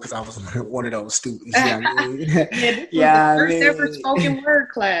 I know because I was one of those students. This was the first ever spoken word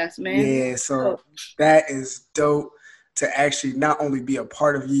class, man. Yeah, so that is dope. To actually not only be a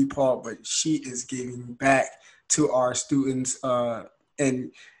part of Xposyur, but she is giving back to our students.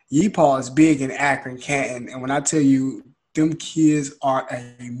 And Xposyur is big in Akron, Canton. And when I tell you, them kids are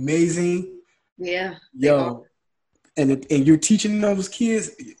amazing. Yeah. Yo, and you're teaching those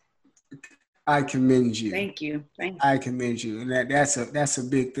kids, I commend you. Thank you. I commend you. And that's a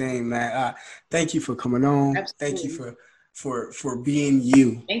big thing, man. Thank you for coming on. Absolutely. Thank you for being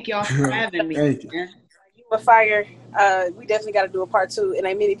you. Thank y'all for having me. Thank you. Yeah. Fire, we definitely got to do a part 2, and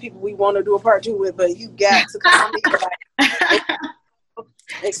ain't many people we want to do a part 2 with, but you got to come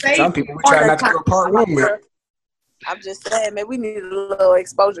on. Some people we try not to do a part 1 with. I'm just saying, man, we need a little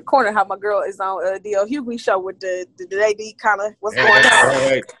Xposyur corner. How my girl is on D.L. Hughley show with the lady kind of what's going on.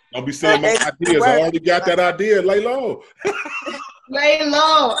 Hey, don't be selling my ideas. I already got that idea. Lay low. Lay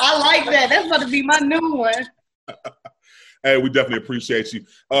low. I like that. That's about to be my new one. Hey, we definitely appreciate you.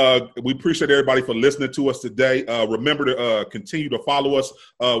 We appreciate everybody for listening to us today. Remember to continue to follow us.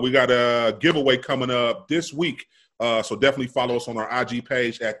 We got a giveaway coming up this week. So definitely follow us on our IG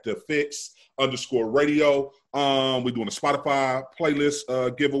page at the Fixx_radio. We're doing a Spotify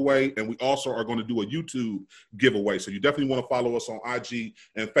playlist giveaway, and we also are going to do a YouTube giveaway. So you definitely want to follow us on IG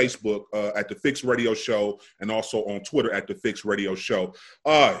and Facebook at the Fixx Radio Show, and also on Twitter at the Fixx Radio Show.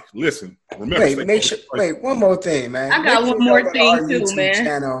 Listen, remember. Wait, one more thing, man. I got one more thing too,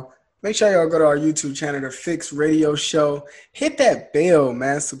 man. Make sure y'all go to our YouTube channel, the Fixx Radio Show. Hit that bell,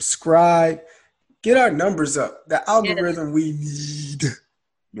 man. Subscribe. Get our numbers up. The algorithm we need.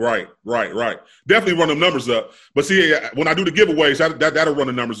 Right. Definitely run them numbers up. But see, when I do the giveaways, that'll run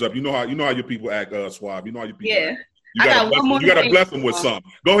the numbers up. You know how your people act, Suave. You know how your people act. You gotta bless them with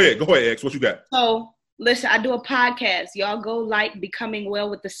something. Go ahead, X. What you got? So listen, I do a podcast. Y'all go like Becoming Well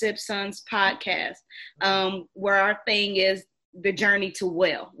with the Sip Sons podcast, where our thing is the journey to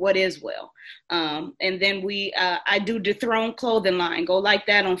well. What is well? And then I do Dethrone Clothing line. Go like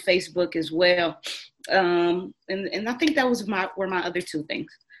that on Facebook as well. And I think that were my other two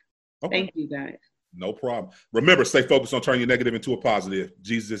things. Okay. Thank you, guys. No problem. Remember, stay focused on turning your negative into a positive.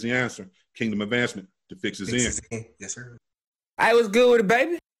 Jesus is the answer. Kingdom advancement. The fix is in. Yes, sir. Hey, what's good with it,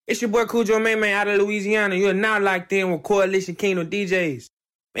 baby? It's your boy Cujo Man out of Louisiana. You're now locked in with Coalition Kingdom DJs.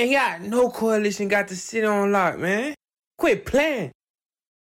 Man, y'all no coalition got to sit on lock, man. Quit playing.